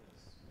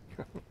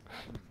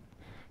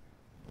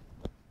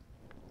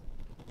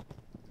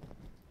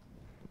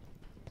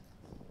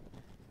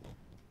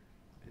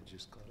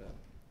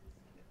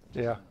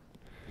 Yeah.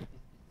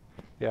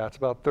 Yeah, it's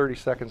about 30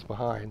 seconds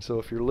behind. So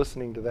if you're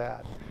listening to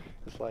that,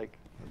 it's like,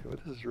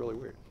 okay, this is really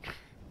weird.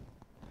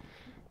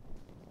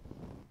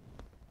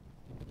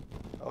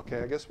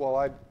 Okay, I guess, well,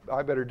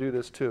 I better do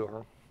this too,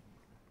 huh?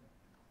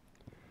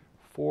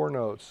 4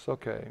 notes.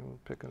 Okay, we'll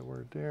pick a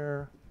word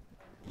there.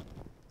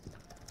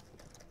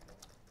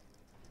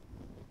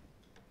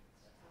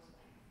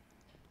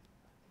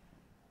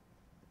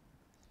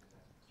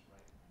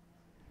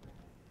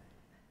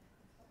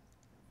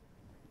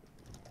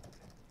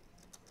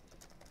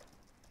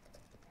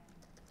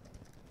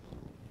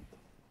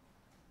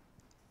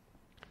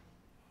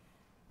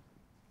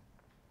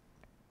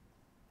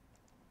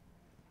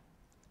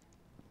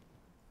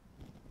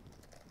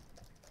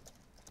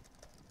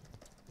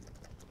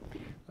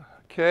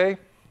 Okay.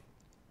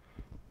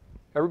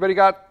 Everybody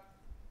got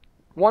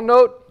 1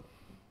 note?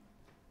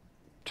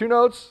 2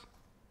 notes?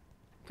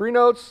 3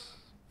 notes?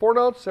 4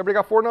 notes? Everybody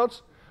got 4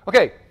 notes?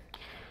 Okay.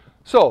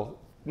 So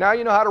now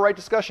you know how to write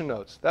discussion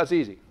notes. That's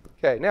easy.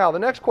 Okay. Now the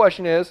next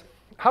question is,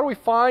 how do we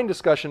find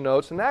discussion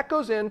notes? And that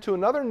goes into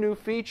another new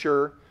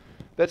feature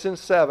that's in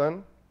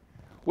 7,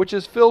 which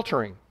is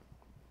filtering.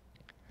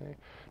 Okay.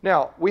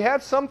 Now, we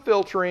had some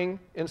filtering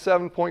in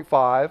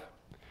 7.5,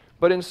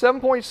 but in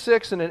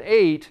 7.6 and in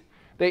 8,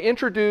 they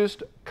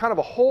introduced kind of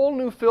a whole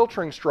new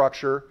filtering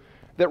structure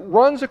that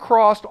runs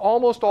across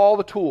almost all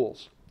the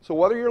tools. So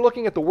whether you're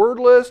looking at the word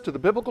list or the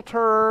biblical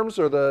terms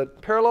or the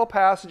parallel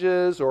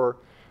passages or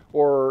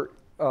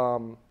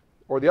the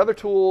other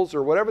tools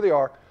or whatever they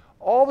are,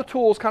 all the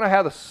tools kind of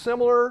have a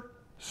similar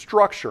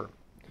structure.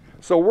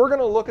 So we're going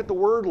to look at the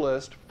word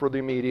list for the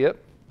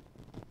immediate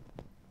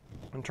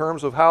in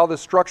terms of how this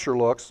structure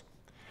looks.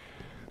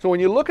 So when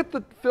you look at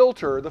the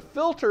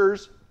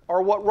filters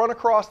are what run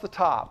across the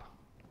top.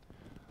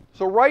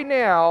 So right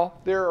now,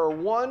 there are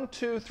 1,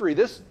 2, 3.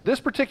 This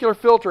particular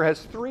filter has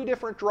 3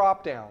 different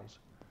drop-downs.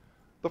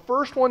 The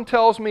first one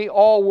tells me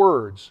all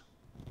words.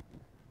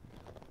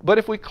 But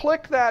if we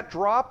click that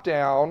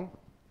drop-down,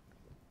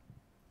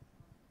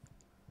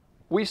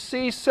 we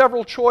see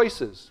several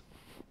choices.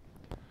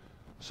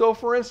 So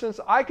for instance,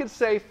 I could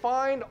say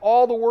find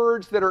all the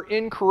words that are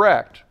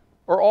incorrect,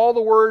 or all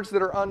the words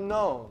that are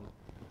unknown,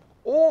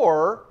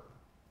 or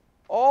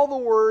all the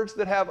words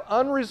that have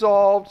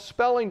unresolved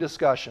spelling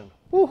discussion.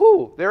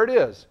 Woohoo, there it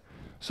is.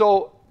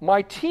 So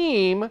my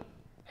team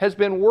has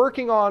been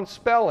working on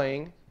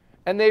spelling,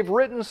 and they've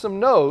written some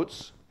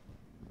notes.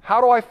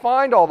 How do I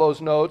find all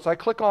those notes? I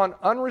click on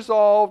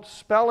Unresolved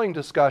Spelling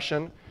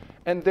Discussion,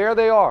 and there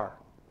they are.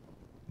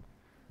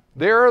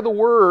 There are the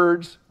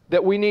words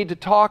that we need to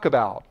talk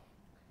about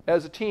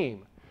as a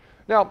team.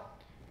 Now,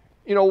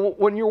 you know,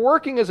 when you're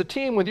working as a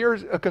team with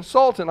a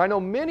consultant, I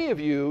know many of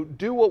you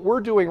do what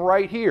we're doing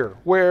right here,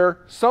 where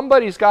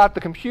somebody's got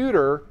the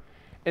computer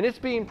and it's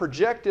being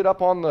projected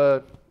up on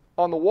the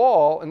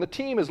wall, and the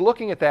team is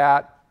looking at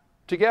that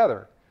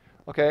together.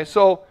 Okay,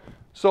 so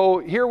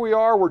here we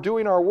are, we're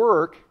doing our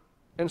work,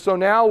 and so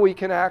now we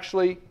can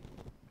actually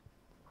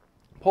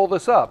pull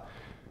this up.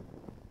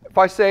 If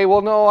I say,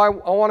 well, no, I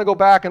want to go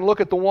back and look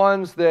at the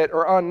ones that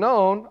are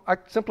unknown, I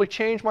simply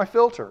change my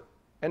filter.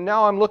 And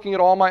now I'm looking at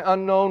all my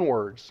unknown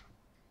words.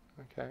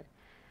 Okay.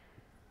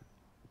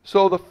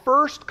 So the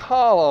first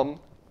column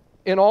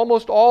in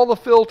almost all the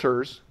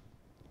filters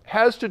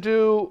has to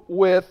do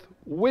with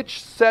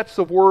which sets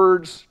of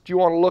words do you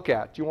want to look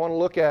at. Do you want to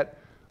look at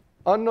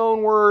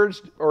unknown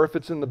words, or if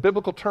it's in the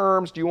biblical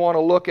terms, do you want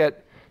to look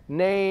at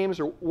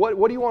names, or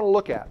what do you want to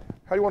look at?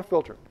 How do you want to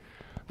filter?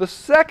 The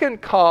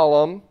second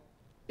column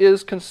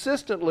is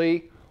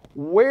consistently,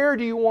 where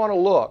do you want to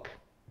look?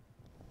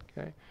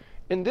 Okay.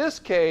 In this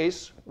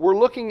case, we're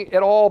looking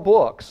at all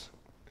books.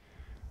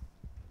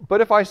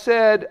 But if I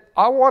said,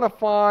 I want to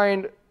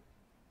find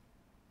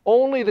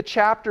only the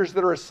chapters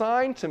that are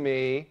assigned to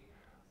me,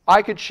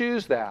 I could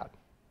choose that.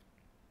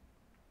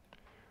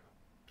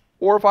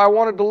 Or if I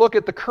wanted to look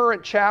at the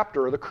current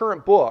chapter or the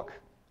current book,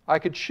 I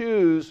could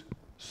choose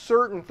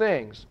certain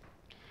things.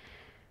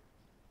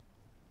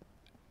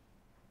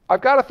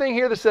 I've got a thing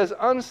here that says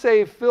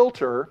unsaved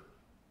filter,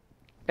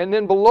 and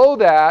then below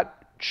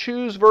that,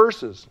 choose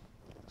verses.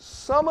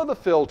 Some of the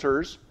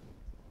filters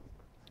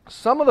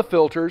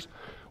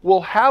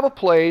will have a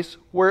place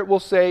where it will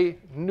say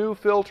new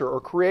filter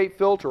or create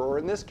filter, or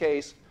in this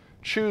case,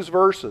 choose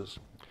verses.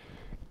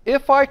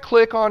 If I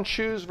click on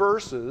choose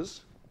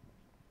verses,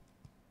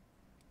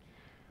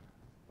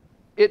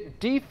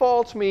 it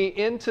defaults me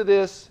into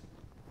this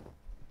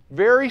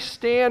very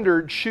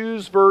standard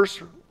choose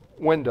verse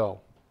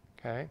window.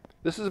 Okay?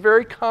 This is a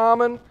very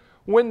common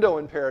window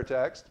in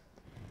Paratext.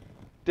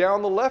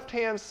 Down the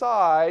left-hand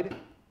side,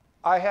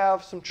 I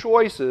have some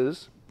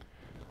choices.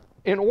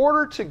 In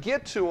order to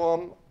get to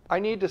them, I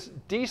need to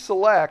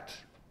deselect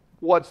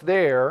what's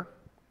there,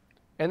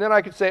 and then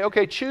I could say,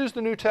 okay, choose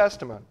the New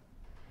Testament.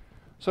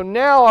 So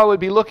now I would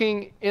be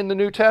looking in the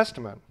New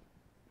Testament.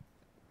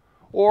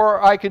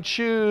 Or I could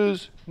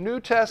choose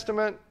New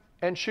Testament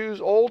and choose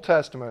Old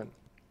Testament.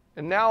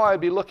 And now I'd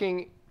be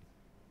looking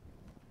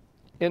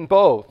in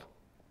both.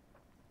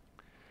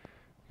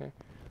 Okay.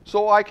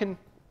 So I can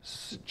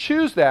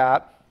choose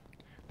that.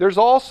 There's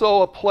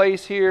also a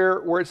place here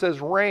where it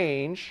says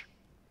range.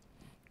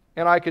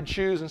 And I could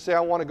choose and say I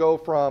want to go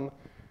from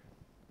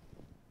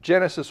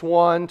Genesis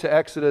 1 to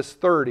Exodus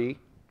 30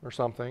 or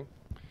something.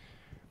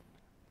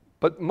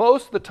 But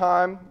most of the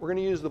time, we're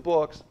going to use the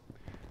books.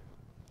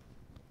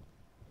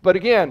 But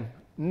again,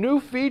 new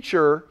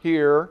feature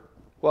here,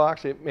 well,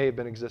 actually, it may have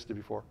been existed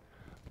before.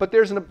 But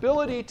there's an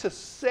ability to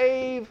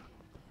save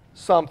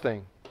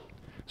something.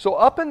 So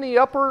up in the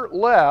upper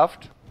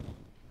left,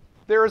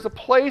 there is a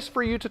place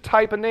for you to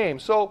type a name.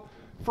 So,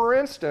 for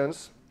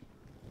instance,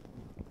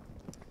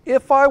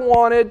 if I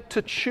wanted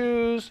to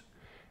choose,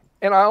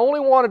 and I only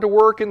wanted to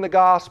work in the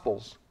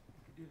Gospels.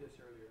 You could do this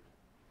earlier.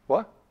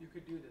 What? You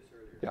could do this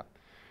earlier.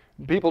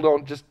 Yeah. People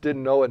just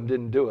didn't know it and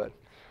didn't do it.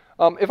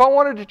 If I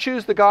wanted to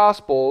choose the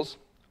Gospels,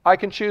 I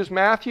can choose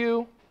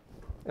Matthew,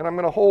 and I'm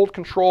going to hold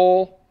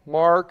Control,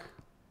 Mark,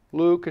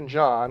 Luke, and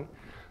John.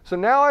 So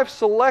now I've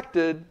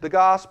selected the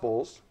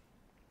Gospels,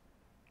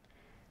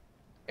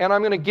 and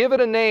I'm going to give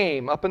it a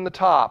name up in the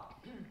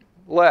top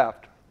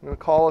left. I'm going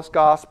to call this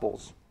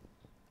Gospels.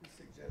 You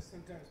suggest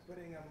sometimes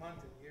putting a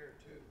month and year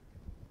too,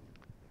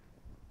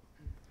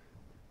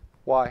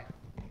 Why?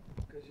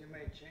 because you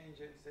may change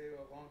it and say,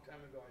 well, a long time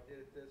ago I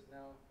did this,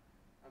 now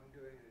I'm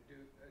doing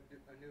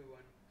a new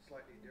one,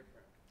 slightly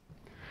different.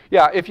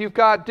 Yeah, if you've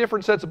got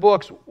different sets of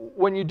books,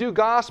 when you do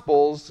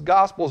Gospels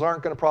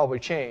aren't going to probably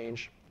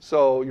change,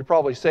 so you're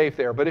probably safe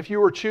there. But if you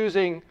were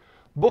choosing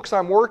books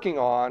I'm working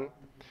on,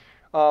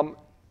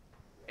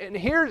 and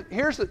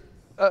here's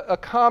a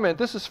comment.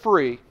 This is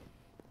free.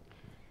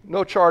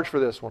 No charge for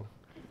this one.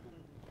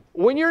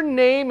 When you're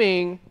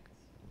naming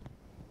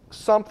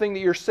something that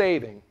you're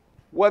saving,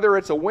 whether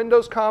it's a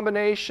Windows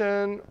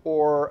combination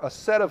or a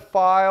set of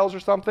files or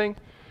something,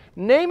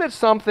 name it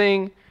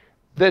something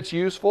that's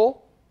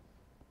useful.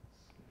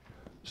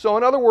 So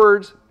in other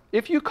words,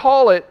 if you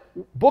call it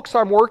books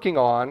I'm working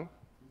on,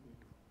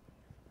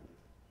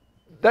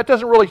 that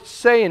doesn't really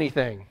say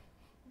anything.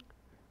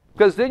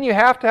 Because then you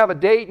have to have a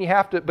date,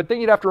 and but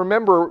then you'd have to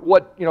remember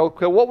what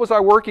was I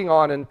working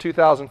on in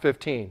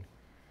 2015.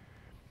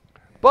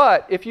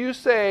 But if you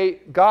say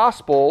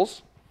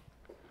Gospels,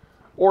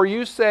 or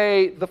you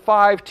say the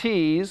 5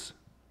 T's,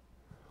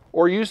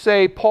 or you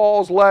say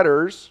Paul's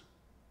letters,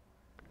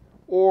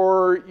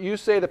 or you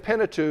say the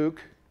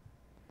Pentateuch,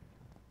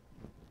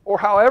 or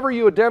however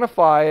you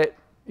identify it,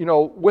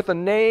 with a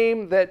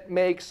name that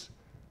makes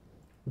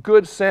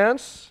good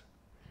sense,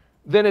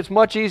 then it's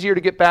much easier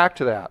to get back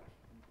to that.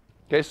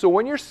 Okay, so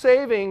when you're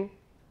saving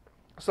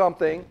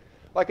something,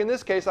 like in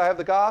this case I have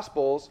the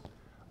Gospels,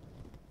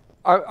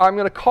 I'm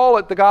going to call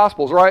it the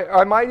Gospels, or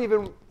I might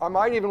even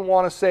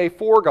want to say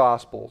 4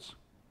 Gospels.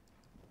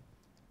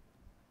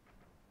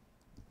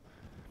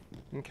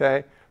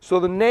 Okay,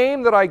 so the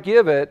name that I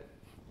give it,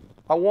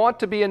 I want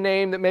to be a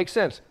name that makes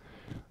sense.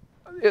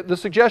 The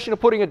suggestion of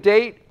putting a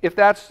date, if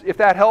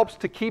that helps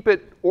to keep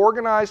it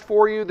organized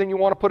for you, then you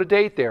want to put a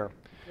date there.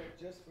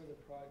 Just for the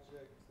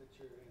project that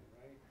you're in,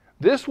 right?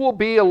 This will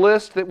be a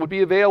list that would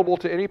be available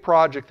to any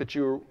project that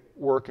you're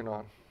working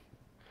on.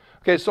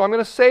 Okay, so I'm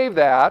going to save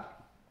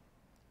that.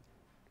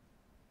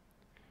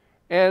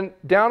 And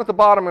down at the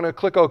bottom, I'm going to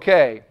click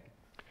OK.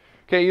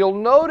 Okay, you'll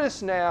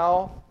notice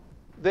now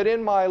that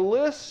in my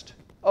list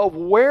of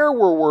where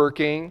we're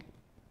working,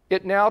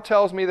 it now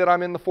tells me that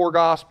I'm in the 4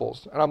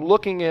 Gospels. And I'm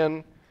looking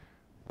in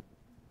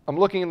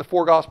the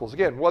 4 Gospels.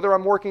 Again, whether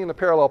I'm working in the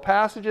parallel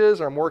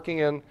passages, or I'm working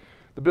in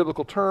the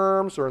biblical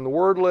terms, or in the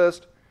word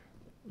list,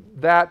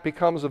 that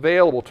becomes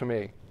available to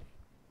me.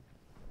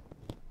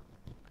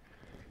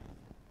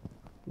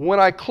 When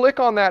I click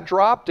on that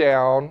drop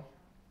down,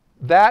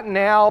 that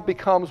now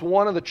becomes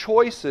one of the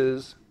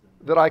choices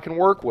that I can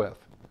work with.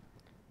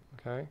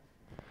 Okay?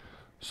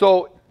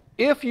 So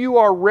if you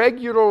are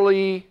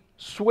regularly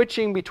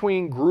switching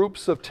between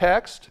groups of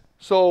text,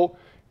 so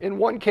in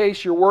one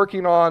case you're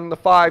working on the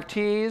 5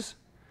 T's,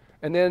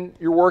 and then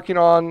you're working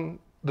on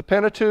the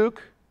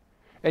Pentateuch,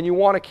 and you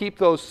want to keep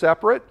those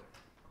separate,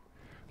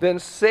 then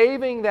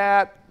saving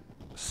that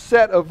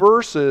set of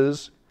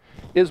verses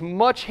is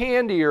much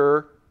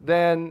handier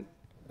than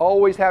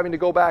always having to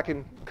go back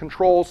and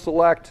control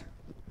select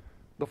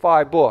the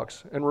 5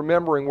 books and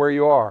remembering where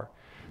you are.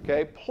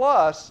 Okay?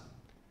 Plus,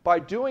 by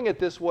doing it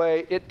this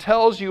way, it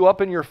tells you up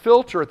in your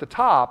filter at the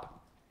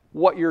top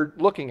what you're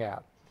looking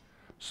at.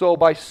 So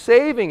by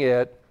saving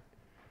it,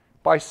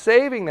 by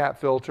saving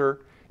that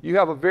filter, you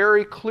have a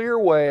very clear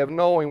way of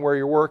knowing where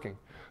you're working.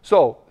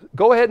 So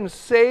go ahead and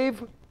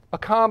save a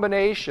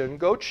combination.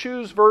 Go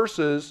choose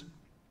verses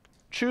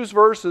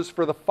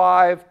for the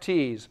 5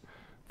 T's.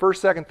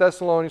 1st, 2nd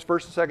Thessalonians,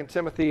 1st and 2nd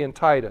Timothy, and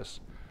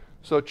Titus.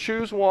 So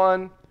choose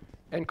one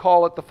and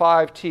call it the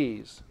 5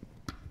 T's.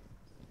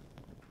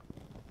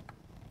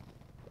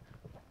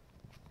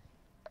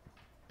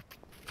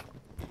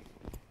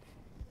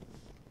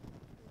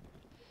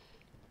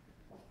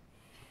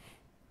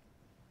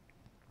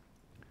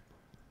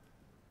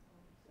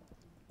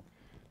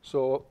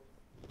 So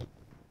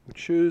we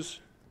choose,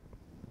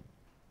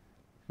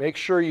 make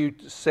sure you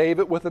save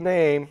it with a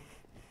name.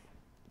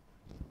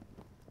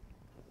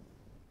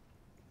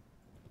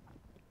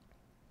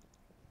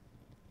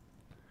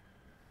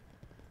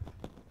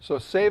 So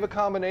save a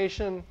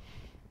combination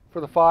for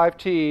the 5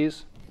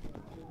 T's.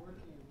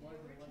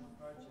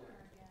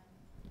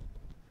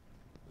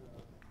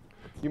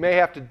 You may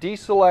have to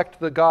deselect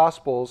the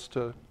Gospels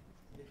to...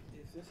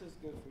 If this is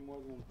good for more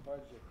than one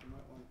project, you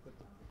might want to put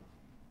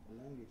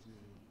the language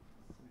name.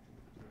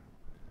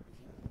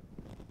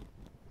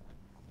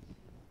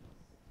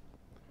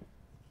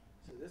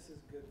 So this is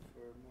good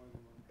for more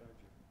than one project.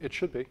 It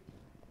should be. I'm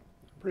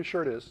pretty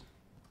sure it is.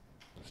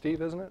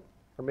 Steve, isn't it?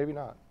 Or maybe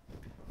not.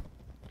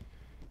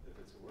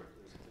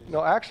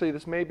 No, actually,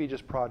 this may be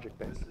just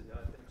project-based. I think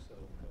so.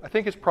 I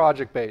think it's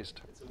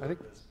project-based. It's a word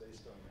that's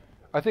based on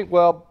that. I think,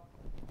 well,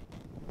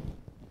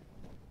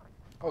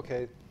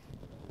 okay.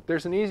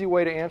 There's an easy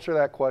way to answer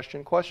that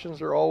question.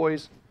 Questions are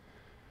always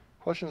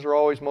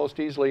most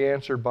easily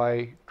answered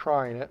by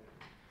trying it.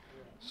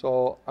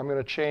 So I'm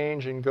going to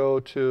change and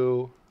go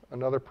to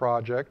another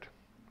project.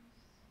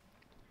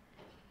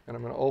 And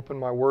I'm going to open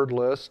my word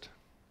list.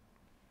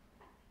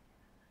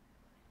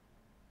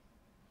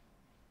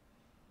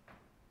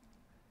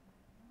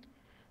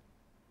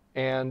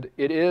 And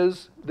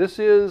this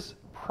is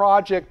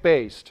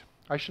project-based.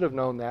 I should have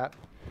known that.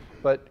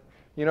 But,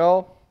 you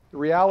know, the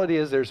reality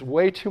is there's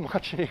way too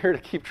much in here to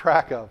keep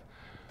track of.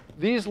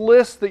 These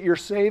lists that you're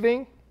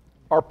saving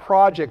are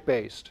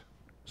project-based.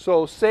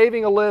 So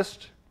saving a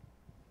list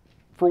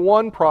for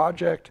one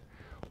project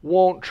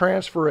won't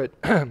transfer it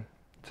to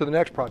the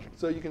next project.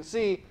 So you can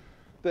see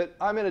that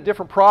I'm in a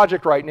different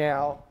project right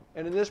now,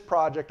 and in this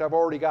project I've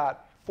already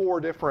got 4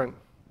 different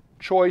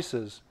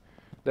choices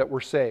that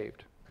were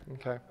saved.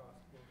 Okay?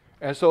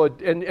 And so,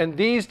 and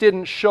these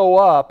didn't show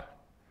up,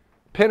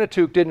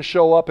 Pentateuch didn't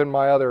show up in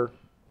my other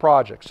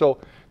project. So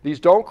these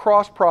don't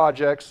cross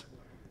projects,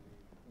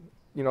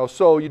 you know,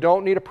 so you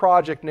don't need a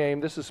project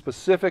name. This is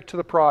specific to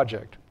the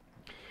project.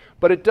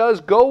 But it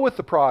does go with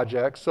the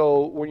project,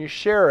 so when you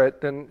share it,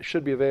 then it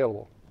should be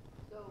available.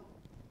 So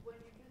when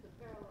you do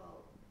the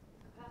parallel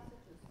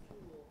passages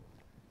tool,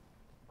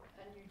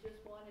 and you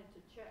just wanted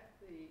to check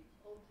the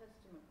Old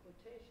Testament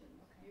quotations,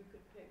 you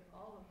could pick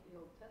all of the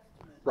Old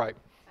Testament. Right.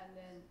 And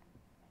then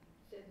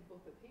say the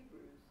book of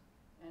Hebrews,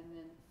 and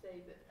then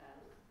save it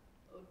as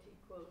OT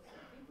quotes in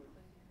Hebrews.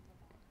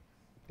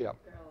 Yeah.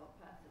 Parallel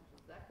passages.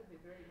 That could be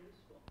very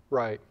useful.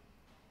 Right.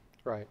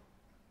 Right.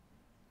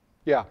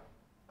 Yeah.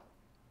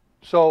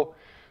 So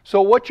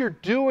what you're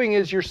doing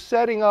is you're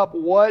setting up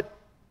what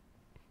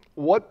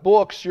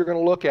books you're going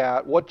to look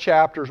at, what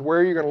chapters,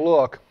 where you're going to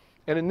look.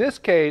 And in this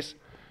case,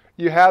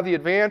 you have the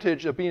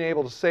advantage of being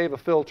able to save a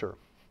filter.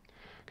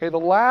 Okay, the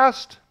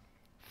last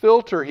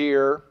filter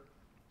here,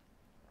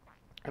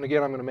 and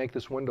again, I'm going to make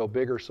this window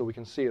bigger so we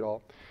can see it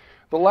all.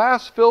 The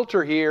last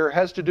filter here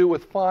has to do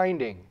with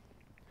finding.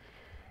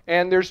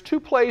 And there's 2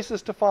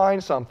 places to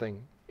find something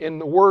in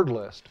the word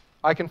list.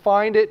 I can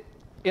find it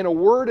in a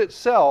word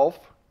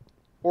itself,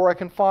 or I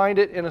can find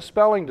it in a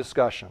spelling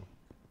discussion.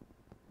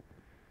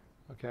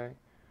 Okay?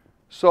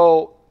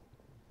 So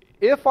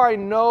if I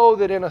know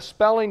that in a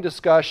spelling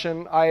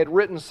discussion I had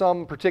written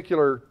some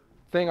particular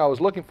thing I was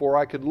looking for,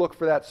 I could look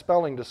for that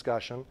spelling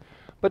discussion.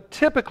 But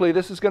typically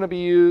this is going to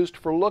be used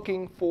for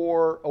looking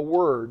for a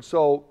word.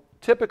 So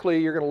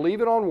typically you're going to leave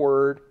it on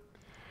Word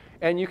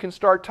and you can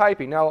start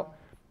typing. Now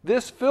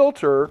this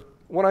filter,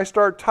 when I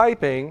start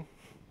typing,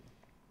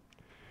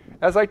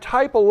 as I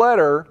type a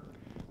letter,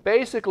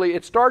 basically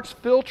it starts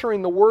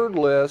filtering the word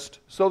list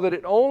so that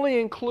it only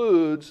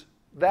includes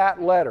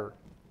that letter.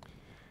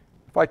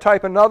 If I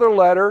type another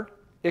letter,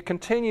 it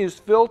continues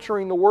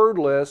filtering the word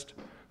list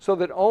so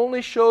that it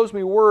only shows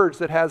me words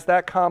that has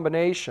that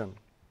combination.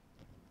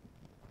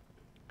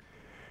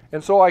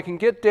 And so I can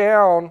get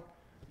down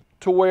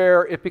to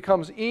where it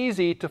becomes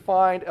easy to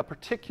find a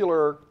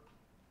particular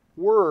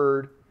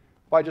word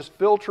by just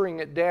filtering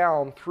it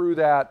down through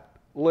that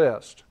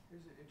list.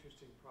 Here's an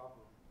interesting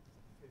problem.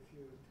 If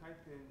you type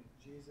in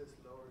Jesus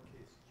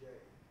lowercase j,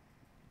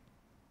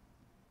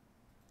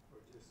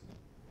 or just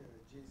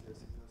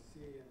Jesus, and you'll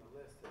see in the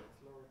list that it's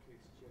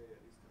lowercase j,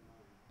 at least in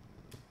mine.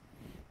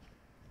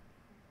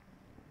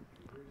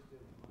 Yours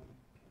did, mine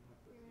came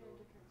up with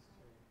lowercase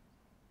j.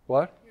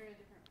 What?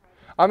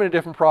 I'm in a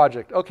different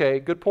project. Okay,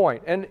 good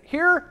point. And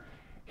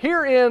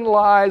herein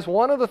lies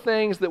one of the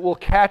things that will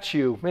catch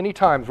you many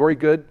times. Very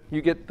good.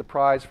 You get the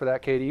prize for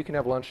that, Katie. You can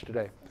have lunch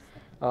today.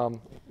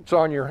 It's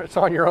on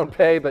your own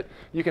pay, but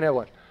you can have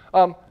lunch.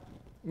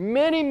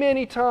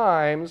 Many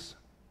times,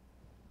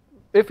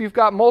 if you've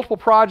got multiple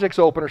projects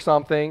open or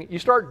something, you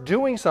start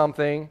doing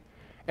something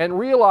and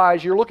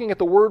realize you're looking at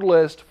the word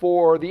list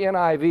for the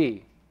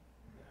NIV,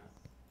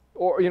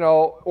 or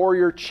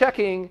you're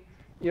checking,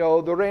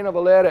 the Reina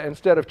Valera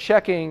instead of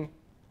checking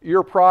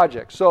your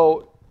project.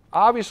 So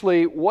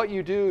obviously, what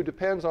you do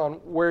depends on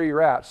where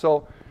you're at.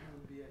 So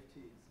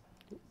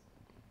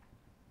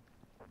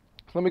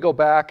let me go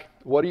back.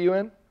 What are you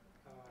in?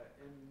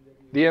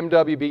 The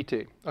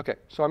MWBT. Okay,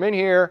 so I'm in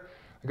here.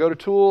 I go to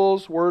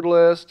Tools, Word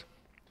List,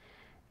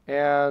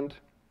 and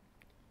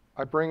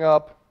I bring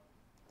up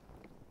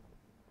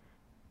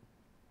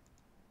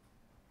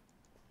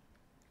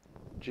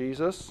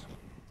Jesus.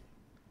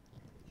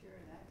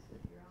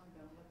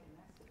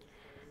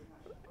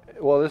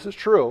 Well, this is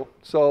true.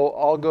 So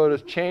I'll go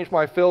to change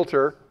my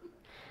filter.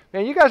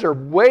 Man, you guys are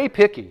way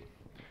picky.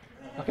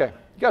 Okay,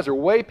 you guys are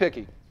way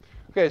picky.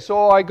 Okay,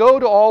 so I go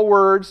to all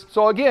words.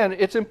 So again,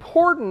 it's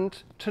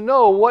important to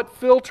know what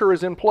filter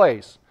is in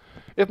place.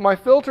 If my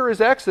filter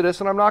is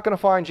Exodus, and I'm not going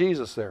to find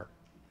Jesus there.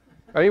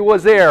 I mean, he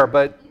was there,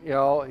 but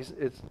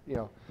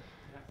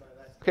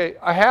Okay,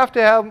 I have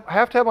to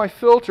have my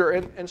filter,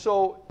 and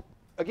so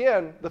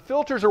again, the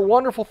filters are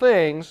wonderful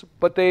things,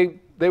 but they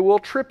will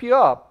trip you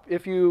up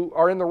if you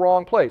are in the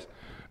wrong place.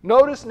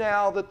 Notice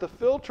now that the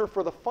filter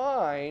for the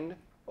find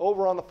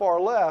over on the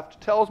far left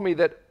tells me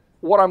that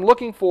what I'm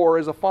looking for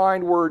is a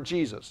find word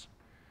Jesus.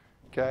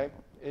 Okay,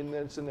 and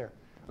it's in there.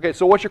 Okay,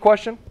 so what's your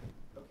question?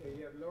 Okay,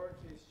 you have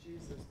lowercase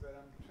Jesus, but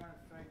I'm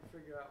trying to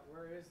figure out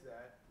where is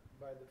that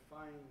by the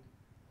find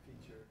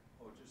feature.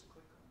 Oh, just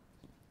click on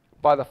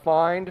it. By the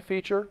find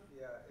feature?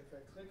 Yeah, if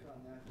I click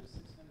on that, there's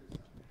 600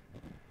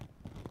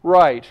 something.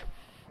 Right.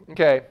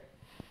 Okay.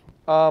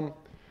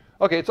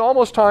 Okay, it's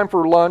almost time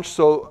for lunch,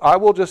 so I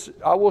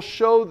will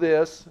show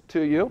this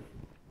to you.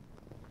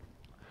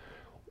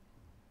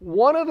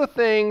 One of the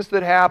things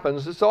that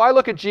happens is, so I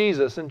look at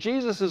Jesus, and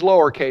Jesus is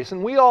lowercase,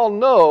 and we all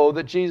know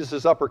that Jesus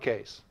is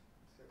uppercase.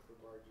 Except for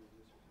bar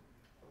Jesus.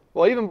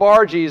 Well, even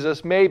bar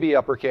Jesus may be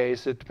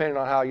uppercase, depending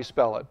on how you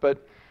spell it.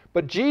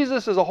 But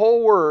Jesus as a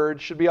whole word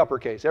should be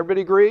uppercase.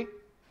 Everybody agree? Yeah.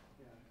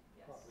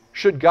 Yes.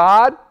 Should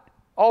God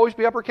always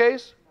be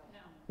uppercase? No.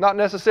 Not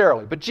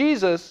necessarily. But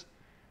Jesus,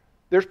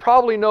 there's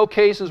probably no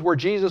cases where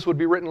Jesus would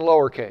be written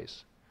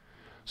lowercase.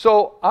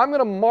 So I'm going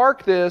to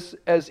mark this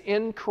as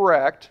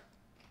incorrect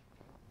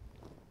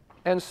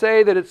and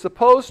say that it's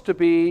supposed to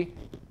be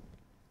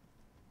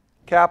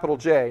capital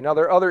J. Now,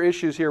 there are other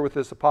issues here with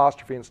this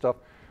apostrophe and stuff.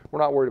 We're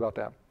not worried about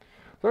that.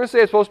 So I'm going to say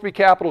it's supposed to be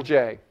capital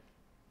J.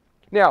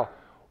 Now,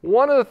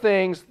 one of the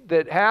things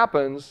that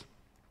happens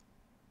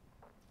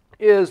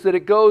is that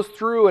it goes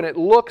through and it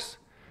looks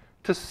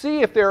to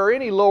see if there are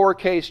any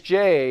lowercase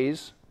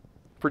j's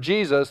for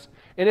Jesus,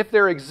 and if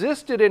there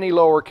existed any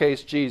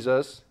lowercase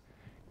Jesus,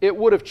 it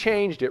would have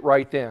changed it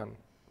right then.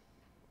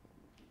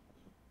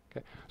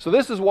 Okay. So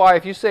this is why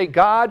if you say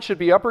God should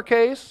be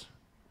uppercase,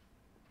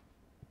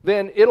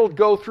 then it'll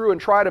go through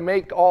and try to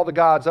make all the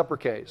gods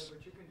uppercase.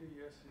 But you can do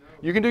yes, no.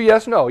 You can do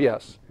yes, no,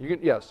 yes.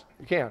 Yes,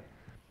 you can.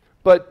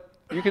 But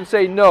you can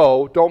say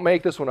no, don't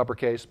make this one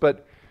uppercase,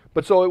 but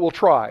so it will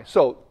try.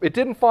 So it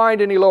didn't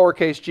find any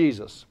lowercase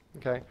Jesus.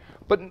 Okay?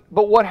 But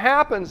what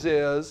happens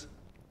is,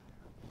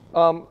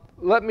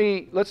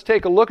 let's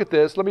take a look at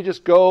this. Let me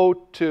just go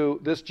to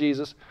this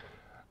Jesus.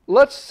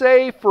 Let's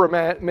say for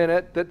a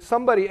minute that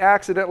somebody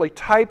accidentally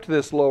typed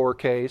this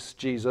lowercase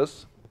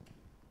Jesus.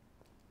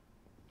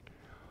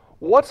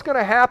 What's going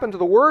to happen to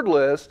the word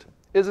list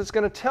is it's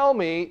going to tell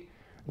me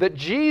that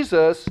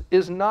Jesus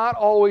is not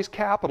always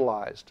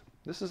capitalized.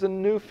 This is a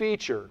new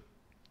feature.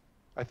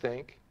 I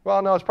think.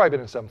 Well, no, it's probably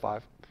been in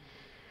 7.5.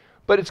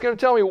 But it's going to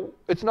tell me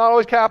it's not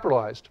always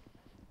capitalized.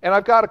 And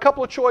I've got a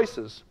couple of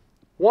choices.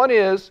 One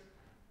is,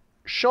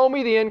 show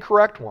me the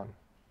incorrect one.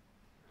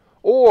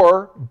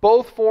 Or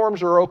both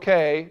forms are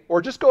okay,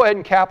 or just go ahead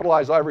and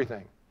capitalize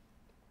everything.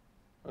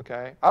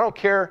 Okay? I don't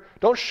care.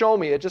 Don't show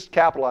me it, just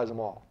capitalize them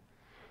all.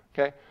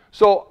 Okay?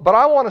 So, but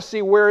I want to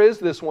see where is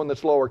this one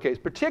that's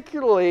lowercase,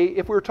 particularly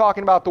if we were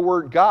talking about the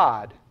word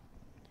God.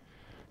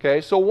 Okay,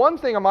 so one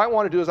thing I might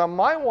want to do is I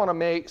might want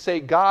to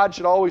say God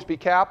should always be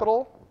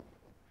capital,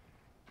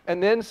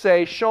 and then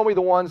say show me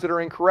the ones that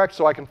are incorrect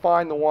so I can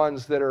find the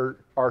ones that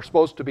are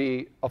supposed to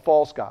be a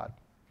false God.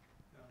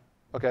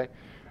 Okay,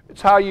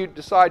 it's how you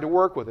decide to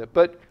work with it.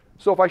 But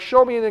so if I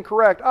show me an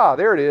incorrect,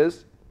 there it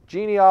is,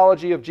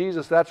 genealogy of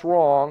Jesus, that's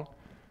wrong.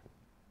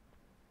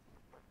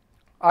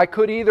 I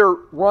could either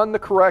run the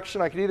correction,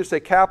 I could either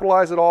say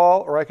capitalize it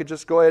all, or I could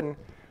just go ahead and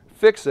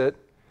fix it.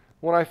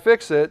 When I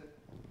fix it,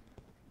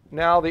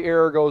 now the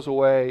error goes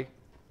away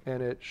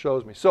and it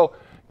shows me. So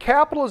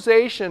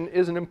capitalization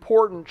is an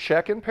important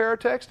check in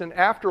Paratext, and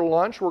after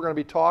lunch we're going to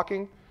be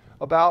talking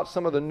about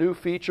some of the new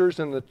features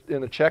in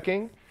the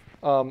checking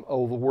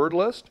of the word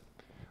list.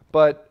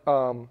 But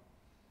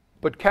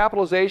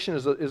capitalization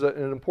is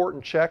an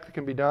important check that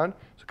can be done.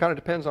 So it kind of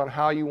depends on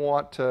how you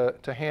want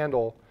to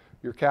handle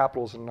your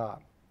capitals and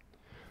not.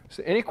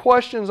 So any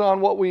questions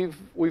on what we've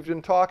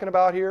been talking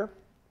about here?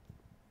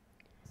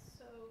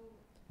 So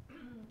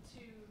to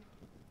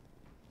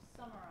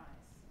summarize,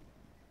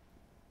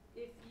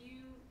 if you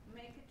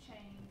make a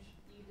change,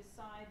 you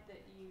decide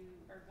that you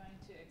are going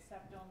to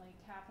accept only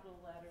capital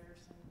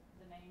letters and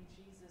the name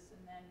Jesus,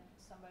 and then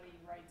somebody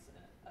writes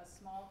a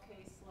small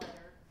case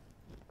letter,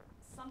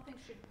 something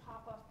should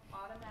pop up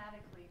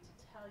automatically to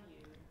tell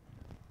you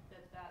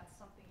that that's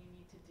something you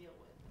need to deal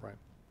with. Right.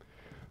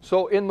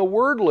 So in the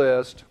word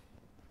list,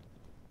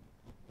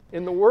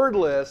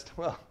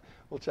 well,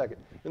 we'll check it.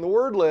 In the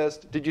word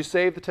list, did you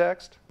save the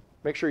text?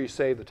 Make sure you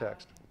save the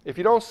text. If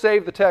you don't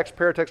save the text,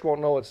 Paratext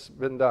won't know it's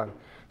been done.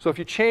 So if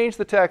you change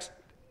the text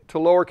to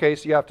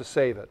lowercase, you have to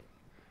save it.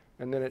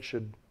 And then it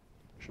should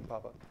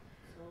pop up.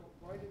 So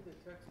why did the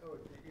text, you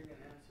didn't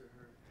answer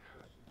her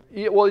question.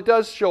 Yeah, well, it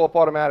does show up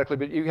automatically,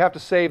 but you have to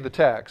save the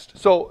text.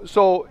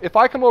 So if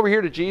I come over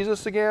here to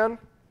Jesus again,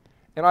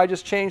 and I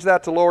just change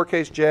that to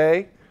lowercase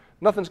j,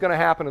 nothing's going to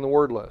happen in the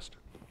word list.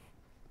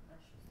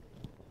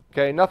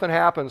 Okay, nothing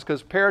happens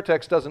because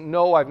Paratext doesn't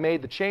know I've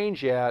made the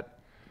change yet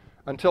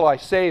until I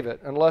save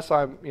it, unless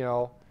I'm,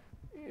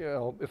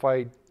 if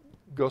I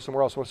go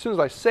somewhere else. So as soon as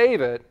I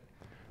save it,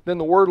 then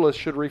the word list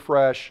should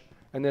refresh,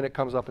 and then it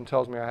comes up and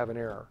tells me I have an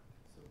error.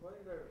 So why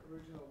did the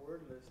original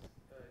word list,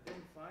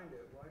 didn't find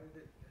it? Why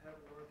did it have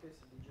lowercase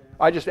and DJ?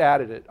 I just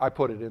added it. I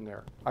put it in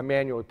there. I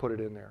manually put it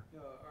in there. No,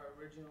 our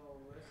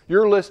original list.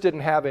 Your list didn't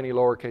have any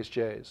lowercase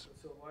j's.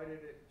 So why did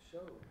it show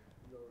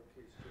lowercase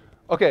j?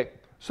 Okay,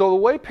 so the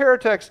way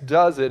Paratext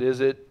does it is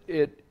it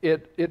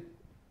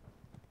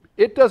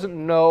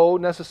doesn't know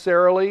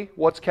necessarily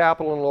what's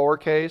capital and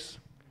lowercase.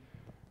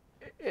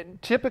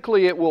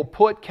 Typically it will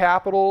put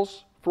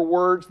capitals for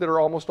words that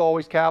are almost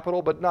always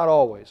capital, but not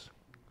always.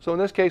 So in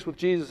this case with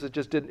Jesus, it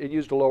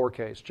used a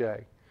lowercase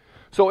j.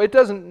 So it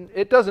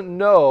doesn't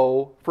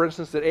know, for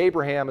instance, that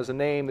Abraham is a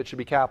name that should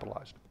be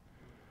capitalized.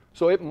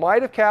 So it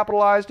might have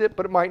capitalized it,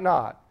 but it might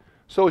not.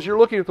 So as you're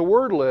looking at the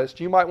word list,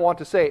 you might want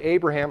to say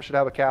Abraham should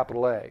have a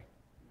capital A.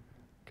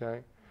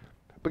 Okay?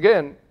 But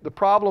again, the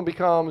problem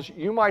becomes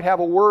you might have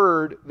a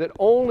word that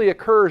only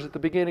occurs at the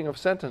beginning of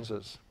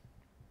sentences.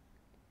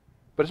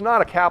 But it's not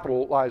a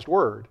capitalized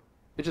word.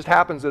 It just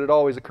happens that it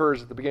always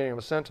occurs at the beginning of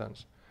a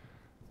sentence.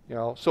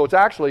 So it's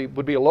actually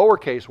would be a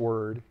lowercase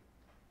word.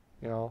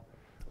 It's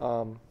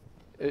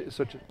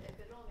such a, If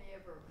it only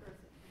ever occurs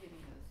at the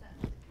beginning of a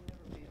sentence, it can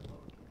never be a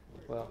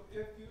lowercase. well,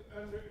 If you,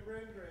 under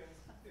renderings,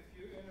 if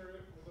you enter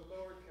it with a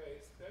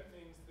lowercase, that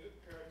means that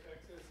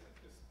Paratext isn't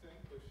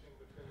distinguishing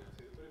between the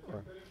two. But if you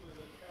Right. put it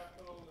with a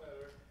capital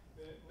letter,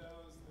 then it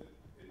knows that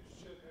it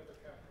should have a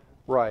capital.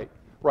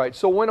 right.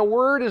 So when a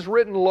word is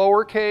written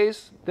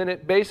lowercase, then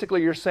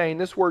basically you're saying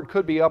this word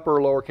could be upper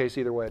or lowercase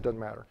either way. It doesn't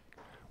matter.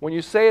 When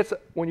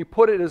you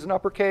put it as an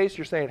uppercase,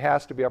 you're saying it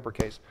has to be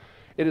uppercase.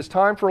 It is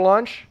time for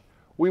lunch.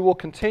 We will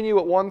continue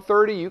at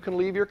 1:30. You can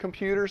leave your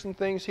computers and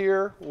things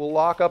here. We'll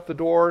lock up the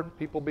door.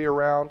 People will be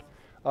around.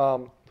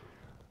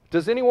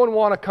 Does anyone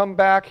want to come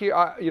back here?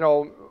 I'm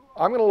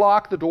going to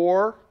lock the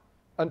door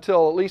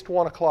until at least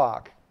 1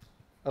 o'clock,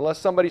 unless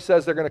somebody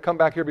says they're going to come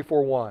back here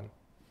before 1.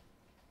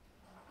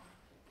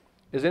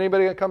 Is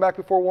anybody going to come back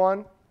before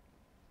 1?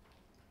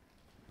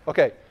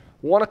 Okay,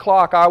 1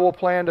 o'clock I will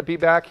plan to be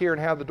back here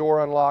and have the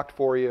door unlocked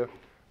for you.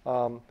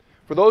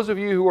 For those of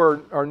you who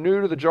are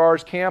new to the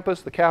JARS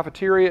campus, the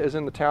cafeteria is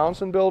in the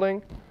Townsend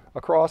building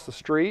across the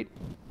street.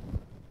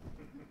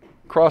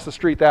 Across the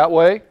street that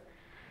way.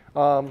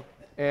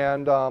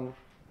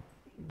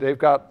 They've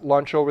got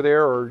lunch over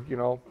there or,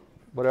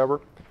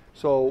 whatever.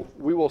 So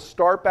we will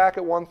start back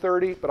at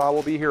 1:30, but I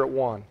will be here at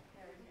 1.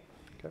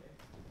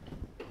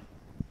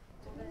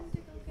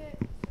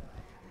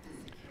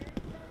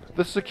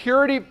 The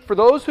security, for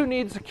those who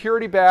need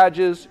security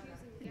badges,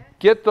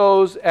 get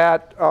those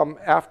at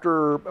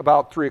after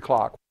about 3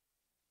 o'clock.